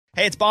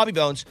Hey, it's Bobby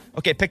Bones.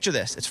 Okay, picture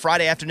this. It's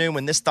Friday afternoon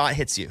when this thought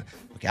hits you.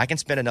 Okay, I can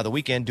spend another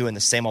weekend doing the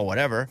same old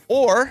whatever,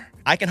 or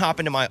I can hop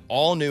into my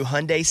all-new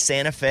Hyundai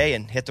Santa Fe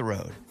and hit the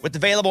road. With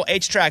available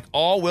H-Track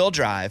all-wheel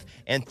drive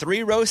and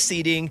 3-row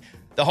seating,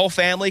 the whole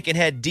family can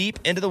head deep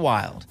into the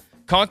wild.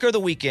 Conquer the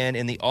weekend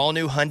in the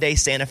all-new Hyundai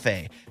Santa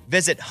Fe.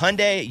 Visit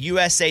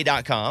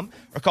HyundaiUSA.com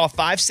or call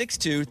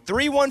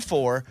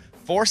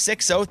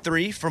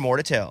 562-314-4603 for more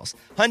details.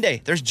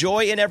 Hyundai, there's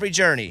joy in every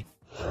journey.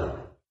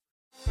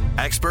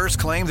 Experts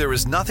claim there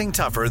is nothing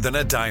tougher than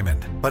a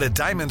diamond. But at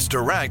Diamonds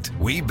Direct,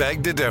 we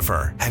beg to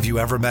differ. Have you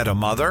ever met a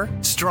mother?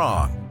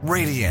 Strong,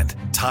 radiant,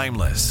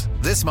 timeless.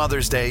 This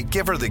Mother's Day,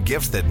 give her the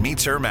gift that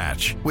meets her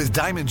match. With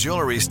diamond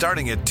jewelry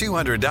starting at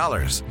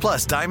 $200.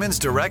 Plus Diamonds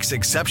Direct's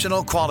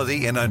exceptional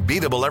quality and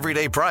unbeatable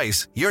everyday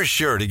price, you're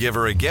sure to give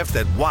her a gift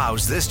that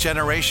wows this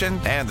generation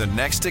and the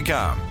next to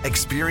come.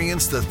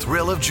 Experience the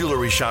thrill of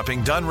jewelry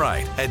shopping done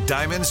right at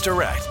Diamonds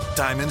Direct.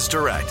 Diamonds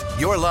Direct.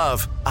 Your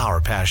love,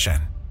 our passion.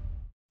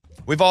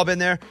 We've all been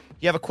there.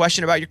 You have a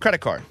question about your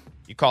credit card.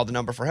 You call the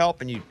number for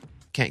help and you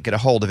can't get a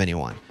hold of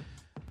anyone.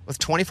 With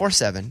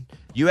 24/7,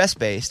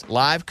 U.S.-based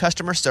live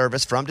customer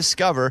service from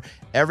Discover,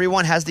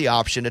 everyone has the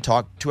option to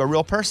talk to a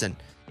real person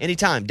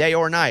anytime, day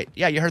or night.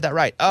 Yeah, you heard that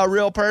right. A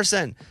real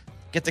person.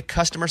 Get the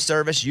customer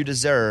service you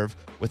deserve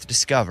with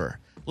Discover.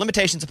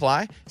 Limitations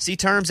apply. See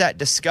terms at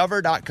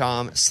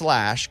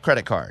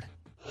discover.com/credit card.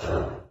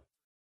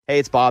 Hey,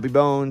 it's Bobby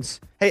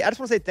Bones. Hey, I just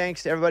want to say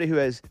thanks to everybody who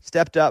has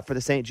stepped up for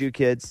the St. Jude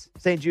kids.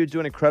 St. Jude's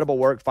doing incredible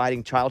work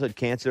fighting childhood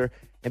cancer.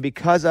 And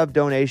because of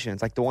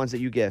donations like the ones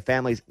that you give,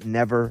 families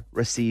never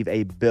receive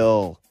a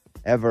bill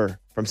ever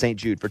from St.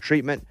 Jude for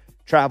treatment,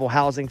 travel,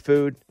 housing,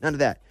 food, none of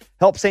that.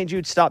 Help St.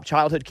 Jude stop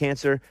childhood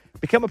cancer.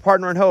 Become a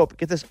partner in hope.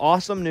 Get this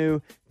awesome new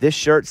This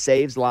Shirt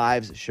Saves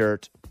Lives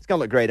shirt. It's going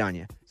to look great on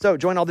you. So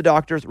join all the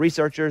doctors,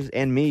 researchers,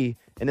 and me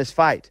in this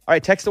fight. All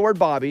right, text the word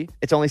Bobby.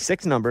 It's only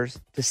 6 numbers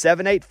to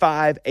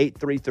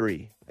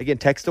 785-833. Again,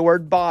 text the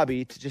word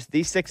Bobby to just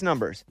these 6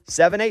 numbers,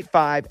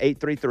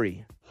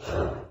 785-833.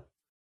 Here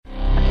we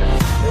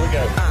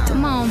go.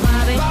 Come on,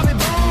 Bobby.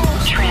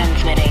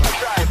 Transmitting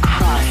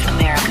across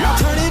America.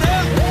 Turn it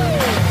up.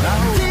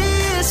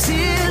 This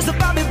is the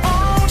Bobby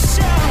Bones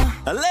Show.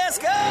 Let's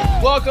go.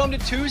 Welcome to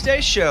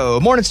Tuesday's show.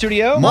 Morning,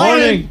 studio.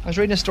 Morning. I was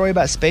reading a story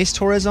about space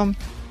tourism.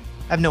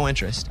 I have no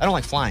interest. I don't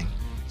like flying.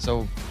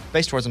 So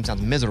space tourism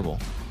sounds miserable.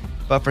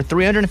 But for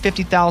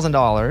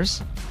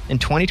 $350,000 in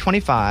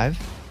 2025,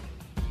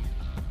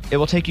 it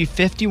will take you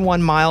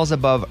 51 miles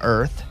above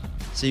Earth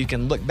so you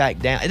can look back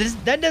down.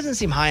 That doesn't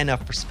seem high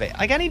enough for space.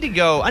 Like I need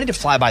to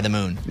fly by the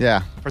moon.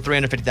 Yeah. For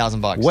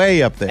 $350,000.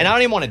 Way up there. And I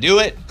don't even want to do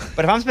it,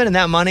 but if I'm spending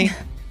that money,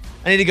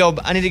 I need to go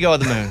to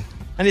the moon.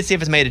 I need to see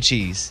if it's made of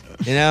cheese,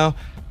 you know?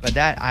 But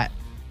that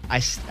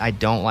I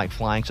don't like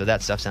flying, so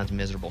that stuff sounds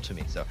miserable to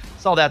me. So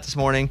saw that this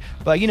morning.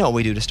 But you know what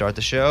we do to start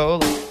the show.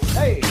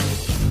 Hey,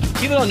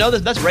 people don't know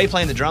this. That's Ray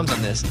playing the drums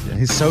on this. Yeah,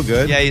 he's so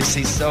good. Yeah,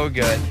 he's so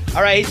good.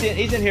 All right,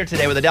 he's in here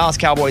today with a Dallas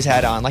Cowboys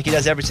hat on, like he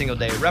does every single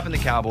day, repping the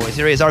Cowboys.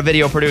 Here he is, our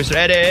video producer,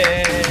 Eddie.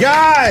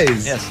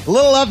 Guys, yes. A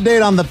little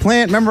update on the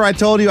plant. Remember I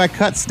told you I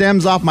cut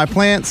stems off my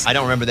plants? I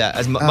don't remember that.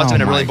 It must have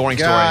been a really boring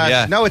story.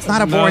 Yeah. No, it's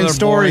not a boring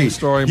story. You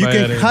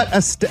can Eddie.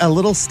 cut a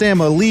little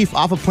stem, a leaf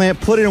off a plant,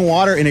 put it in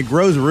water, and it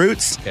grows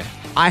roots. Okay.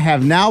 I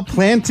have now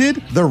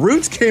planted. The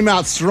roots came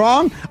out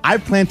strong.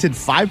 I've planted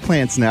 5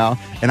 plants now,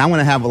 and I'm going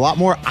to have a lot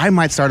more. I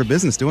might start a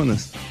business doing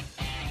this.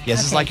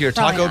 Yes, it's like your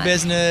taco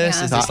business.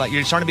 Yeah. Is this like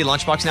you're starting to be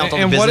Lunchbox now with all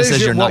the And what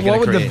businesses is you're not going to what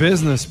would create? the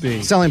business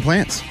be? Selling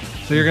plants.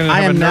 So you're going to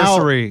have a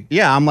nursery.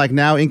 I'm like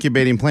now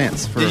incubating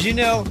plants. Did you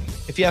know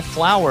if you have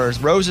flowers,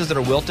 roses that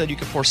are wilted, you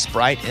can pour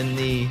Sprite in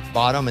the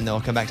bottom and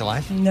they'll come back to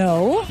life?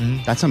 No.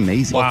 That's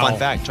amazing. Well, Wow. fun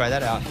fact. Try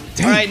that out.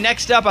 Dang. All right,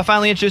 next up, I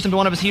finally introduced him to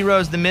one of his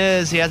heroes, The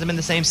Miz. He hasn't been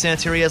the same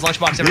since. Here he is,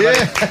 Lunchbox, everybody.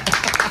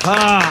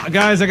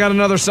 Guys, I got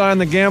another sign.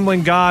 The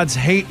gambling gods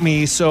hate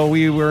me. So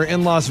we were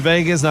in Las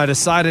Vegas, and I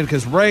decided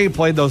because Ray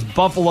played those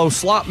Buffalo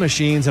slot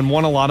machines and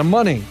won a lot of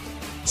money.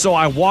 So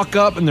I walk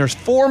up, and there's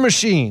 4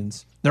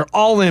 machines. They're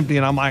all empty,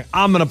 and I'm like,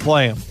 I'm going to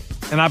play them.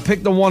 And I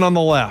picked the one on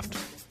the left.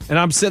 And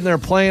I'm sitting there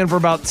playing for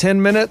about 10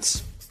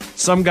 minutes.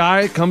 Some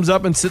guy comes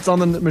up and sits on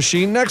the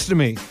machine next to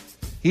me.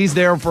 He's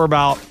there for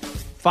about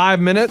 5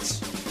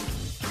 minutes,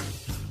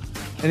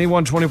 and he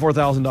won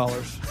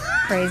 $24,000.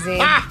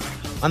 Crazy.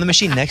 On the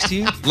machine next to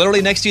you?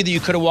 Literally next to you that you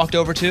could have walked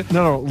over to?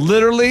 No,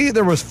 literally,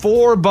 there was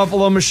 4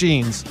 Buffalo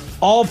machines,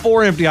 all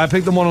 4 empty. I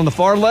picked the one on the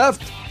far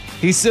left.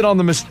 He sat on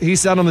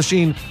the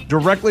machine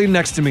directly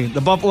next to me, the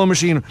Buffalo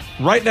machine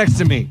right next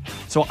to me.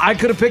 So I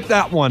could have picked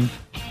that one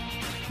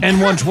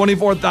and won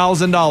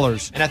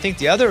 $24,000. And I think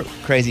the other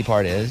crazy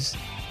part is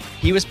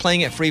he was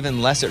playing it for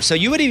even lesser. So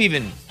you would have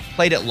even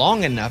played it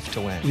long enough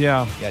to win.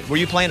 Yeah. Were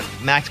you playing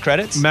max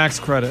credits? Max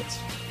credits.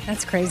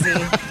 That's crazy.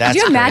 That's Could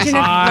you imagine crazy.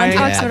 if Lunchbox Yeah,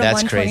 would have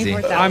that's won crazy.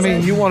 $24,000? I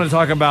mean, you want to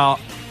talk about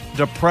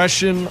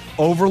depression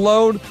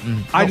overload?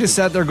 I just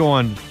sat there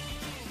going,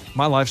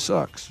 my life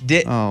sucks.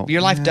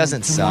 Your life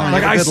doesn't suck.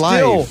 Like a I good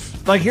still,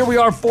 life. like here we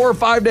are 4 or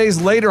 5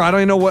 days later. I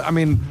don't even know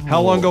how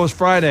long ago was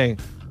Friday.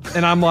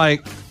 And I'm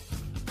like,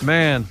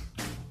 man,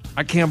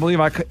 I can't believe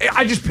I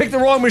just picked the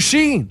wrong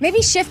machine.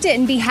 Maybe shift it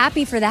and be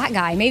happy for that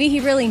guy. Maybe he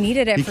really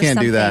needed it He for can't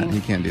something. do that. He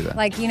can't do that.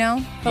 Like, you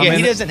know? Yeah,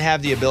 he doesn't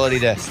have the ability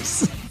to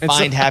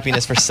find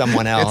happiness for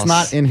someone else. It's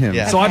not in him.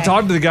 Yeah. So I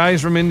talked to the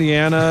guys from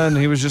Indiana, and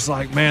he was just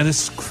like, man,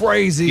 this is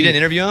crazy. You didn't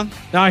interview him?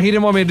 No, he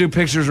didn't want me to do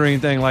pictures or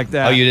anything like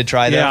that. Oh, you did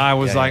try that? Yeah, I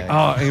was Yeah, like,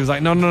 yeah, oh, he was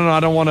like, no, I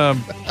don't want to.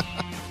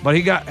 But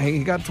he got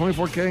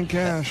 $24K in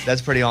cash.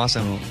 That's pretty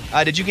awesome.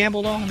 Did you gamble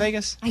at all in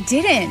Vegas? I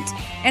didn't.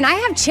 And I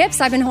have chips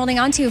I've been holding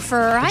on to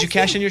for... Did you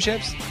cash in your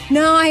chips?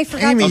 No, I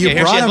forgot. Amy, to- you Okay,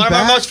 here brought she is. him One of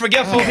our back? most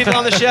forgetful people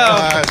on the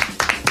show.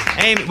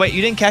 Amy, wait,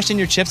 you didn't cash in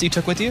your chips that you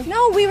took with you?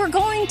 No, we were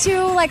going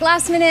to like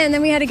last minute, and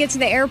then we had to get to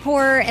the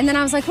airport. And then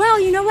I was like,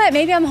 well, you know what?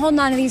 Maybe I'm holding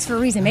on to these for a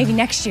reason. Maybe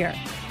next year.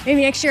 Maybe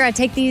next year I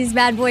take these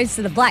bad boys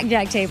to the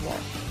blackjack table.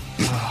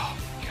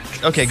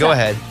 Okay, go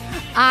ahead.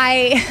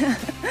 I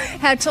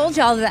had told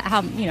y'all that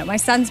how, my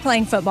son's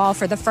playing football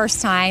for the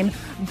first time,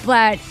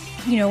 but,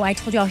 I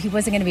told y'all he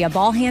wasn't going to be a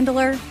ball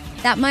handler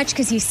that much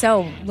because he's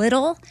so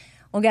little.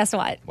 Well, guess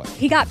what?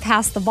 He got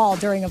past the ball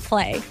during a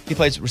play. He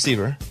plays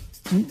receiver.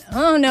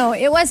 Oh, no,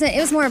 it wasn't. It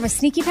was more of a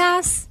sneaky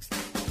pass.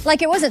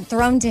 Like, it wasn't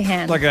thrown to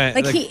him.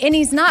 And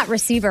he's not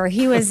receiver.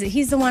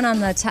 He's the one on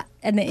the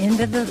at the end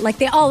of the, like,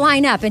 they all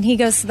line up and he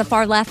goes to the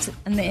far left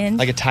in the end.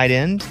 Like a tight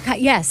end?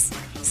 Yes.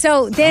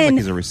 So then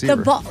he's a receiver.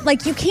 the ball,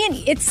 like you can't,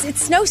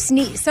 it's no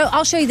sneak. So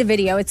I'll show you the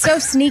video. It's so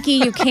sneaky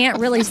you can't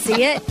really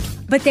see it,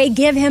 but they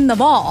give him the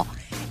ball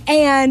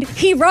and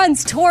he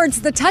runs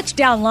towards the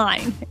touchdown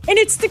line. And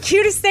it's the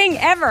cutest thing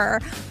ever.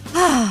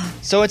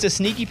 So it's a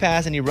sneaky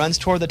pass and he runs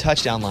toward the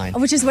touchdown line.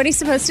 Which is what he's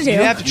supposed to do. You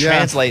have to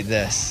translate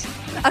this.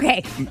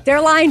 Okay,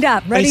 they're lined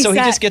up, ready, So he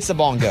set. just gets the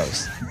ball and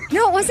goes.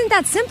 No, it wasn't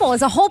that simple.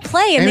 It's a whole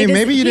play. And Amy,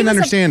 maybe you didn't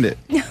understand it.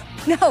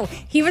 No,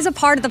 he was a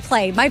part of the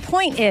play. My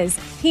point is,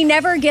 he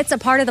never gets a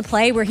part of the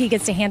play where he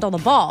gets to handle the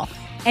ball.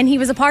 And he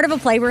was a part of a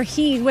play where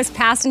he was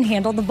passed and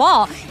handled the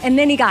ball. And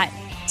then he got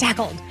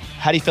tackled.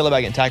 How do you feel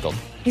about getting tackled?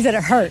 He said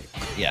it hurt.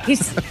 Yeah.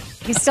 He's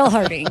still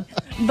hurting.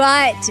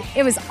 But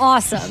it was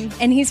awesome.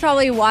 And he's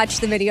probably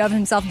watched the video of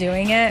himself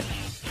doing it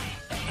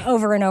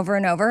over and over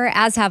and over,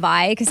 as have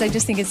I, because I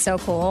just think it's so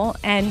cool.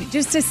 And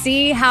just to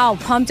see how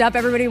pumped up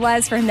everybody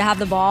was for him to have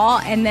the ball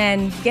and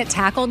then get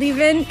tackled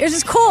even, it was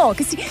just cool.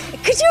 Because could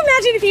you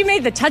imagine if he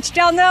made the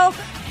touchdown, though?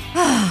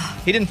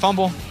 He didn't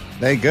fumble.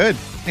 Hey, good.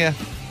 Yeah,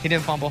 he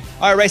didn't fumble.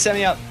 All right, Ray, set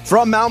me up.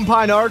 From Mountain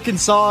Pine,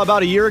 Arkansas,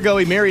 about a year ago,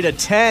 he married a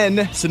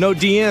 10, so no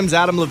DMs,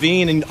 Adam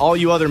Levine, and all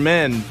you other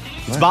men.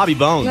 It's Bobby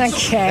Bones. That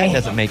Okay.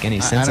 doesn't make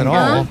any sense at don't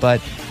all. know. But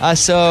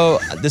so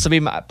this will be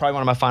probably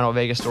one of my final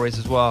Vegas stories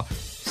as well.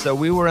 So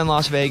we were in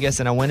Las Vegas,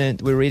 and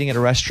we were eating at a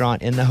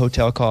restaurant in the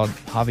hotel called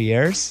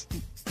Javier's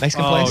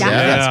Mexican place. yeah.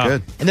 Yeah, that's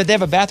good. And then they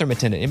have a bathroom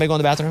attendant. Anybody go in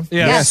the bathroom?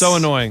 Yeah, Yes. so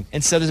annoying.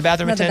 And so there's a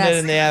bathroom They're the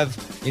attendant,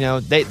 best. and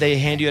they have, they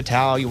hand you a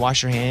towel, you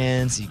wash your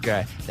hands,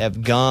 they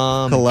have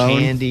gum, Cologne.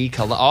 candy,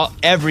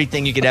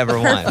 everything you could ever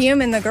want.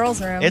 Perfume in the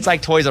girls' room. It's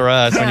like Toys R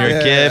Us when you're a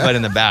Yeah. kid, but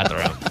in the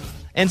bathroom.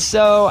 And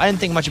so I didn't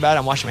think much about it.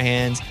 I'm washing my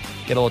hands,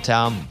 get a little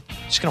towel, I'm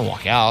just gonna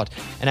walk out,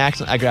 and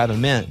I grab a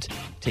mint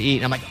to eat,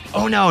 and I'm like,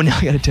 oh no, now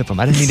I gotta tip them.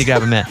 I didn't mean to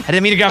grab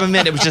a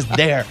mint. It was just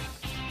there.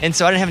 And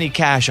so I didn't have any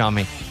cash on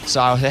me.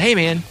 So I said, hey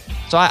man.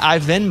 So I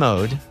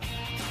Venmo'd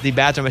the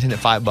bathroom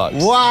attendant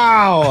 $5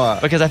 Wow.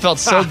 because I felt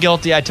so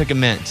guilty I took a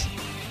mint.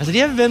 I said, do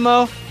you have a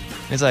Venmo?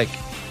 And he's like,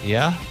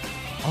 yeah.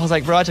 I was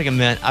like, bro, I took a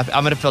mint.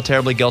 I'm gonna feel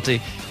terribly guilty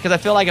because I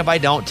feel like if I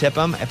don't tip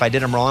him, if I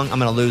did him wrong, I'm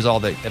gonna lose all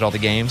the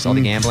games, all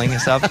the gambling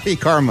and stuff. Hey,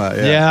 karma.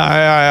 Yeah.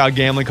 Yeah,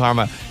 gambling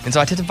karma. And so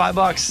I tipped him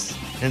 $5.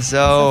 And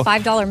so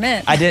 $5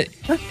 mint. I did.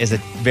 Is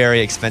it very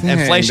expensive? Hey,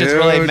 Inflation's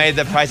really dude. made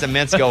the price of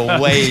mints go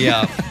way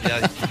up.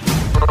 Yeah.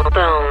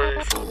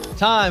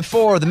 Time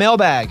for the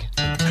mailbag.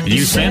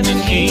 You send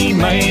an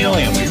email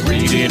and we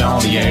read it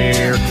on the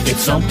air. It's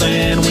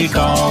something we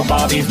call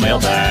Bobby's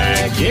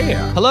mailbag.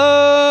 Yeah.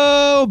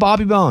 Hello,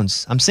 Bobby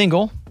Bones. I'm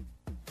single.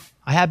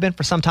 I have been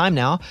for some time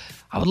now.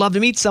 I would love to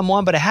meet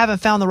someone, but I haven't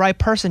found the right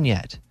person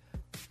yet.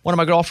 One of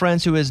my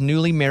girlfriends who is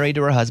newly married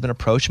to her husband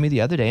approached me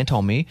the other day and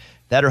told me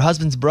that her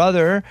husband's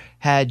brother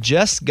had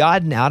just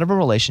gotten out of a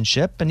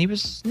relationship and he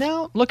was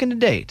now looking to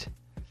date.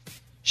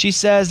 She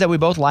says that we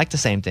both like the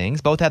same things,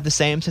 both have the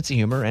same sense of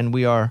humor, and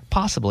we are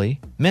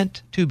possibly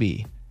meant to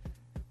be.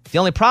 The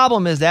only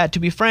problem is that, to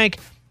be frank,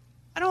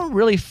 I don't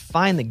really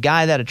find the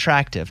guy that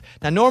attractive.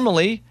 Now,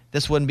 normally,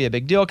 this wouldn't be a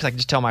big deal because I can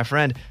just tell my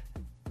friend,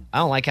 I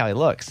don't like how he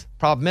looks.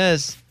 Problem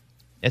is,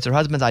 it's her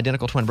husband's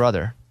identical twin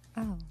brother.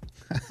 Oh,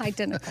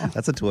 identical.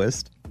 That's a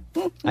twist.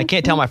 I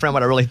can't tell my friend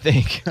what I really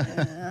think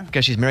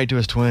because she's married to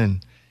his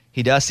twin.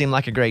 He does seem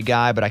like a great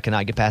guy, but I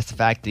cannot get past the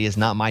fact that he is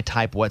not my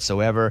type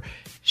whatsoever.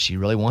 She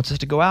really wants us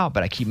to go out,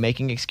 but I keep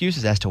making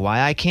excuses as to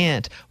why I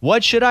can't.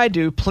 What should I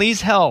do?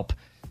 Please help.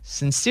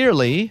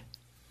 Sincerely,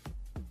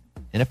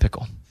 in a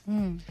pickle.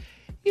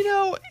 You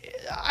know,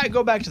 I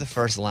go back to the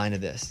first line of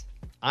this.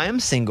 I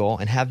am single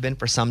and have been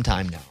for some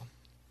time now.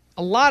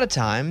 A lot of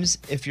times,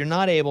 if you're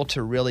not able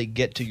to really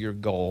get to your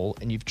goal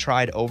and you've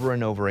tried over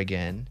and over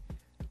again,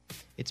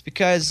 it's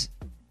because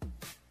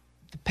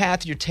the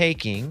path you're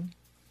taking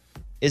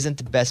isn't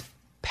the best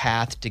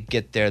path to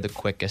get there the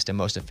quickest and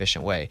most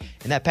efficient way.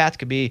 And that path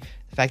could be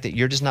the fact that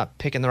you're just not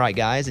picking the right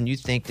guys and you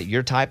think that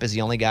your type is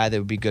the only guy that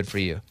would be good for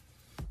you.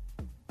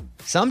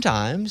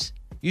 Sometimes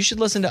you should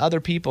listen to other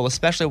people,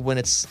 especially when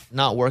it's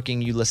not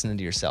working, you listening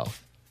to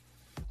yourself.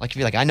 Like if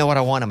you're like, I know what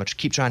I want, I'm going to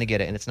keep trying to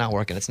get it, and it's not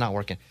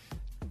working.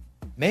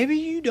 Maybe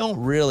you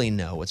don't really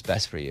know what's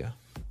best for you,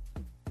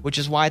 which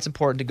is why it's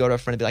important to go to a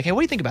friend and be like, hey,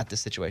 what do you think about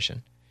this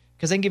situation?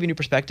 Because they can give you a new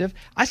perspective.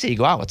 I say you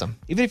go out with them,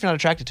 even if you're not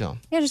attracted to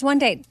them. Yeah, just one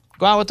date.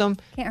 Go out with them.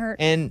 Can't hurt.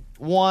 And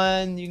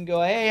you can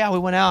go, hey, yeah, we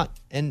went out.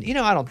 And,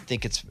 I don't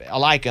think I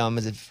like them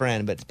as a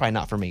friend, but it's probably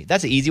not for me.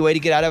 That's an easy way to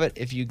get out of it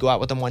if you go out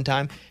with them one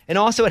time. And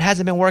also, it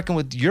hasn't been working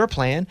with your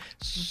plan.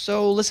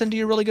 So listen to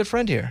your really good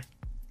friend here.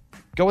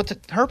 Go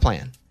with her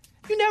plan.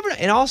 You never know.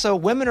 And also,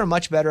 women are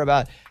much better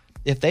about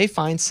if they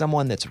find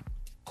someone that's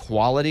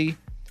quality,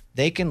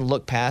 they can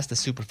look past the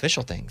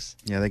superficial things.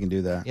 Yeah, they can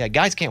do that. Yeah,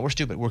 guys can't. We're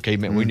stupid. We're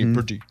cavemen. We need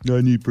pretty.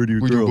 I need pretty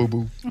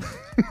girl.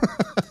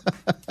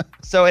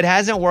 So it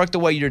hasn't worked the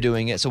way you're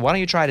doing it. So why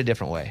don't you try it a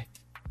different way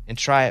and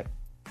try it?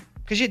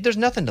 Because there's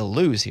nothing to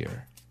lose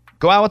here.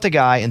 Go out with the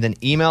guy and then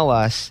email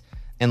us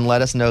and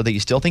let us know that you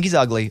still think he's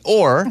ugly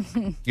or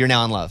you're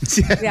now in love.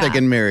 They're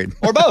getting married.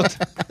 Or both.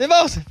 They're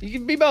both. You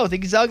can be both.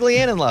 He's ugly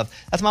and in love.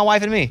 That's my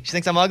wife and me. She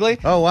thinks I'm ugly.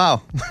 Oh,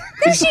 wow.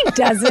 No, she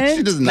doesn't.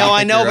 She does not. No, I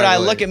think know, you're but I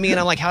ugly. look at me and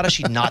I'm like, how does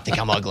she not think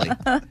I'm ugly?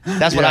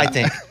 That's what I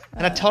think.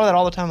 And I tell her that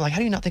all the time. I'm like, how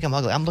do you not think I'm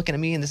ugly? I'm looking at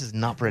me and this is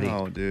not pretty.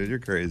 Oh, dude, you're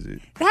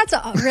crazy. That's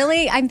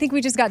really, I think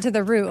we just got to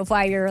the root of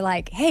why you're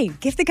like, hey,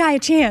 give the guy a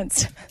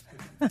chance.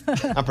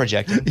 I'm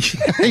projecting.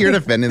 You're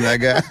defending that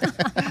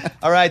guy.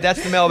 All right,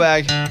 that's the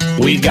mailbag.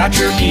 We got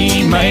your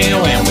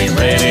email and we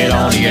read it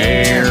on the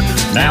air.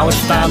 Now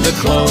it's time to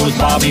close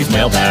Bobby's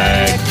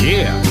mailbag.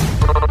 Yeah.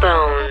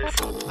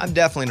 I'm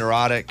definitely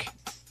neurotic.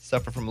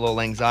 Suffer from a little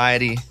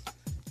anxiety.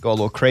 Go a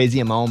little crazy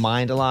in my own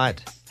mind a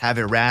lot. Have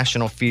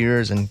irrational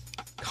fears and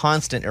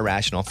constant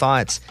irrational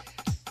thoughts.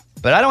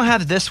 But I don't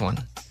have this one.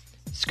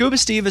 Scuba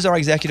Steve is our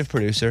executive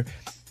producer.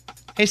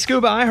 Hey,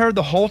 Scuba, I heard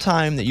the whole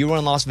time that you were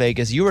in Las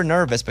Vegas, you were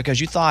nervous because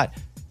you thought,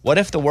 what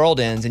if the world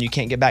ends and you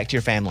can't get back to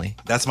your family?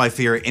 That's my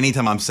fear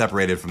anytime I'm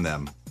separated from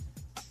them.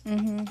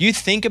 Mm-hmm. You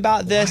think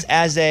about this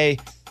as it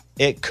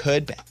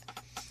could.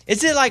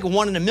 Is it like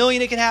 1 in a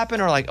million it could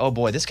happen? Or like, oh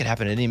boy, this could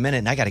happen at any minute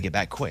and I got to get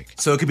back quick?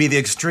 So it could be the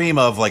extreme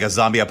of like a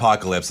zombie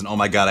apocalypse and oh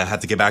my God, I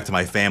have to get back to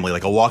my family,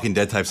 like a Walking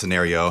Dead type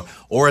scenario.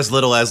 Or as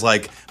little as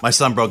like my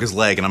son broke his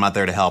leg and I'm not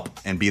there to help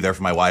and be there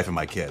for my wife and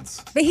my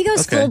kids. But he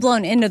goes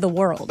full-blown into the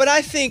world. But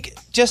I think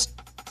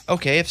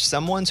if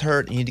someone's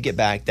hurt and you need to get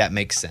back, that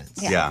makes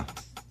sense. Yeah.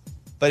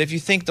 But if you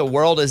think the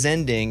world is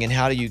ending and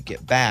how do you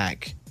get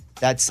back,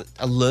 that's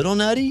a little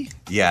nutty.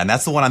 Yeah, and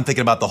that's the one I'm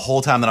thinking about the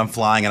whole time that I'm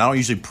flying. And I don't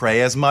usually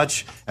pray as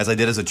much as I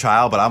did as a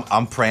child, but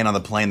I'm praying on the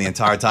plane the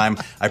entire time.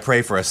 I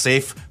pray for a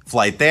safe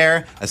flight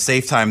there, a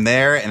safe time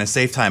there, and a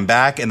safe time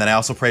back. And then I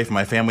also pray for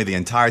my family the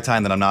entire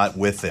time that I'm not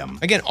with them.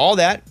 Again, all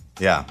that.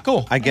 Yeah.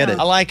 Cool. I get it.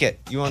 I like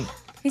it. You want?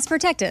 He's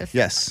protective.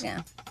 Yes.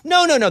 Yeah.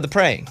 No, the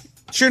praying.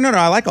 Sure, no,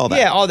 I like all that.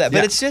 Yeah, all that. But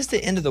Yeah. it's just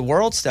the end of the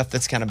world stuff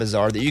that's kind of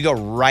bizarre that you go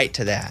right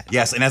to that.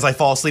 Yes, and as I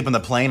fall asleep on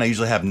the plane, I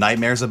usually have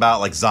nightmares about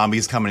like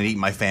zombies coming and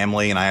eating my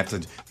family, and I have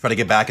to try to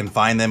get back and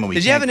find them. And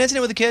Did you have an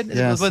incident with a kid?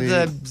 Yeah, with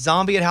the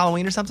zombie at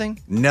Halloween or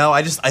something? No,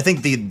 I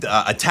think the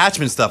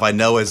attachment stuff I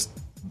know is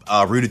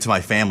rooted to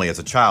my family as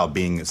a child,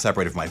 being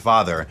separated from my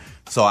father.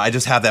 So I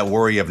just have that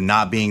worry of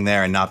not being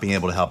there and not being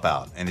able to help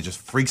out, and it just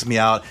freaks me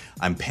out.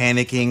 I'm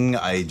panicking.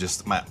 I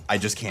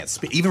just can't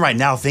speak. Even right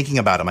now, thinking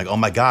about it, I'm like, oh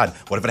my God,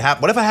 what if it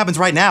happens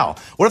right now?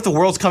 What if the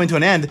world's coming to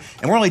an end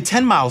and we're only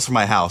 10 miles from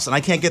my house and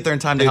I can't get there in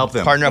time to help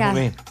them? Partner up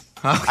with me.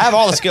 I have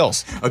all the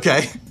skills. Okay.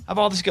 I have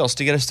all the skills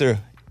to get us through.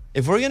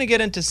 If we're gonna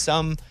get into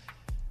some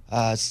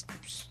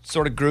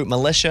sort of group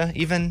militia,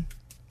 even,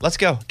 let's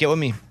go. Get with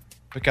me,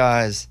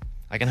 because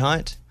I can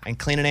hunt. I can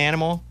clean an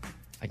animal.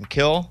 I can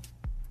kill.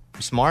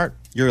 I'm smart.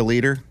 You're a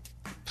leader.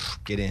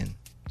 Get in.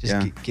 Just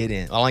Yeah. get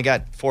in. I only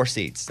got 4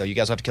 seats, so you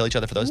guys will have to kill each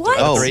other for those What?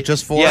 other Oh, 3.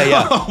 just 4?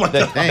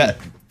 Yeah. Dang.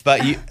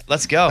 But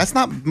let's go. That's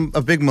not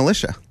a big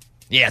militia.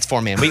 Yeah, it's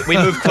 4 men. We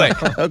move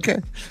quick. Okay.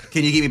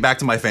 Can you get me back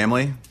to my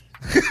family,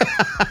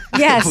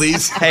 Yes.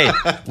 please? Hey,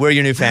 we're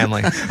your new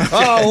family.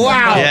 Oh,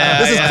 wow. Yeah,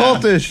 This is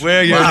cultish.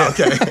 We're your Wow,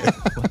 okay.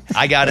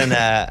 I got in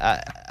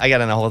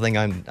a whole thing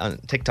on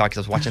TikTok because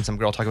I was watching some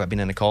girl talk about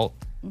being in a cult,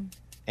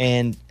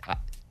 and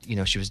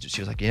she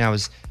was like, I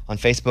was on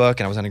Facebook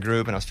and I was in a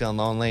group and I was feeling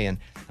lonely and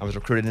I was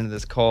recruited into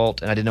this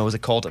cult and I didn't know it was a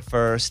cult at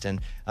first, and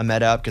I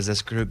met up because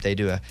this group, they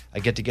do a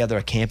get together,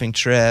 a camping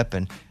trip,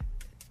 and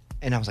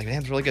I was like, damn,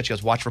 it's really good. She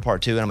goes, watch for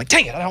part 2. And I'm like,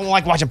 dang it, I don't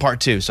like watching part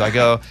 2. So I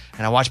go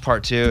and I watch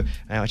part 2.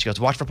 And she goes,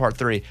 watch for part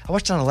 3. I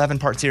watched an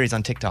 11-part series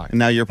on TikTok. And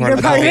now you're part You're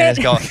of part the of And it.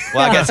 it's called,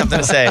 well, I got something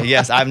to say.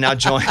 Yes, I've now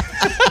joined.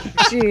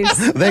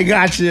 Jeez. They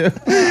got you.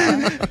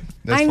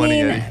 That's I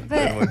funny, mean, Eddie.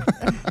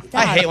 but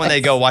I hate when they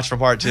go watch for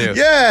part 2.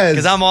 Yes.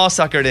 Because I'm all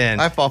suckered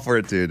in. I fall for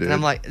it too, dude. And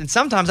I'm like, and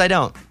sometimes I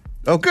don't.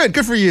 Oh, good.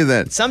 Good for you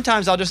then.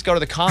 Sometimes I'll just go to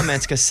the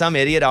comments because some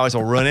idiot always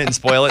will ruin it and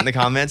spoil it in the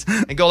comments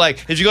and go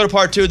like, if you go to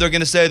part 2, they're going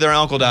to say their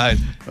uncle died.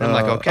 And I'm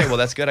like, okay, well,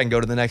 that's good. I can go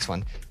to the next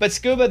one. But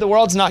Scuba, the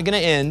world's not going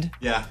to end.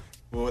 Yeah.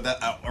 Well,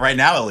 right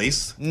now, at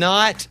least.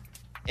 Not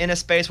in a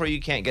space where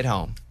you can't get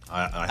home.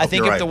 I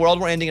think if the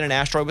world were ending and an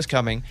asteroid was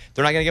coming,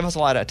 they're not going to give us a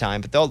lot of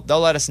time, but they'll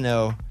let us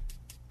know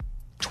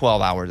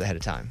 12 hours ahead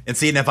of time. And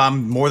seeing if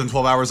I'm more than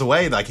 12 hours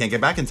away, then I can't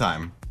get back in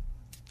time.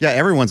 Yeah,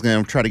 everyone's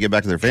going to try to get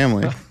back to their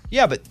family.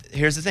 Yeah, but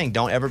here's the thing.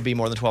 Don't ever be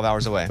more than 12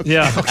 hours away.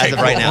 Yeah. As of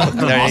right now.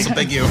 Awesome.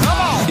 Thank you.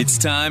 It's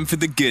time for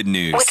the good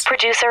news. With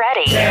producer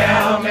Eddie.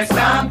 Tell me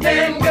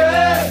something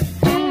good.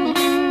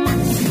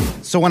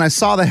 So when I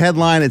saw the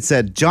headline, it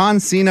said,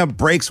 John Cena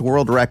breaks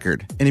world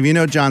record. And if you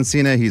know John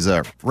Cena, he's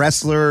a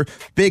wrestler,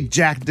 big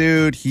jack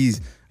dude. He's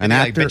an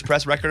Like actor. bench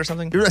press record or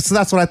something? So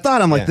that's what I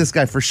thought. I'm like, Yeah. this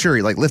guy for sure.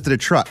 He like lifted a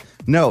truck.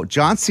 No,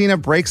 John Cena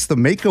breaks the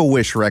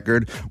Make-A-Wish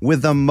record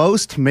with the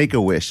most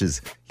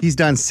Make-A-Wishes. He's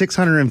done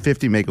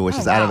 650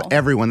 Make-A-Wishes out of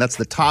everyone. That's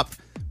the top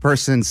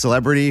person,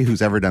 celebrity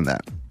who's ever done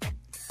that.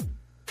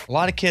 A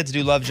lot of kids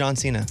do love John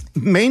Cena.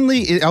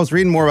 Mainly, I was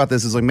reading more about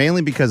this. Is like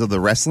mainly because of the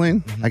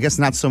wrestling. I guess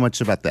not so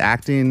much about the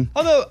acting.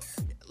 Although,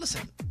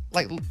 listen,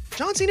 like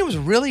John Cena was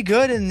really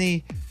good in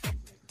the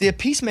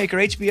Peacemaker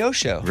HBO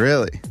show.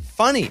 Really?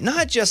 Funny,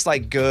 not just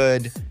like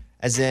good,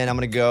 as in I'm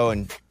gonna go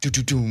and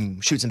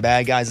shoot some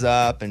bad guys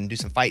up and do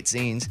some fight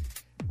scenes.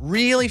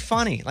 Really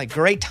funny, like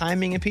great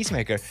timing in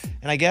Peacemaker.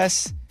 And I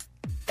guess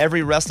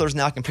every wrestler's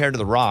now compared to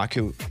The Rock,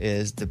 who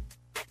is the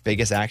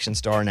biggest action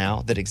star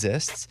now that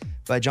exists.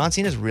 But John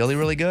Cena's really,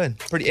 really good.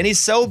 And he's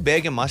so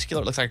big and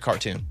muscular, it looks like a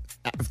cartoon.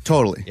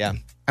 Totally. Yeah.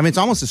 I mean, it's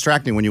almost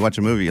distracting when you watch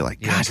a movie. You're like,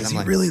 gosh, is I'm he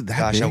like, really that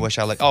gosh, big? I wish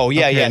I looked. Oh,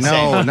 yeah, Okay,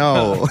 yeah.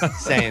 no.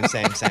 Same.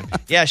 Same.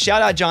 Yeah,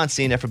 shout out John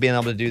Cena for being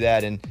able to do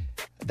that. And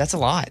that's a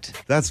lot.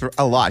 That's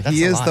a lot. That's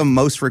He a is lot. the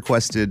most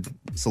requested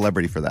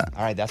celebrity for that.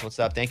 All right, that's what's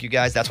up. Thank you,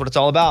 guys. That's what it's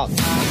all about.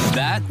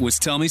 That was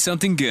Tell Me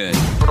Something Good.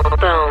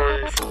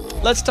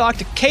 Let's talk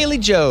to Kaylee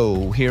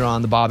Joe here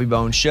on the Bobby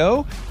Bones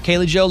Show.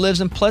 Kaylee Joe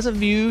lives in Pleasant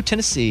View,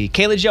 Tennessee.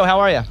 Kaylee Joe, how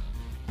are you?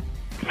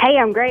 Hey,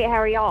 I'm great. How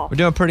are y'all? We're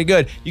doing pretty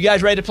good. You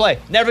guys ready to play?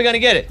 Never gonna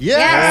get it.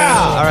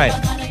 Yeah. All right.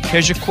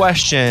 Here's your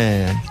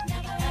question.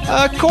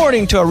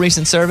 According to a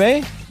recent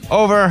survey,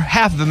 over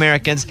half of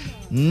Americans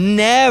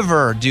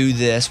never do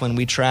this when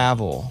we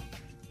travel.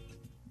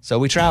 So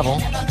we travel,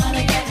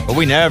 but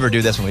we never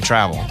do this when we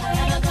travel.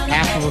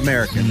 Half of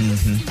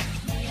Americans.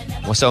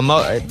 Well, so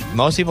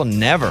most people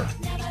never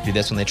do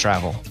this when they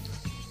travel.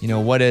 You know,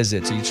 what is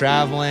it? So you're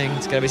traveling,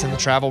 it's got to be something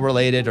travel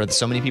related, or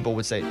so many people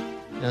would say,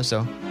 you know,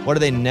 so what do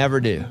they never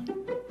do?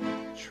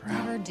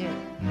 Never do.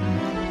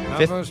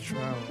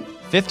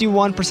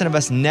 51% of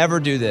us never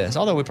do this,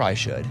 although we probably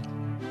should.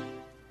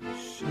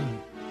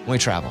 When we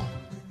travel.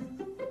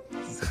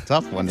 It's a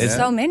tough one. It's yeah.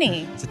 So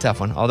many. It's a tough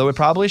one, although we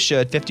probably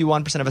should.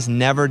 51% of us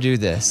never do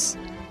this.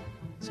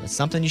 So it's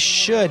something you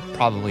should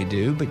probably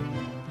do, but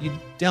you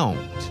don't.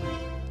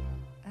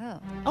 Oh.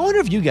 I wonder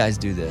if you guys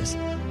do this.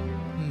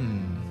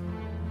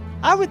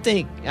 I would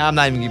think, I'm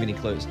not even giving any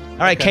clues. All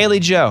right, Kaylee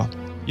Joe,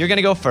 you're going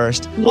to go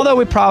first. Although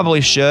we probably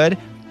should.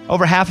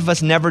 Over half of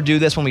us never do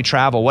this when we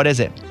travel. What is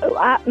it?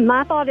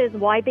 My thought is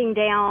wiping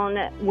down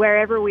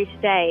wherever we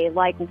stay,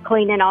 like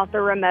cleaning off the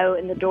remote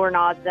and the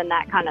doorknobs and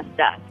that kind of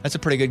stuff. That's a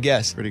pretty good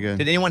guess. Pretty good.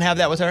 Did anyone have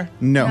that with her?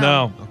 No.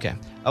 No. Okay.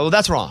 Oh, well,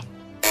 that's wrong.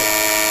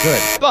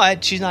 Good.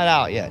 But she's not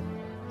out yet.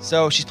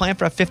 So she's playing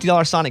for a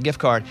 $50 Sonic gift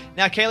card.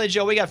 Now, Kaylee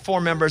Joe, we got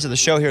 4 members of the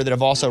show here that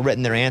have also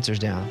written their answers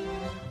down.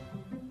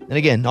 And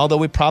again, although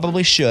we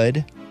probably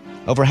should,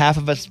 over half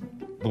of us,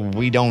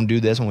 we don't do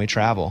this when we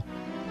travel.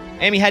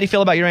 Amy, how do you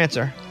feel about your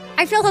answer?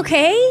 I feel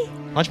okay.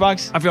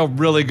 Lunchbox? I feel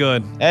really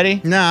good. Eddie?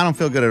 No, I don't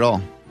feel good at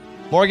all.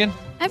 Morgan?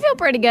 I feel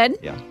pretty good.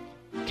 Yeah.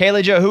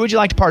 Kaylee Joe, who would you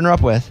like to partner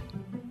up with?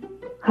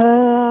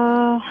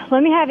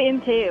 Let me have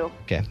M2.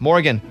 Okay.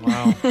 Morgan.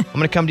 Wow. I'm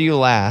going to come to you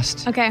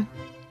last. Okay.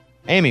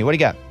 Amy, what do you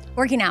got?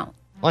 Working out.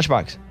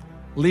 Lunchbox.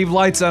 Leave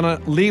lights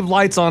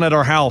on at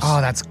our house.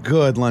 Oh, that's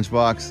good,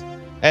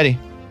 Lunchbox. Eddie.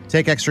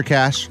 Take extra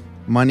cash,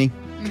 money.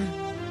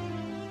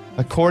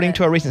 According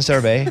to a recent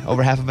survey,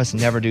 over half of us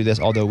never do this,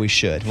 although we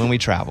should when we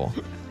travel.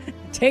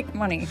 Take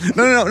money.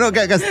 No,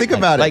 guys, think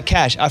about it. Like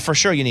cash. For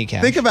sure you need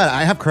cash. Think about it.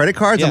 I have credit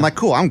cards. Yeah. I'm like,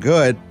 cool, I'm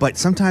good. But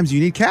sometimes you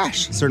need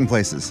cash in certain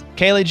places.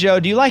 Kaylee Joe,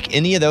 do you like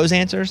any of those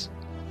answers?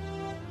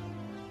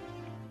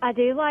 I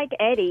do like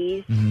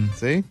Eddie's.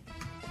 See?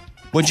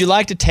 Would you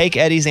like to take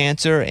Eddie's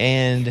answer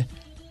and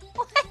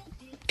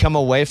come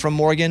away from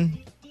Morgan,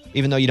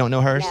 even though you don't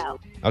know hers? No.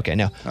 Okay,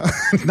 no.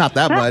 Not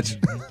that much.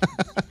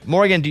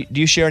 Morgan, do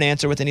you share an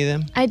answer with any of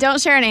them? I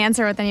don't share an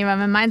answer with any of them,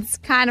 and mine's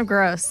kind of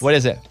gross. What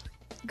is it?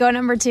 Go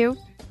number 2.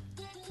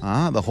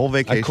 The whole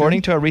vacation.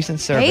 According to a recent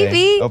survey,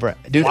 Maybe.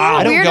 Dude, Wow.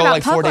 I don't Weird go about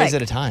like 4 days public.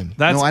 at a time.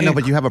 That's No, I know,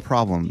 but you have a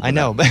problem. I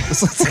know, but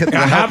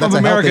half of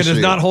America does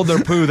not hold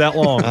their poo that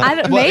long. I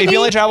don't, well, if maybe. you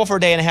only travel for a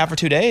day and a half or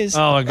 2 days.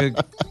 Oh,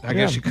 I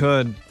guess you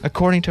could.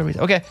 According to a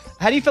recent. Okay,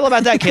 how do you feel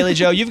about that, Kaylee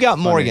Joe? You've got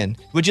Morgan.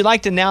 Would you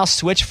like to now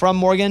switch from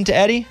Morgan to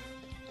Eddie?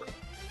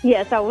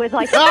 Yes, I would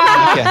like to.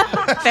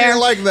 Okay. Fair.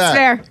 like that.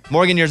 Fair.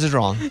 Morgan, yours is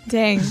wrong.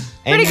 Dang. Amy,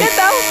 Pretty good,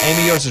 though.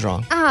 Amy, yours is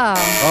wrong. Oh.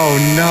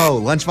 Oh, no.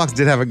 Lunchbox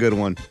did have a good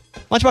one.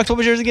 Lunchbox, what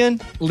was yours again?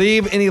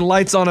 Leave any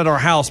lights on at our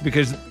house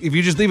because if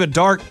you just leave it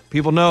dark,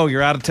 people know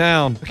you're out of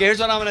town. Okay, here's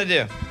what I'm going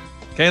to do.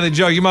 Kaylee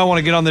Joe, you might want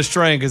to get on this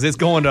train because it's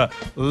going to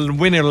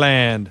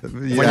Winterland. Say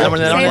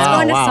it's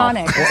going to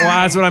Sonic. Well,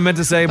 that's what I meant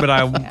to say, but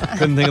I couldn't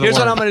think of the Here's word.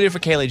 what I'm going to do for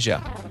Kaylee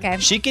Joe. Okay.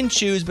 She can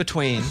choose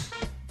between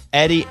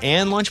Eddie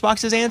and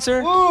Lunchbox's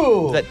answer,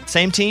 that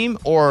same team,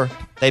 or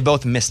they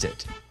both missed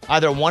it.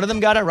 Either one of them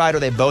got it right or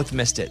they both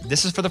missed it.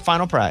 This is for the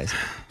final prize.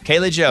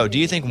 Kaylee Joe, do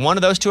you think one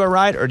of those two are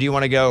right, or do you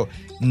want to go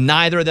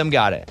neither of them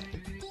got it?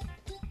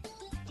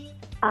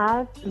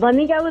 Let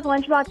me go with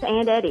Lunchbox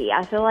and Eddie.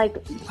 I feel like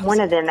one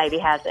of them maybe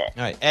has it.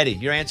 All right, Eddie,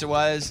 your answer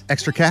was?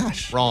 Extra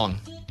cash. Wrong.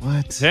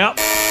 What? Yep.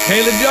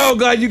 Kaylee Joe,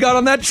 glad you got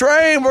on that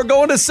train. We're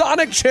going to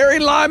Sonic Cherry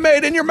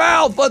Limeade in your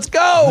mouth. Let's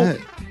go.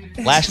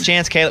 Last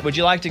chance, Caleb. Would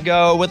you like to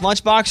go with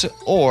Lunchbox,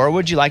 or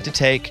would you like to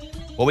take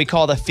what we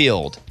call the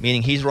field,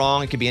 meaning he's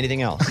wrong, it could be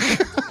anything else?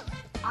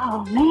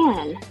 Oh,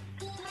 man.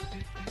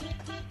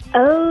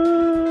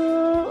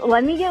 Oh,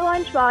 let me get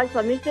Lunchbox.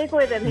 Let me stick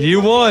with him.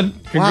 You won.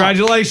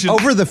 Congratulations. Wow.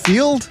 Over the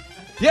field?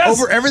 Yes.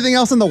 Over everything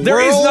else in the There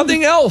world? is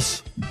nothing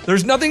else.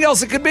 There's nothing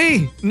else it could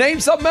be. Name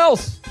something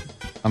else.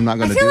 I'm not I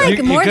going to feel do like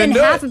that. more than couldn't do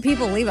half it. of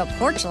people leave a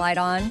porch light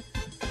on.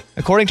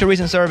 According to a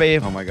recent survey,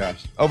 Oh, my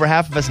gosh. over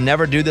half of us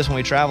never do this when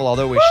we travel,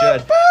 although we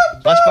should.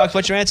 Lunchbox,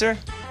 what's your answer?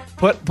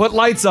 Put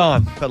lights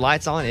on. Put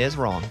lights on is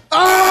wrong.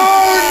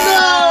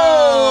 Oh,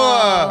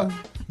 no!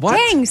 What?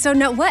 Dang, so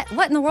no, what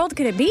in the world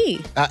could it be?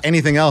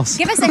 Anything else?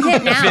 Give us a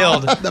hint now.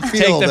 Field. The Take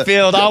field. the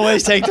field.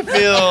 Always take the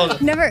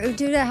field. Never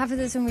do that half of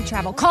this when we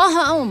travel. Call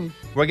home.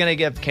 We're going to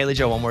give Kaylee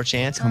Joe one more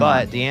chance,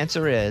 but the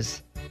answer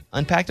is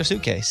unpack their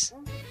suitcase.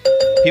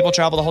 People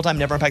travel the whole time,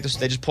 never unpack their suitcase.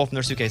 They just pull from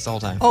their suitcase the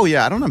whole time. Oh,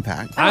 yeah, I don't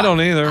unpack. I don't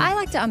either. I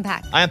like to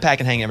unpack. I unpack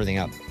and hang everything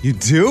up. You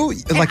do?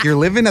 Like you're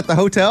living at the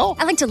hotel?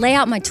 I like to lay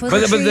out my But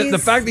toiletries. the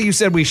fact that you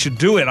said we should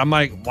do it, I'm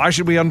like, why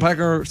should we unpack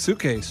our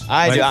suitcase?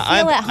 I do. Feel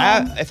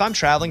at home. If I'm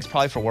traveling, it's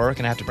probably for work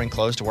and I have to bring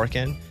clothes to work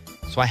in.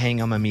 So I hang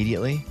them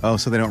immediately. Oh,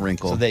 so they don't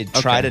wrinkle. So they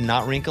try Okay. to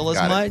not wrinkle as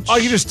Got it. much. Oh,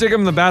 you just stick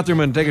them in the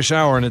bathroom and take a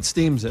shower and it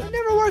steams it. It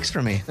never works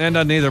for me. And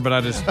doesn't either, but I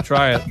just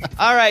try it.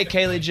 All right,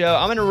 Kaylee Joe,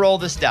 I'm going to roll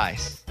this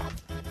dice.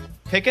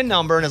 Pick a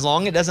number, and as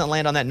long as it doesn't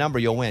land on that number,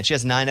 you'll win. She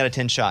has 9 out of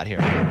 10 shot here.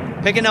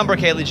 Pick a number,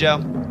 Kaylee Joe.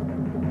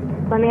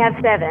 Let me have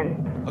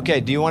 7. Okay,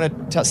 do you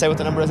want to say what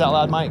the number is out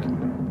loud, Mike?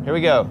 Here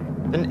we go.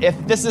 Then if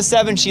this is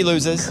 7, she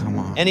loses. Come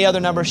on. Any other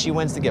number, she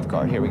wins the gift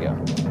card. Here we go.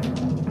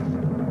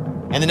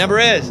 And the number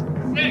is 6.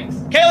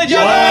 Kaylee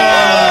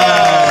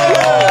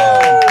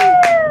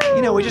Joe!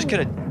 You know, we just could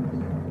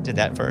have did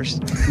that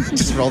first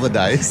Just roll the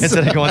dice.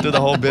 instead of going through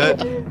the whole bit.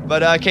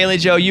 But Kaylee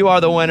Joe, you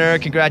are the winner.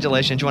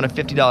 Congratulations. You won a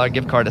 $50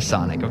 gift card to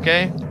Sonic,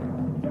 okay?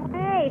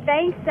 Hey,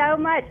 thanks so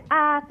much.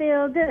 I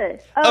feel good.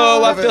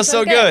 Oh, I feel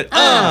so good.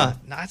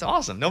 That's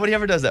awesome. Nobody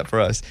ever does that for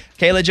us.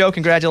 Kayla Joe,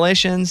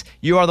 congratulations.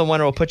 You are the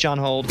winner. We'll put you on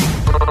hold.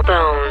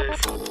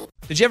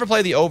 Did you ever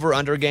play the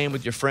over-under game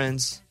with your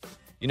friends?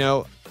 You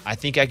know, I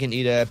think I can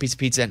eat a piece of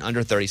pizza in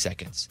under 30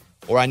 seconds.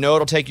 Or I know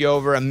it'll take you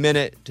over a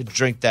minute to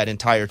drink that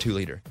entire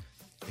 2-liter.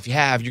 If you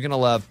have, you're going to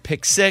love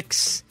Pick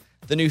 6,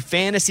 the new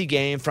fantasy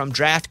game from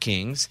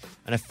DraftKings,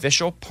 an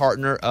official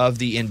partner of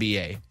the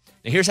NBA.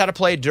 Now, here's how to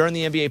play during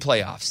the NBA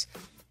playoffs.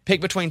 Pick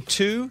between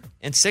 2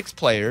 and 6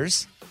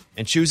 players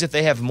and choose if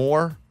they have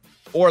more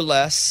or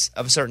less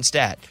of a certain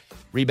stat.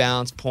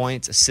 Rebounds,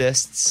 points,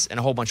 assists, and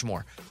a whole bunch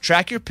more.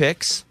 Track your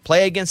picks,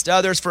 play against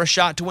others for a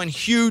shot to win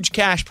huge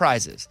cash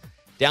prizes.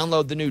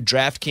 Download the new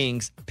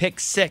DraftKings Pick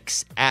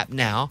 6 app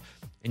now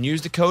and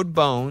use the code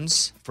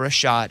BONES for a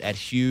shot at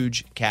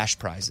huge cash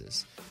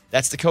prizes.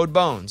 That's the code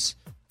BONES.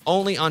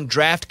 Only on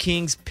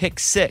DraftKings Pick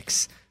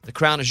 6. The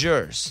crown is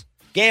yours.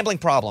 Gambling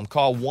problem?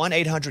 Call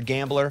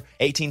 1-800-GAMBLER.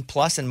 18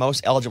 plus in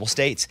most eligible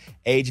states.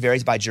 Age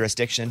varies by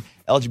jurisdiction.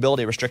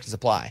 Eligibility restrictions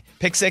apply.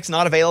 Pick 6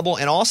 not available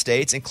in all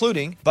states,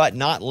 including but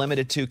not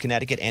limited to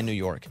Connecticut and New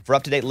York. For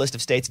up-to-date list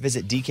of states,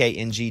 visit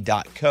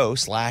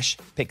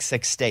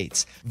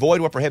dkng.co/pick6states.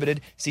 Void where prohibited.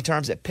 See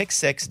terms at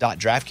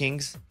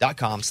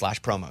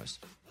pick6.draftkings.com/promos.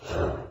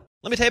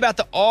 Let me tell you about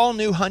the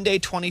all-new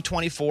Hyundai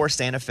 2024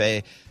 Santa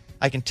Fe.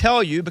 I can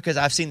tell you because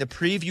I've seen the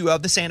preview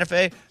of the Santa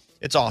Fe.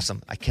 It's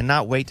awesome. I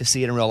cannot wait to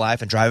see it in real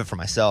life and drive it for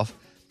myself.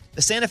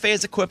 The Santa Fe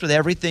is equipped with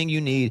everything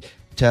you need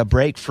to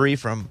break free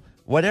from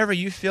whatever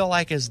you feel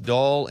like is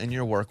dull in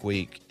your work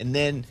week. And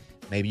then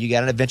maybe you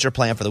got an adventure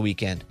plan for the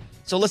weekend.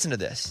 So listen to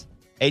this.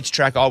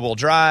 H-Track all-wheel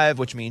drive,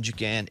 which means you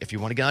can, if you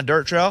want to get on a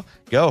dirt trail,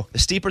 go. The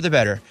steeper, the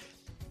better.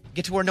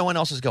 Get to where no one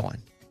else is going.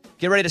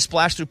 Get ready to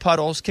splash through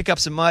puddles, kick up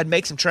some mud,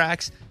 make some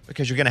tracks,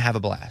 because you're going to have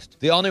a blast.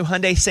 The all-new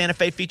Hyundai Santa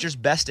Fe features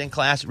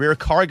best-in-class rear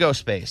cargo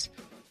space.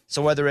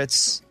 So whether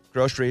it's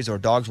groceries or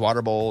dogs'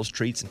 water bowls,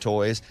 treats, and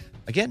toys,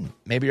 again,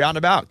 maybe you're out and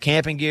about,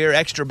 camping gear,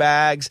 extra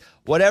bags,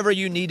 whatever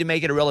you need to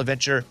make it a real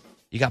adventure,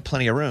 you got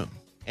plenty of room.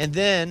 And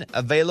then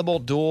available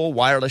dual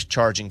wireless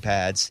charging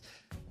pads.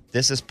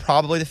 This is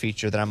probably the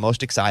feature that I'm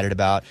most excited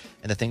about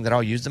and the thing that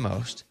I'll use the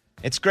most.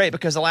 It's great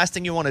because the last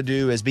thing you want to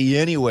do is be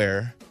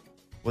anywhere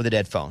with a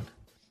dead phone,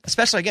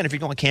 especially, again, if you're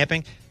going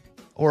camping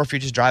or if you're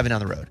just driving down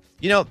the road.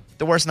 You know,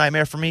 the worst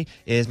nightmare for me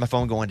is my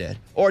phone going dead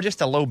or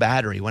just a low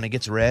battery. When it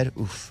gets red,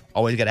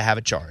 always got to have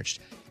it charged.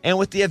 And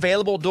with the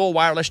available dual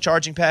wireless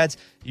charging pads,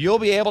 you'll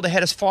be able to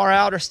head as far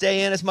out or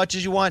stay in as much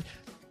as you want.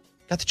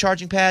 Got the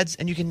charging pads,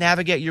 and you can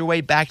navigate your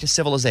way back to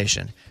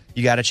civilization.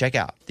 You got to check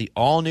out the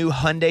all-new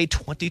Hyundai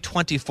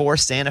 2024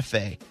 Santa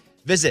Fe.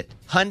 Visit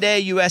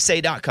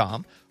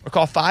HyundaiUSA.com or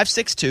call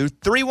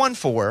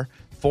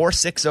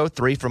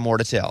 562-314-4603 for more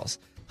details.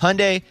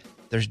 Hyundai,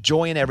 there's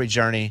joy in every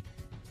journey.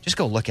 Just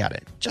go look at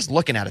it. Just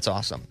looking at it's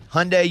awesome.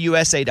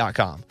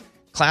 HyundaiUSA.com.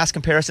 Class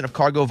comparison of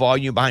cargo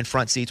volume behind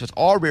front seats with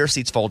all rear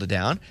seats folded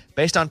down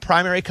based on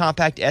primary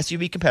compact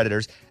SUV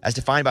competitors as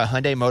defined by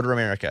Hyundai Motor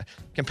America.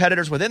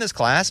 Competitors within this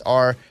class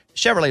are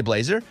Chevrolet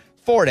Blazer,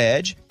 Ford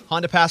Edge,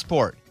 Honda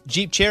Passport,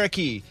 Jeep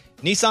Cherokee,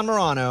 Nissan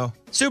Murano,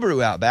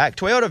 Subaru Outback,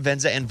 Toyota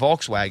Venza, and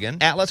Volkswagen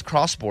Atlas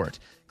Cross Sport.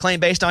 Claim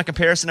based on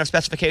comparison of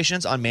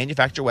specifications on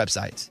manufacturer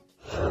websites.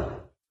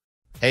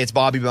 Hey, it's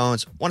Bobby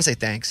Bones. Want to say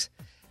thanks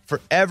for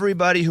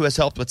everybody who has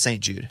helped with St.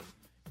 Jude.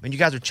 I mean, you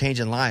guys are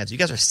changing lives. You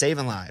guys are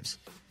saving lives.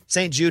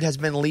 St. Jude has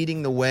been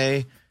leading the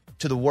way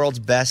to the world's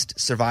best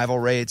survival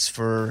rates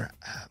for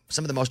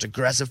some of the most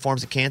aggressive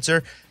forms of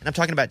cancer, and I'm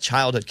talking about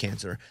childhood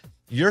cancer.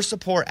 Your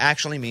support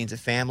actually means that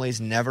families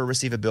never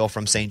receive a bill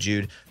from St.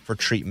 Jude for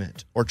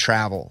treatment or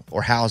travel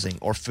or housing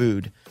or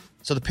food,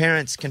 so the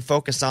parents can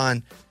focus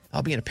on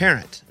being a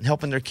parent and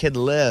helping their kid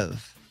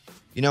live.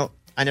 You know,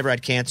 I never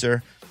had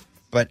cancer,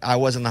 but I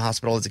was in the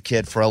hospital as a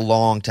kid for a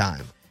long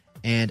time,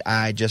 and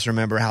I just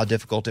remember how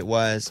difficult it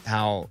was,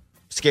 how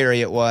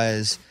scary it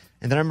was.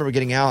 And then I remember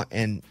getting out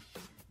and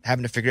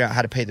having to figure out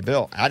how to pay the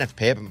bill. I didn't have to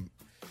pay it,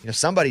 but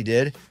somebody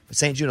did. But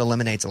St. Jude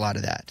eliminates a lot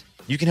of that.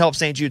 You can help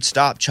St. Jude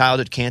stop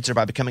childhood cancer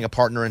by becoming a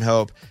partner in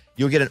hope.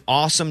 You'll get an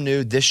awesome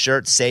new This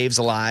Shirt Saves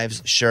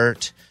Lives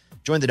shirt.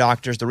 Join the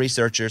doctors, the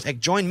researchers. Hey,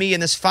 join me in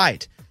this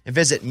fight and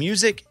visit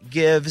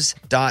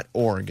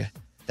musicgives.org.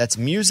 That's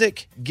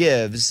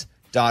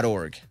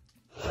musicgives.org.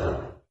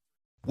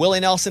 Willie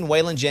Nelson,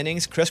 Waylon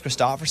Jennings, Chris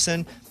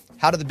Christopherson.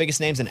 How did the biggest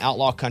names in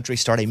outlaw country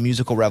start a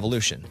musical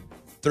revolution?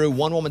 Through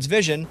one woman's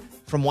vision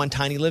from one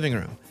tiny living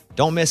room.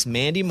 Don't miss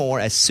Mandy Moore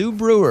as Sue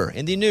Brewer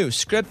in the new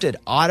scripted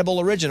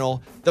Audible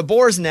original, The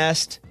Boar's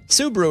Nest,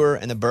 Sue Brewer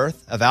and the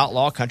Birth of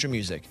Outlaw Country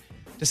Music.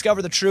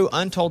 Discover the true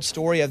untold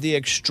story of the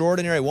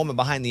extraordinary woman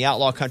behind the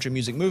outlaw country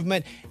music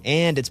movement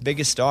and its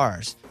biggest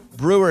stars.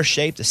 Brewer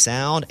shaped the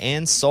sound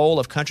and soul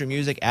of country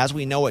music as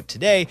we know it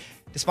today,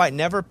 despite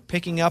never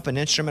picking up an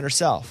instrument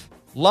herself.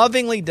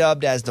 Lovingly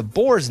dubbed as The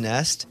Boar's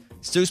Nest,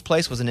 Sue's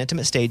place was an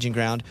intimate staging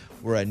ground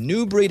where a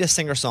new breed of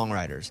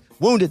singer-songwriters,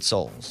 wounded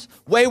souls,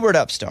 wayward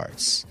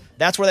upstarts,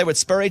 that's where they would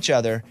spur each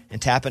other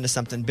and tap into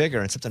something bigger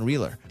and something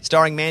realer.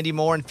 Starring Mandy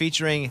Moore and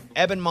featuring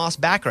Eben Moss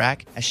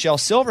Backrack as Shel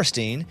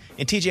Silverstein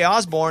and TJ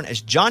Osborne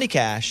as Johnny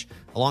Cash,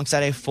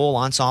 alongside a full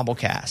ensemble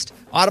cast.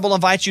 Audible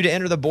invites you to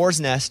enter the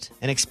Boar's Nest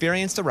and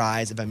experience the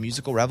rise of a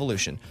musical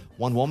revolution.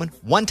 One woman,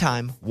 one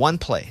time, one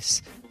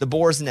place. The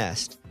Boar's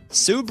Nest,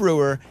 Sue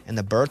Brewer, and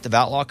the birth of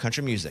outlaw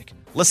country music.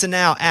 Listen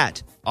now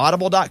at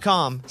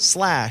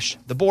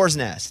audible.com/The Boar's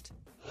Nest.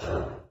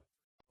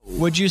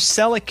 Would you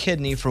sell a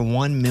kidney for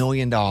 $1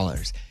 million?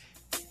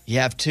 You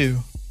have two.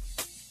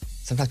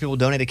 Sometimes people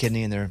donate a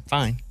kidney and they're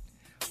fine.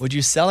 Would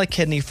you sell a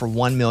kidney for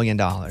 $1 million?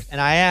 And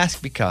I ask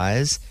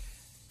because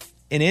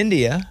in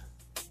India,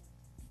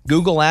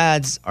 Google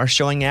Ads are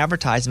showing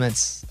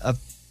advertisements of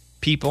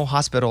people,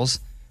 hospitals,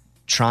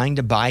 trying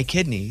to buy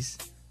kidneys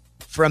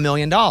for $1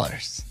 million.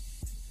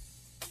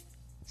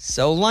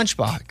 So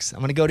Lunchbox, I'm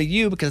going to go to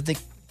you because I think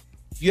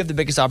you have the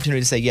biggest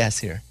opportunity to say yes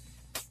here.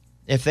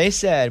 If they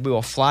said, we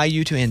will fly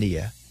you to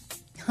India,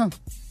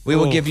 we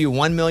will give you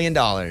 $1 million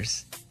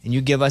and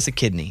you give us a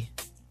kidney,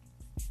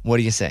 what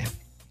do you say?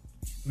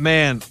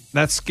 Man,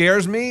 that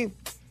scares me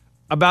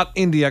about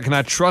India. Can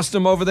I trust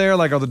them over there?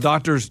 Like, are the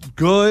doctors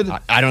good?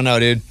 I don't know,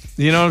 dude.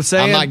 You know what I'm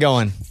saying? I'm not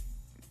going.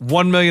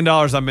 $1 million,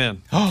 I'm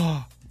in.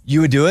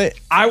 You would do it?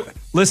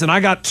 Listen, I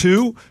got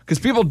two because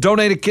people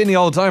donate a kidney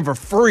all the time for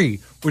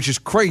free, which is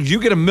crazy. You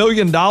get $1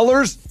 million,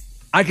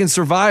 I can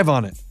survive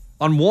on it,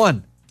 on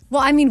one.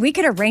 Well, I mean, we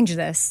could arrange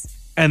this.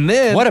 And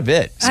then... What a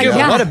bit.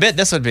 Yeah. What a bit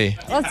this would be.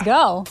 Let's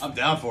go. I'm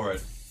down for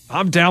it.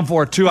 I'm down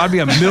for it, too. I'd be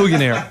a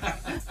millionaire.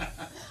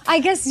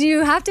 I guess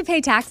you have to pay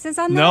taxes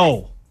on that?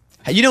 No.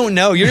 You don't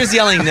know. You're just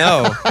yelling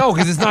no. No,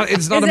 because it's not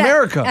Is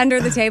America. it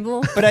under the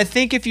table? But I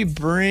think if you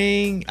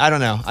bring... I don't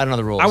know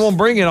the rules. I won't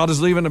bring it. I'll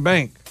just leave it in the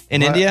bank.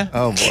 In India?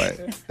 Oh, boy.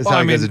 That's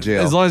how he goes to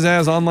jail. As long as it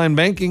has online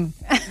banking.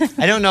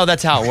 I don't know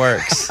that's how it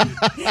works.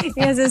 He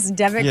has this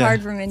debit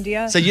card from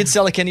India. So you'd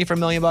sell a kidney for $1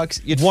 million?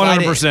 You'd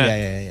 100%.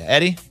 Yeah.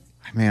 Eddie?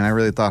 Man, I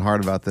really thought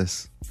hard about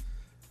this.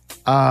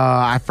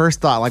 I first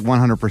thought like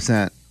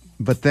 100%.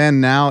 But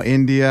then now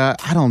India,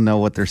 I don't know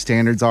what their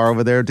standards are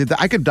over there.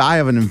 I could die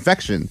of an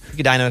infection. You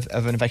could die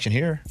of an infection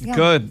here. Yeah,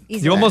 Good.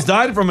 easy. You almost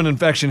died from an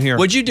infection here.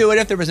 Would you do it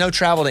if there was no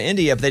travel to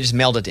India, but they just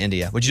mailed it to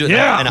India? Would you do it in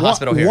a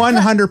hospital here?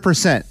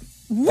 100%.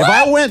 If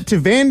I went to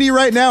Vandy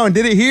right now and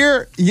did it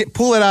here,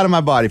 pull it out of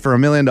my body for $1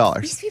 million.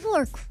 These people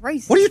are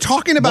crazy. What are you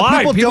talking about? Why?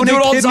 People donate do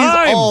it all the kidneys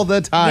time. all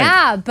the time.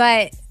 Yeah,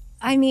 but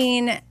I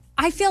mean,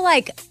 I feel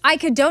like I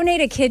could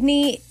donate a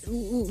kidney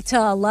to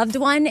a loved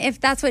one if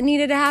that's what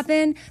needed to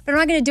happen, but I'm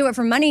not going to do it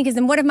for money because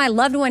then what if my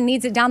loved one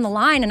needs it down the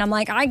line and I'm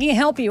like, I can't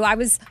help you. I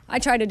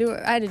tried to do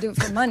it. I had to do it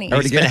for money.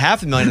 You spend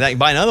 $500,000 of that, you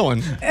buy another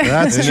one.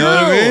 That's You true. know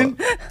what I mean?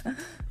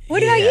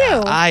 What about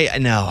you?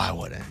 No, I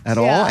wouldn't. At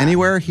all?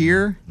 Anywhere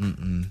here?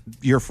 Mm-mm.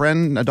 Your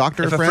friend, a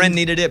doctor If a friend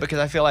needed it, because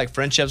I feel like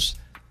friendships,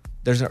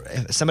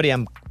 if somebody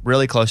I'm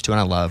really close to and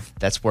I love,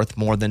 that's worth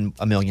more than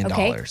 $1 million.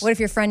 Okay. What if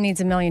your friend needs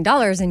 $1 million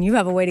and you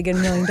have a way to get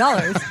 $1 million?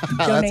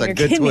 Donate your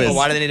kidneys. Well,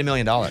 why do they need $1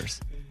 million?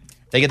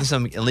 They get in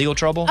some illegal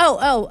trouble?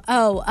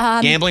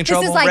 Gambling Gambling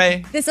trouble, this is like,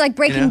 Ray? This is like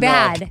Breaking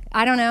Bad.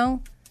 I don't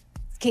know.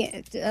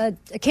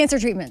 Cancer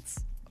treatments.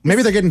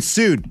 Maybe they're getting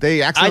sued.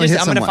 They accidentally hit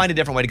I'm going to someone. find a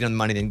different way to get the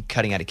money than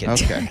cutting out a kidney.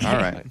 Okay, all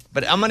right.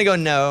 But I'm going to go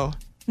no.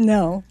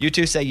 No. You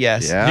two say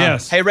yes. Yeah.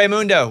 Yes. Hey,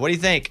 Raymundo, what do you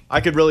think?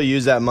 I could really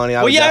use that money.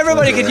 Well, yeah,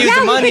 everybody could use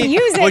the money. You could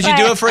use it, Would you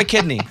do but- it for a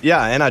kidney?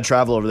 Yeah, and I'd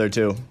travel over there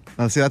too.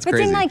 Oh, see, that's But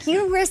crazy. then, like,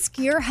 you risk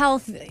your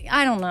health.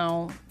 I don't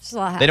know. There's a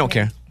lot They don't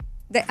happening.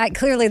 care.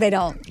 Clearly, they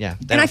don't. Yeah.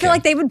 And I feel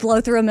like they would blow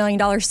through $1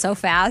 million so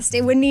fast,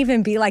 it wouldn't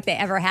even be like they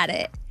ever had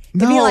it.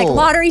 It'd be like No.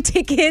 lottery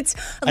tickets,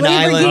 An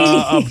island,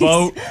 Lamborghinis. A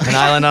boat. an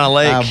island on a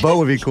lake. A boat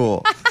would be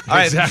cool. All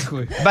right.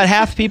 Exactly. About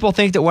half people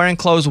think that wearing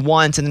clothes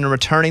once and then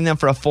returning them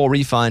for a full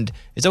refund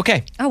is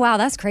okay. Oh, wow,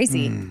 that's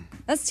crazy.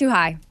 That's too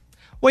high.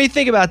 What do you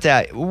think about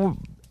that?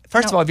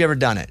 First of No. all, have you ever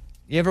done it?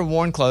 You ever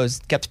worn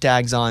clothes, kept the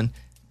tags on,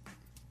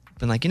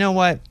 been like, you know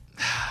what?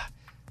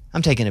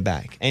 I'm taking it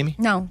back. Amy?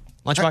 No.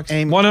 Lunchbox?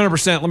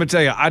 100%. Let me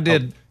tell you, I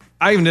did.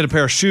 I even did a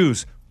pair of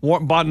shoes.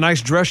 Bought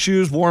nice dress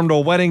shoes, wore them to a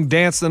wedding,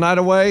 danced the night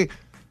away,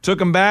 took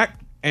them back,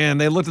 and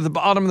they looked at the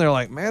bottom and they're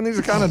like, man, these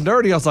are kind of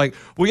dirty. I was like,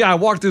 well, yeah, I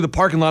walked through the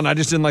parking lot and I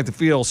just didn't like the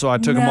feel, so I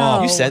took them No.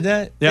 off. You said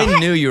that? Yeah. They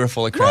knew you were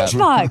full of crap.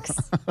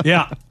 Lunchbox.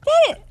 Yeah.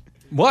 Get it.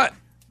 What?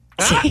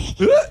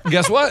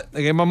 Guess what?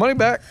 They gave my money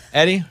back.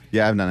 Eddie?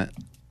 Yeah, I've done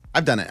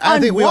it. I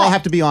think we all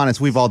have to be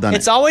honest. We've all done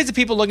It's it. always the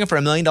people looking for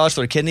 $1 million for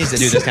their kidneys that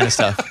do this kind of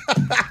stuff.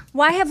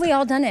 Why have we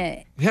all done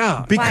it?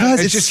 Yeah. Because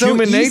It's it's just so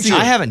human easy. nature.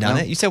 I haven't done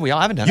it. You said we all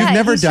haven't done You've it.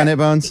 never he's done try- it,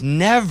 Bones?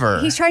 Never.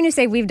 He's trying to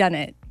say we've done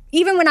it.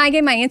 Even when I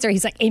gave my answer,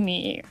 he's like,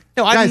 Amy.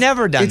 No, I've Guys,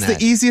 never done it's that.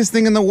 the easiest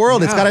thing in the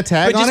world. It's got a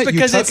tag But on just it. You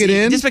because tuck it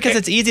in. Just because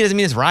it's easy doesn't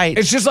mean it's right.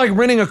 It's just like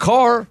renting a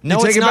car. No,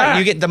 you take it's it not. back.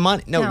 You get the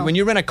money. No, when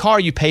you rent a car,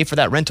 you pay for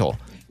that rental.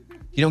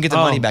 You don't get the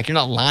money back. You're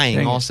not lying.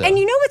 Dang it. Also, And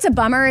you know what's a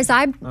bummer is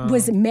I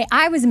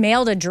was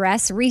mailed a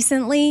dress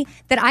recently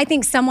that I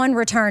think someone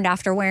returned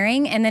after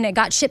wearing, and then it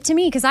got shipped to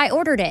me because I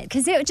ordered it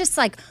because it just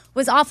like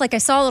was off. Like I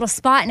saw a little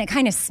spot and it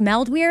kind of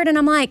smelled weird, and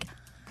I'm like,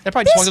 that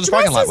probably just this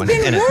walked dress through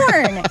the parking lot has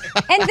when been worn,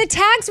 and the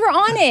tags were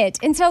on it,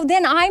 and so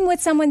then I'm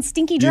with someone's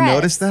stinky Did you dress.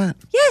 notice that?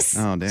 Yes.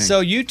 Oh, dang. So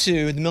you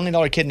two, the $1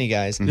 million kidney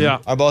guys, Yeah.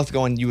 are both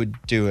going. You would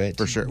do it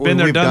For sure. Been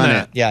there, We've done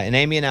that. it. Yeah, and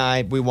Amy and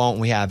I, we won't.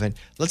 We haven't.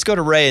 Let's go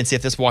to Ray and see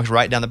if this walks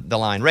right down the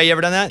line. Ray, you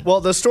ever done that?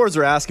 Well, the stores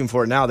are asking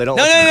for it now. They don't.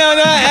 No,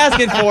 not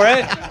asking for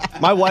it.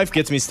 My wife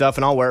gets me stuff,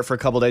 and I'll wear it for a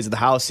couple days at the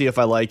house, see if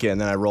I like it,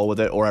 and then I roll with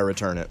it or I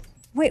return it.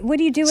 Wait, what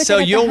do you do with it? So at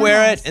the you'll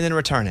wear house? it and then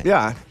return it.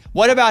 Yeah.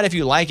 What about if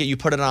you like it, you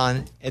put it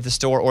on at the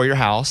store or your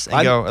house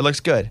and go, it looks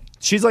good.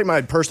 She's like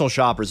my personal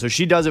shopper, so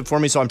she does it for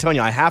me. So I'm telling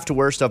you, I have to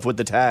wear stuff with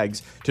the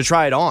tags to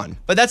try it on.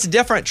 But that's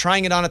different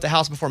trying it on at the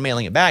house before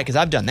mailing it back because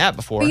I've done that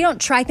before. But you don't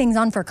try things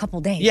on for a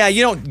couple days. Yeah,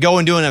 you don't go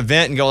and do an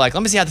event and go like,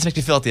 let me see how this makes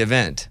me feel at the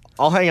event.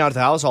 I'll hang out at the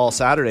house all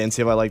Saturday and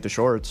see if I like the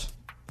shorts.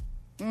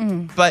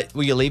 But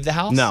will you leave the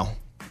house? No.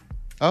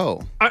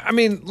 Oh. I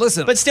mean,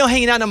 listen. But still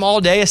hanging out in them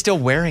all day is still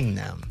wearing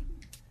them.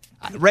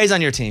 Ray's on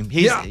your team.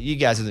 Yeah. You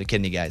guys are the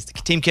kidney guys.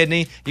 Team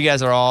Kidney, you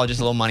guys are all just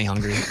a little money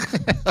hungry.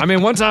 I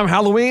mean, one time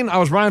Halloween, I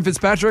was Ryan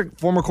Fitzpatrick,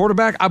 former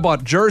quarterback. I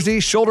bought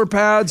jerseys, shoulder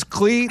pads,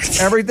 cleats,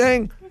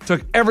 everything.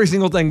 Took every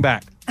single thing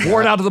back.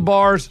 Wore it out to the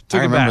bars. Took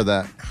I it remember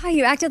back. that. God,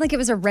 you acted like it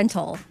was a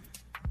rental.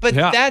 But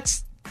Yeah.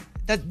 that's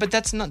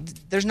not.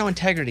 There's no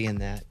integrity in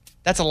that.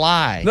 That's a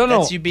lie. No.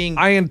 That's you being.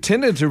 I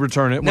intended to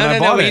return it when I No,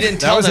 bought but it. you didn't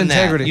That tell was them that.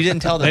 integrity. You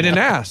didn't tell them They didn't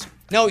that. ask.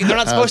 No, they're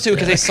not supposed to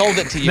because they sold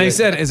it to you. They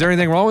said, "Is there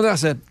anything wrong with it?" I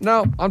said,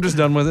 "No, I'm just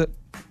done with it."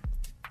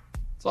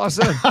 That's all I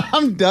said.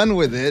 I'm done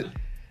with it.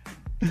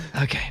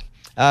 Okay.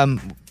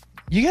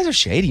 You guys are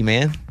shady,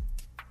 man.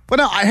 But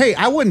no,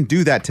 I wouldn't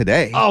do that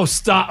today. Oh,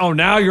 stop. Oh,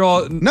 now you're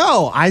all.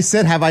 No, I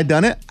said, have I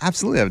done it?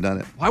 Absolutely, I've done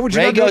it. Why would you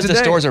Ray not do it goes to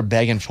today? stores are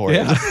begging for it.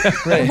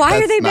 Yeah. Why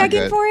are they not begging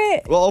good. for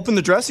it? Well, open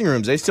the dressing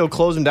rooms. They still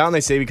close them down,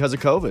 they say, because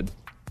of COVID.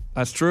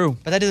 That's true.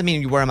 But that doesn't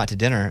mean you wear them out to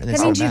dinner. And then That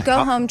send means them you back.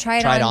 go home, try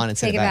it on, and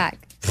send take it back.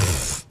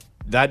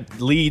 That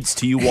leads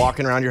to you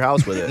walking around your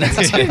house with it.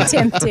 Too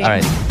tempting. All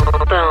right.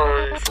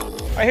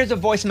 All right, here's a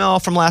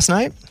voicemail from last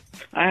night.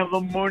 I have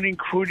a morning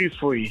quote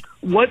for you.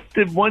 What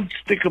did one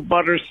stick of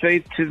butter say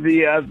to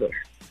the other?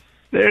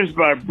 There's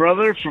my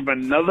brother from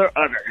another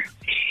udder.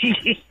 See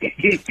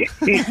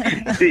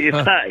you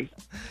like.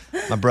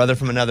 My brother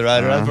from another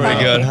udder. That's pretty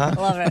good, huh?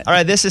 Love it. All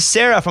right, this is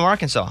Sarah from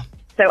Arkansas.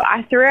 So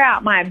I threw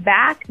out my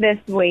back this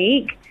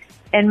week,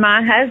 And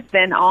my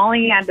husband, all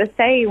he had to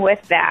say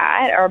with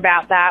that or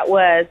about that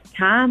was,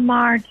 time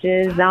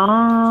marches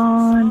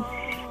on.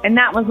 And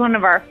that was one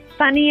of our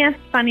funniest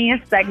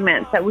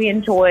segments that we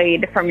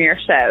enjoyed from your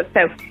show.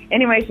 So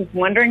anyways, just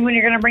wondering when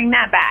you're going to bring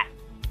that back.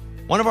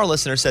 One of our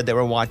listeners said they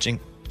were watching,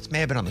 this may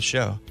have been on the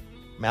show.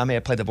 I may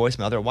have played the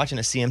voicemail. They were watching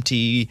a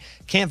CMT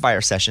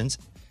campfire sessions,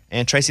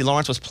 and Tracy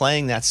Lawrence was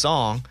playing that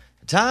song,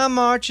 Time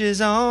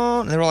Marches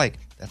On. And they were like,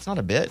 that's not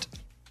a bit.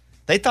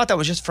 They thought that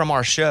was just from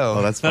our show.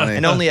 Oh, that's funny.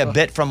 And only a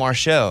bit from our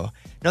show.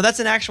 No, that's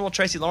an actual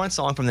Tracy Lawrence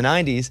song from the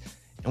 90s.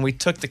 And we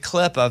took the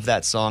clip of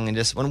that song and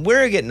just, when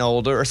we're getting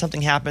older or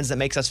something happens that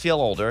makes us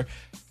feel older,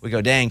 we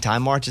go, dang,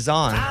 time marches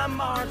on. Time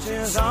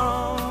marches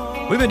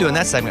on. We've been doing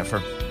that segment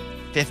for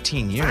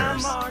 15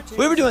 years.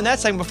 We were doing that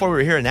segment before we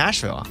were here in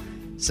Nashville.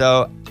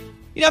 So,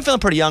 I'm feeling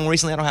pretty young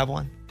recently. I don't have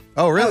one.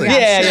 Oh, really?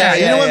 Yeah.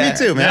 You know what? Me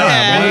too, man.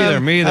 Yeah,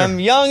 me either. I'm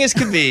young as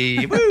could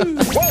be. Woo.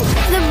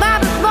 The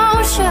Bobby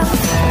Bones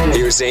Show.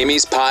 Here's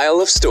Amy's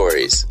pile of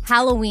stories.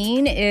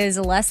 Halloween is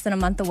less than a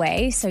month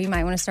away, so you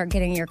might want to start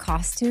getting your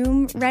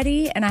costume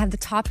ready. And I have the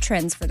top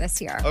trends for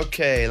this year.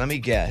 Okay, let me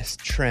guess.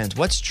 Trends.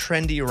 What's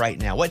trendy right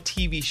now? What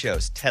TV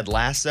shows? Ted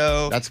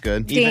Lasso? That's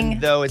good. Even Ding.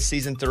 though it's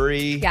season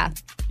 3? Yeah.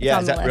 Yeah,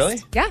 on is the that list.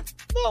 really? Yeah.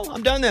 Well,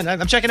 I'm done then.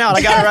 I'm checking out.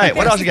 I got it right.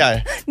 What else you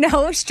got?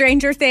 No,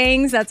 Stranger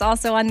Things, that's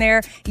also on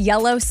there.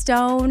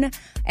 Yellowstone.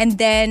 And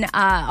then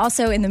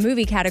also in the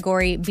movie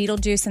category,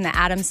 Beetlejuice and the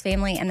Addams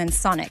Family, and then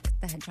Sonic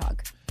the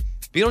Hedgehog.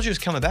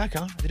 Beetlejuice coming back,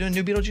 huh? Are they doing a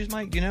new Beetlejuice,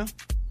 Mike? Do you know?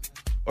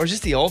 Or is this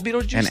the old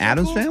Beetlejuice? And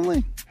Addams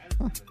Family?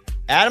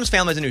 Addams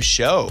Family is a new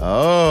show.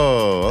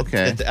 Oh,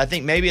 okay. I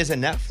think maybe it's a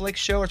Netflix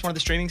show or it's one of the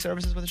streaming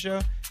services with a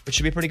show, which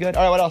should be pretty good.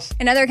 All right, what else?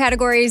 In other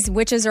categories,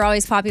 witches are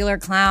always popular.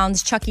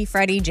 Clowns, Chucky,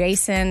 Freddy,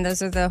 Jason,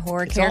 those are the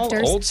horror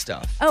characters. All old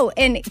stuff. Oh,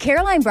 and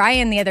Caroline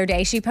Bryan the other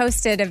day, she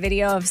posted a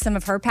video of some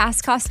of her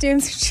past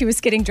costumes. She was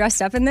getting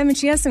dressed up in them, and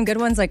she has some good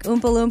ones like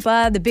Oompa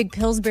Loompa, the big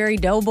Pillsbury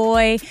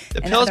Doughboy.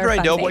 The and Pillsbury other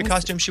fun Doughboy things.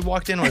 costume she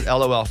walked in was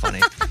LOL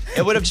funny.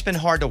 It would have just been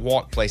hard to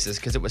walk places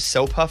because it was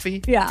so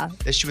puffy. Yeah.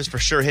 That she was for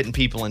sure hitting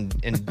people in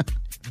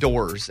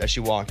doors as she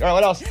walked. All right,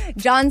 what else?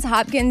 Johns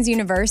Hopkins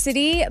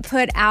University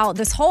put out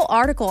this whole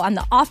article on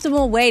the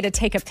optimal way to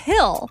take a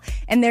pill.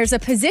 And there's a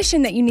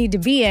position that you need to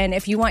be in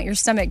if you want your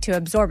stomach to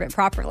absorb it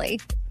properly.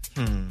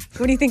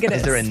 What do you think it is?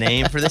 Is there a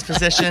name for this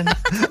position?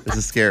 This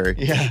is scary.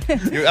 Yeah.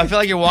 I feel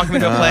like you're walking me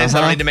to a place.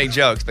 I don't need to make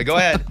jokes, but go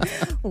ahead.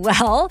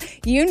 Well,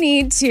 you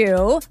need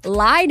to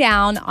lie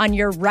down on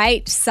your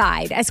right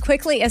side as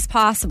quickly as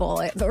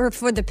possible, or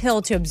for the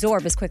pill to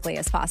absorb as quickly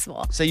as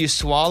possible. So you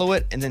swallow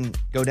it and then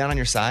go down on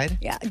your side?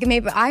 Yeah,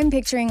 maybe I'm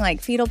picturing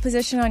like fetal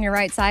position on your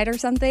right side or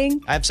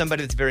something. I have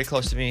somebody that's very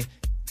close to me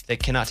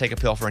that cannot take a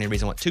pill for any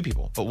reason. Well, 2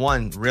 people, but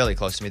one really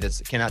close to me that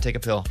cannot take a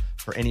pill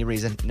for any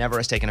reason, never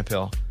has taken a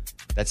pill.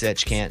 That's it.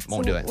 She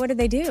won't do it. What do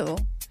they do?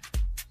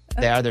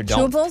 They either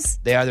don't. Chewables?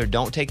 They either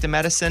don't take the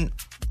medicine,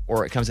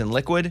 or it comes in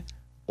liquid,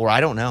 or I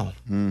don't know.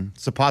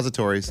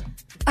 Suppositories.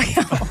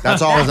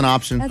 That's always an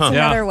option. That's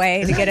another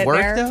way to get it work,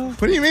 there. though?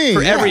 What do you mean?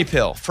 For every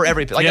pill. For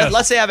every pill. Like, Yes.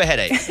 let's say I have a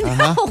headache.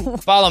 No.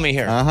 Follow me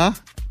here. Uh-huh.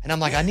 And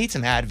I'm like, I need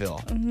some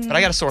Advil, but I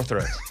got a sore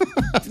throat.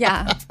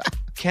 Yeah.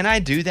 Can I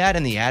do that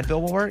and the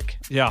Advil will work?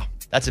 Yeah.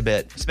 That's a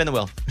bit. Spin the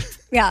wheel.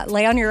 Yeah,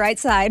 lay on your right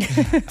side.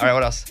 All right,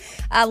 what else?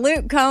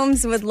 Luke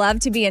Combs would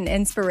love to be an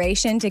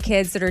inspiration to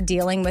kids that are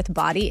dealing with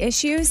body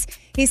issues.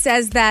 He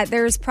says that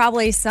there's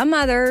probably some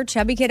other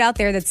chubby kid out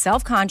there that's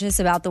self-conscious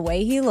about the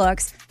way he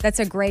looks that's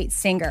a great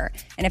singer.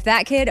 And if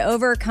that kid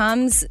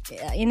overcomes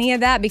any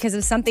of that because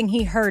of something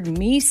he heard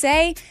me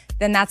say,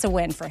 then that's a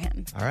win for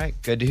him. All right,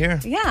 good to hear.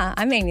 Yeah,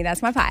 I'm Amy.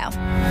 That's my pile.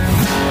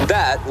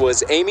 That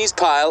was Amy's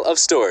pile of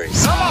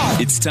stories.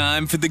 It's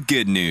time for the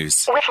good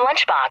news. With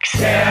Lunchbox.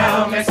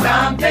 Tell me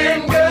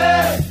something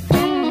good.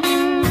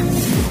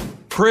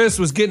 Chris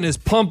was getting his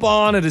pump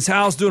on at his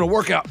house doing a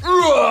workout.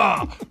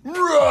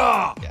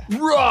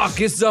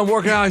 Gets done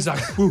working out. He's like,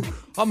 "Whew,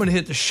 I'm going to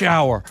hit the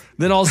shower."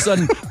 Then all of a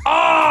sudden,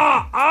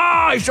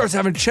 he starts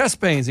having chest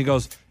pains. He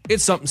goes,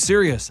 "It's something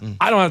serious.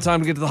 I don't have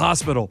time to get to the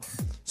hospital."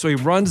 So he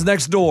runs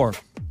next door,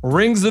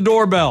 rings the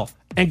doorbell,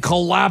 and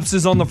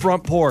collapses on the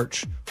front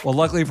porch. Well,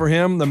 luckily for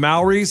him, the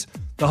Mowrys,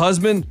 the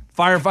husband,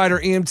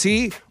 firefighter,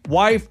 EMT,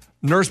 wife,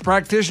 nurse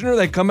practitioner,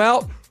 they come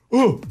out.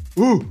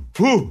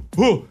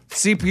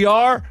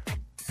 CPR.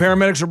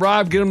 Paramedics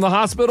arrive, get him to the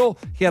hospital.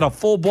 He had a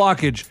full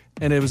blockage,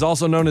 and it was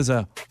also known as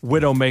a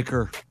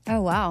widowmaker. Oh,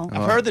 wow.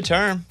 I've heard the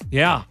term.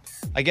 Yeah.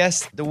 I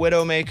guess the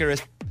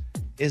widowmaker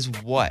is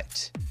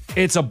what?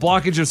 It's a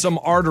blockage of some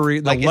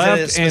artery. The Like,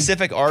 left is it a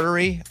specific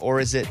artery,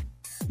 or is it?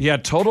 Yeah,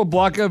 total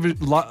block of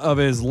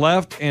his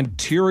left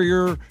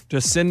anterior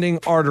descending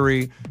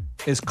artery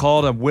is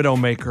called a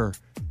widowmaker.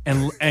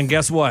 And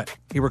guess what?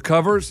 He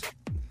recovers,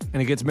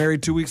 and he gets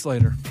married 2 weeks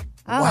later.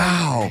 Oh.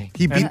 Wow.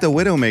 He beat the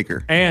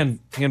Widowmaker. And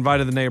he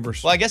invited the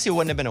neighbors. Well, I guess he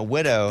wouldn't have been a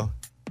widow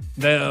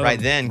right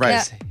then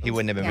because he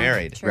wouldn't have been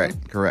married. true.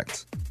 Right,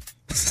 correct.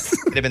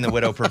 He'd have been the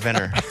widow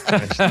preventer.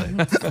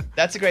 eventually.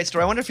 That's a great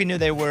story. I wonder if he knew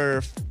they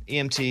were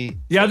EMT.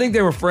 Yeah, I think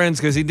they were friends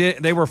because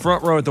they were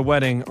front row at the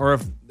wedding, or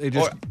if they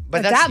just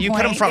But At that's that you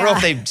put them point, front row yeah.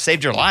 if they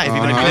saved your life,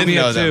 even if you didn't Me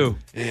know too.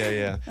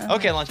 them. Yeah.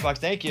 Okay, Lunchbox,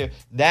 thank you.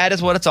 That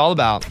is what it's all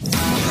about.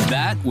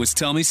 That was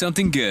Tell Me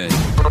Something Good.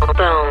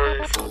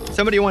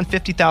 Somebody won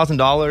 $50,000 and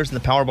the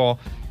Powerball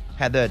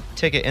had the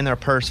ticket in their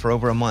purse for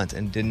over a month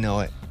and didn't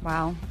know it.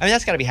 Wow. I mean,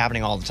 that's got to be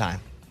happening all the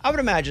time. I would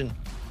imagine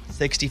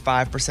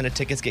 65% of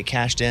tickets get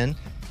cashed in.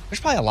 There's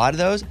probably a lot of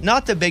those.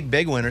 Not the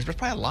big winners, but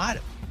probably a lot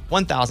of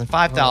 1,000,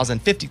 5,000,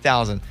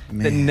 50,000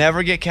 that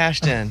never get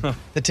cashed in.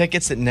 The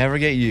tickets that never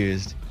get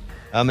used.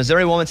 A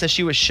Missouri woman says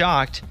she was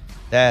shocked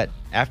that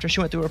after she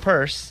went through her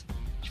purse,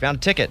 she found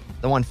a ticket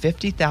that won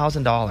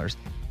 $50,000.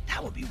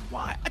 That would be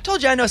wild. I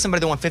told you I know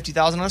somebody that won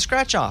 $50,000 on a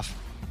scratch off.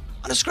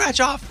 On a scratch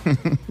off.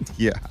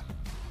 Yeah.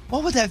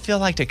 What would that feel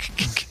like to...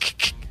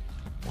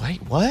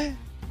 Wait, what?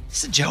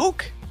 This is a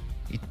joke?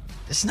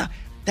 This is not...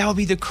 That would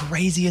be the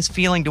craziest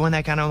feeling to win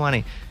that kind of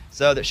money.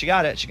 So that she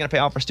got it. She's going to pay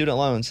off her student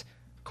loans.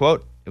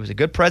 Quote, "It was a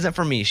good present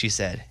for me," she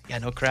said. Yeah,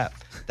 no crap.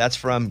 That's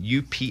from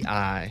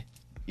UPI.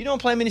 You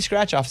don't play many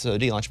scratch-offs, though,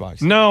 do you,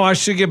 Lunchbox? No, I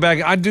should get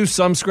back. I do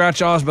some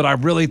scratch-offs, but I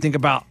really think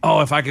about,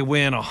 if I could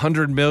win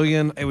 $100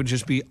 million, it would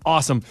just be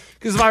awesome.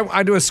 Because if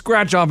I do a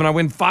scratch-off and I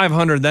win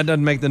 $500, that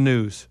doesn't make the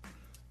news.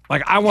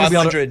 Like, I want to be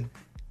able to...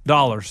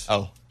 $500.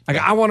 Oh. Like,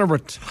 I want to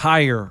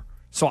retire,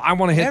 so I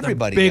want to hit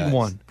Everybody the big does.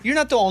 one. You're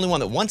not the only one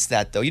that wants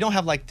that, though. You don't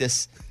have, like,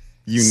 this...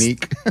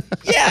 Unique.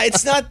 Yeah,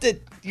 it's not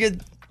that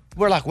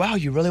we're like, wow,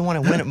 you really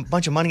want to win a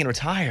bunch of money and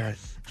retire.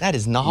 That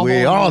is novel.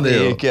 We all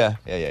do. Unique. Yeah.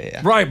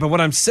 Right, but what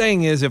I'm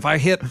saying is if I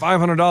hit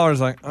 $500,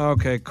 like,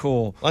 okay,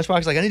 cool. Lunchbox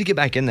is like, I need to get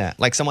back in that.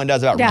 Like someone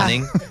does about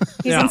running.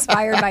 He's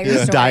inspired by your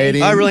story.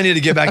 Dieting. I really need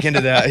to get back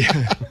into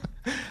that.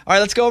 All right,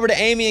 let's go over to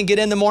Amy and get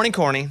in the morning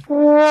corny.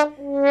 The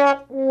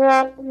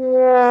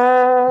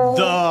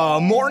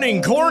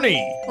morning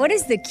corny. What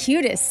is the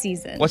cutest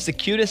season? What's the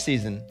cutest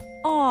season?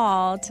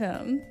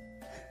 Autumn.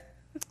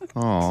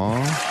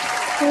 Aww.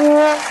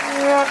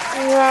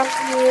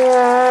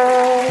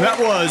 That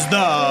was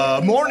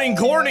the morning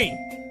corny.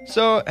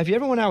 So, have you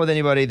ever went out with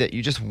anybody that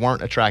you just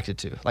weren't attracted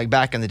to? Like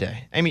back in the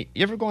day. Amy,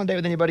 you ever go on a date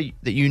with anybody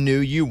that you knew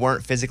you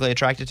weren't physically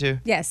attracted to?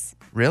 Yes.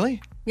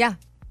 Really? Yeah.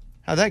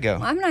 How'd that go?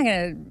 I'm not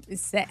going to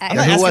say. I'm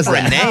not asking for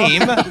a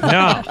name.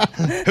 No.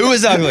 Who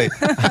was ugly?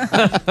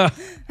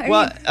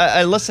 Well,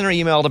 a listener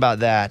emailed about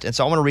that, and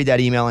so I want to read that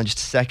email in just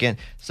a second.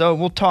 So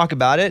we'll talk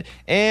about it,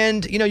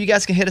 and you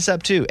guys can hit us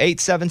up too.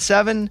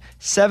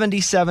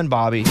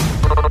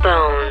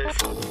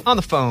 877-77-BOBBY. On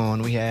the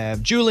phone, we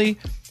have Julie,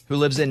 who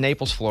lives in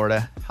Naples,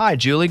 Florida. Hi,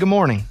 Julie. Good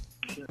morning.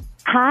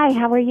 Hi.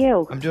 How are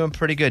you? I'm doing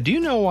pretty good. Do you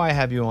know why I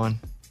have you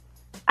on?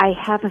 I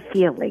have a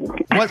feeling.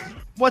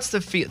 What's the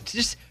feel?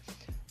 Just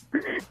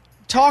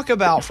talk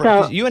about.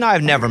 So- you and I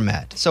have never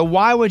met. So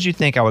why would you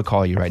think I would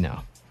call you right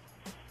now?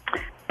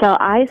 So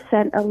I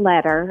sent a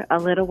letter a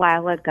little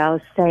while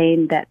ago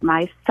saying that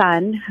my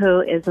son,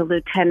 who is a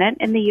lieutenant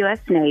in the U.S.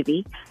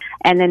 Navy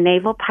and a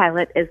naval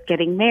pilot, is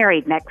getting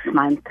married next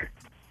month.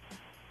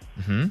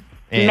 Mm-hmm.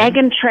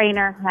 Meghan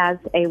Trainor has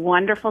a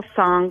wonderful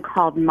song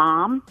called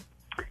Mom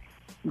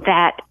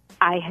that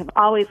I have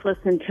always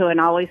listened to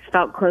and always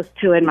felt close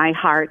to in my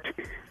heart.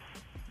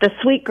 The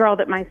sweet girl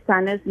that my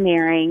son is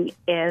marrying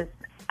is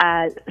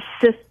a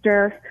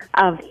sister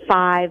of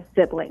 5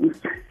 siblings,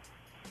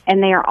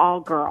 and they are all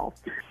girls.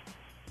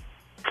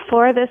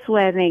 For this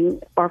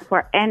wedding, or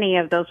for any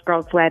of those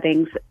girls'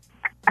 weddings,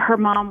 her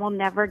mom will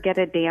never get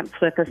a dance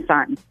with a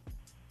son.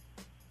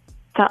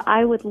 So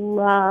I would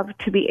love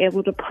to be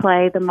able to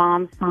play the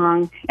mom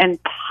song and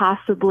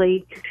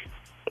possibly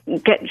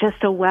get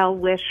just a well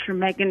wish from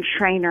Meghan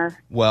Trainor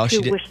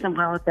to wish them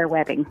well at their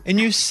wedding. And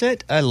you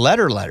sent a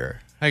letter.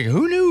 Like,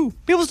 who knew?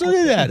 People still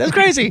do that. That's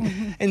crazy.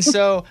 And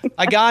so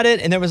I got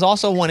it, and there was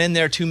also one in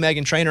there to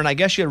Meghan Trainor, and I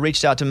guess you had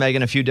reached out to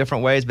Meghan a few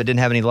different ways but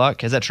didn't have any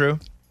luck. Is that true?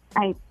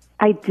 I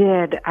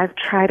did. I've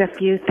tried a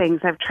few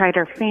things. I've tried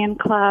her fan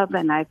club,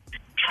 and I've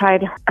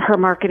tried her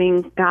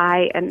marketing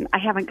guy, and I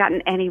haven't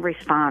gotten any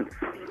response.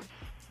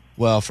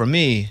 Well, from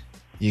me,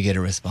 you get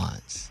a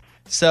response.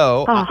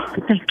 So,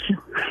 thank you.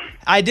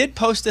 I did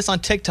post this on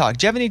TikTok.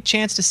 Do you have any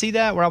chance to see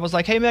that? Where I was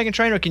like, "Hey, Meghan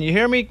Trainor, can you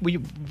hear me?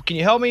 Can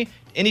you help me?"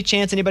 Any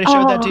chance anybody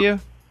showed that to you?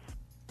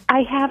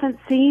 I haven't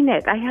seen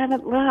it. I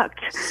haven't looked.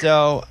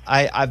 So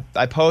I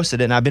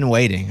posted it, and I've been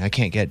waiting. I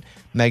can't get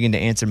Meghan to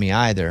answer me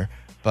either,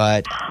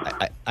 but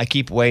I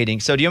keep waiting.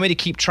 So do you want me to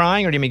keep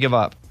trying, or do you want me to give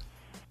up?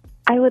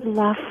 I would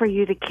love for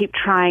you to keep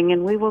trying,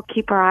 and we will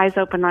keep our eyes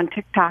open on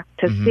TikTok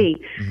to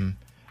see. Mm-hmm.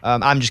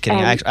 I'm just kidding.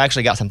 I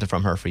actually got something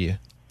from her for you.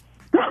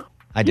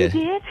 I did.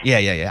 You did?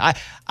 Yeah.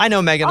 I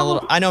know Meghan a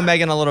little. I know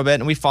Meghan a little bit,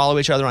 and we follow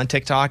each other on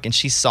TikTok. And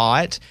she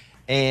saw it,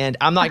 and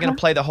I'm not going to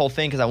play the whole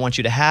thing because I want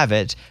you to have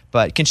it.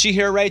 But can she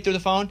hear Ray through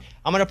the phone?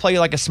 I'm going to play you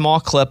like a small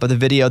clip of the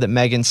video that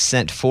Meghan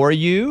sent for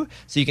you,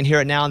 so you can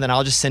hear it now, and then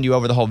I'll just send you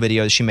over the whole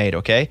video that she made.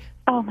 Okay?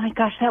 Oh my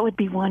gosh, that would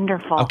be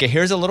wonderful. Okay.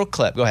 Here's a little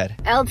clip. Go ahead.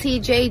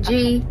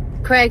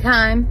 LTJG, Craig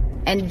Heim,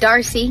 and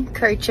Darcy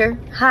Kircher.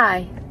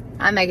 Hi,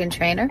 I'm Meghan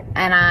Trainor,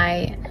 and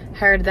I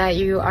heard that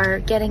you are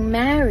getting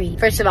married.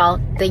 First of all,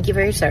 thank you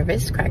for your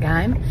service, Craig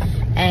Heim,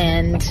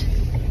 and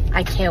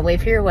I can't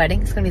wait for your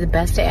wedding. It's going to be the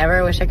best day ever.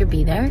 I wish I could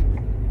be there.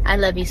 I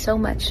love you so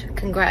much.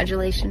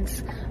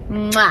 Congratulations.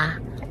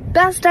 Mwah.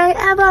 Best day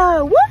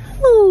ever.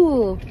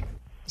 Woo!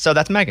 So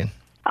that's Megan.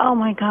 Oh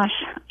my gosh,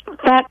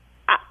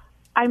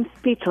 I'm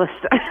speechless.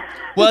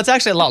 Well, it's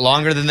actually a lot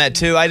longer than that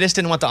too. I just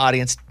didn't want the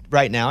audience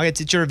right now.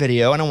 It's your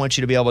video. I don't want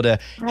you to be able to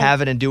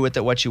have it and do with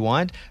it what you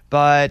want.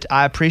 But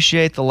I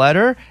appreciate the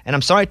letter, and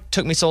I'm sorry it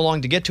took me so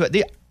long to get to it.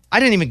 I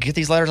didn't even get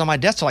these letters on my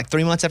desk till like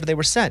 3 months after they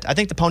were sent. I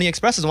think the Pony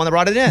Express is the one that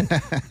brought it in. I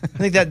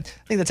think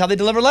that's how they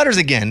deliver letters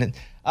again.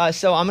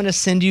 So I'm going to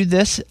send you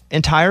this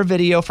entire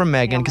video from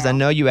Megan because I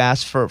know you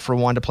asked for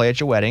one to play at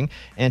your wedding,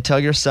 and tell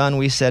your son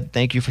we said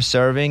thank you for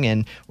serving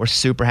and we're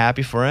super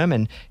happy for him,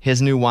 and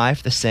his new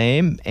wife the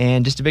same.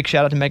 And just a big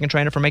shout out to Megan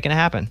Trainor for making it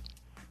happen.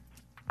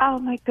 Oh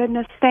my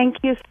goodness, thank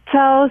you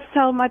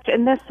so much,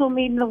 and this will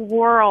mean the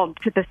world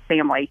to this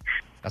family.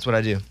 That's what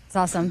I do. It's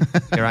awesome.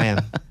 Here I am.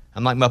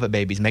 I'm like Muppet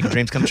Babies, making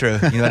dreams come true.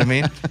 You know what I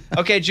mean?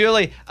 Okay,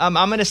 Julie, I'm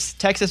going to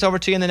text this over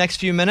to you in the next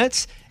few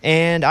minutes,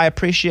 and I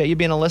appreciate you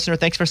being a listener.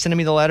 Thanks for sending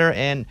me the letter,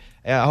 and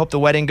I hope the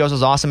wedding goes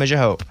as awesome as you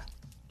hope.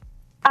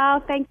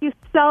 Oh, thank you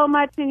so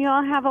much, and you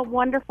all have a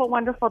wonderful,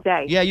 wonderful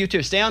day. Yeah, you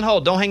too. Stay on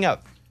hold. Don't hang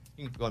up.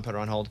 You can go and put her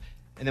on hold,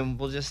 and then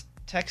we'll just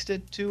text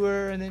it to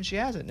her, and then she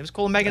has it. And it was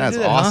cool of Megan to do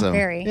that. That's awesome. Huh?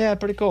 Very. Yeah,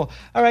 pretty cool.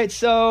 All right,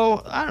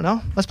 so I don't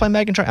know. Let's play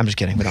Megan Trainor. I'm just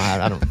kidding.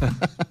 I don't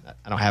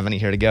have any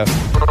here to go.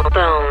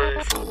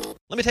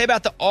 Let me tell you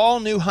about the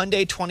all-new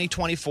Hyundai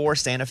 2024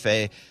 Santa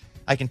Fe.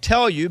 I can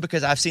tell you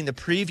because I've seen the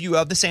preview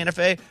of the Santa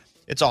Fe.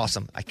 It's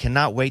awesome. I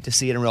cannot wait to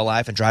see it in real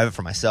life and drive it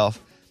for myself.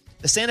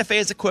 The Santa Fe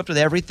is equipped with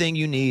everything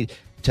you need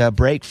to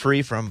break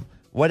free from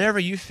whatever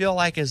you feel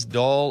like is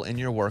dull in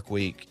your work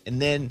week.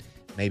 And then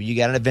maybe you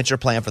got an adventure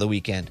plan for the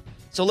weekend.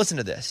 So listen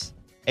to this.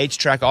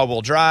 H-Track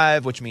all-wheel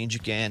drive, which means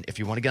you can, if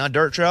you want to get on a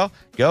dirt trail,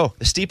 go.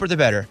 The steeper, the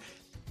better.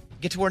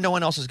 Get to where no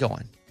one else is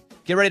going.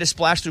 Get ready to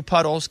splash through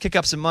puddles, kick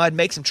up some mud,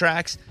 make some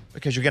tracks,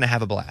 because you're going to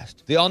have a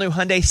blast. The all-new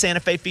Hyundai Santa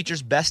Fe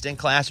features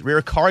best-in-class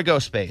rear cargo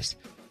space.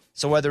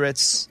 So whether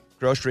it's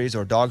groceries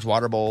or dogs'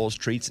 water bowls,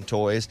 treats, and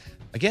toys,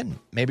 again,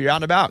 maybe you're out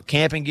and about,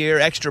 camping gear,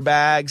 extra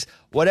bags,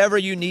 whatever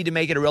you need to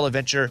make it a real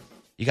adventure,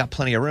 you got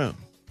plenty of room.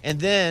 And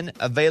then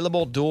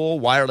available dual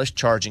wireless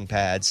charging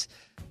pads.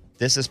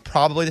 This is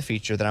probably the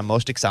feature that I'm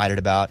most excited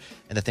about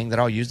and the thing that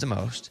I'll use the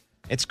most.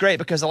 It's great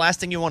because the last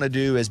thing you want to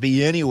do is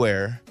be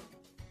anywhere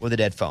with a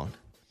dead phone.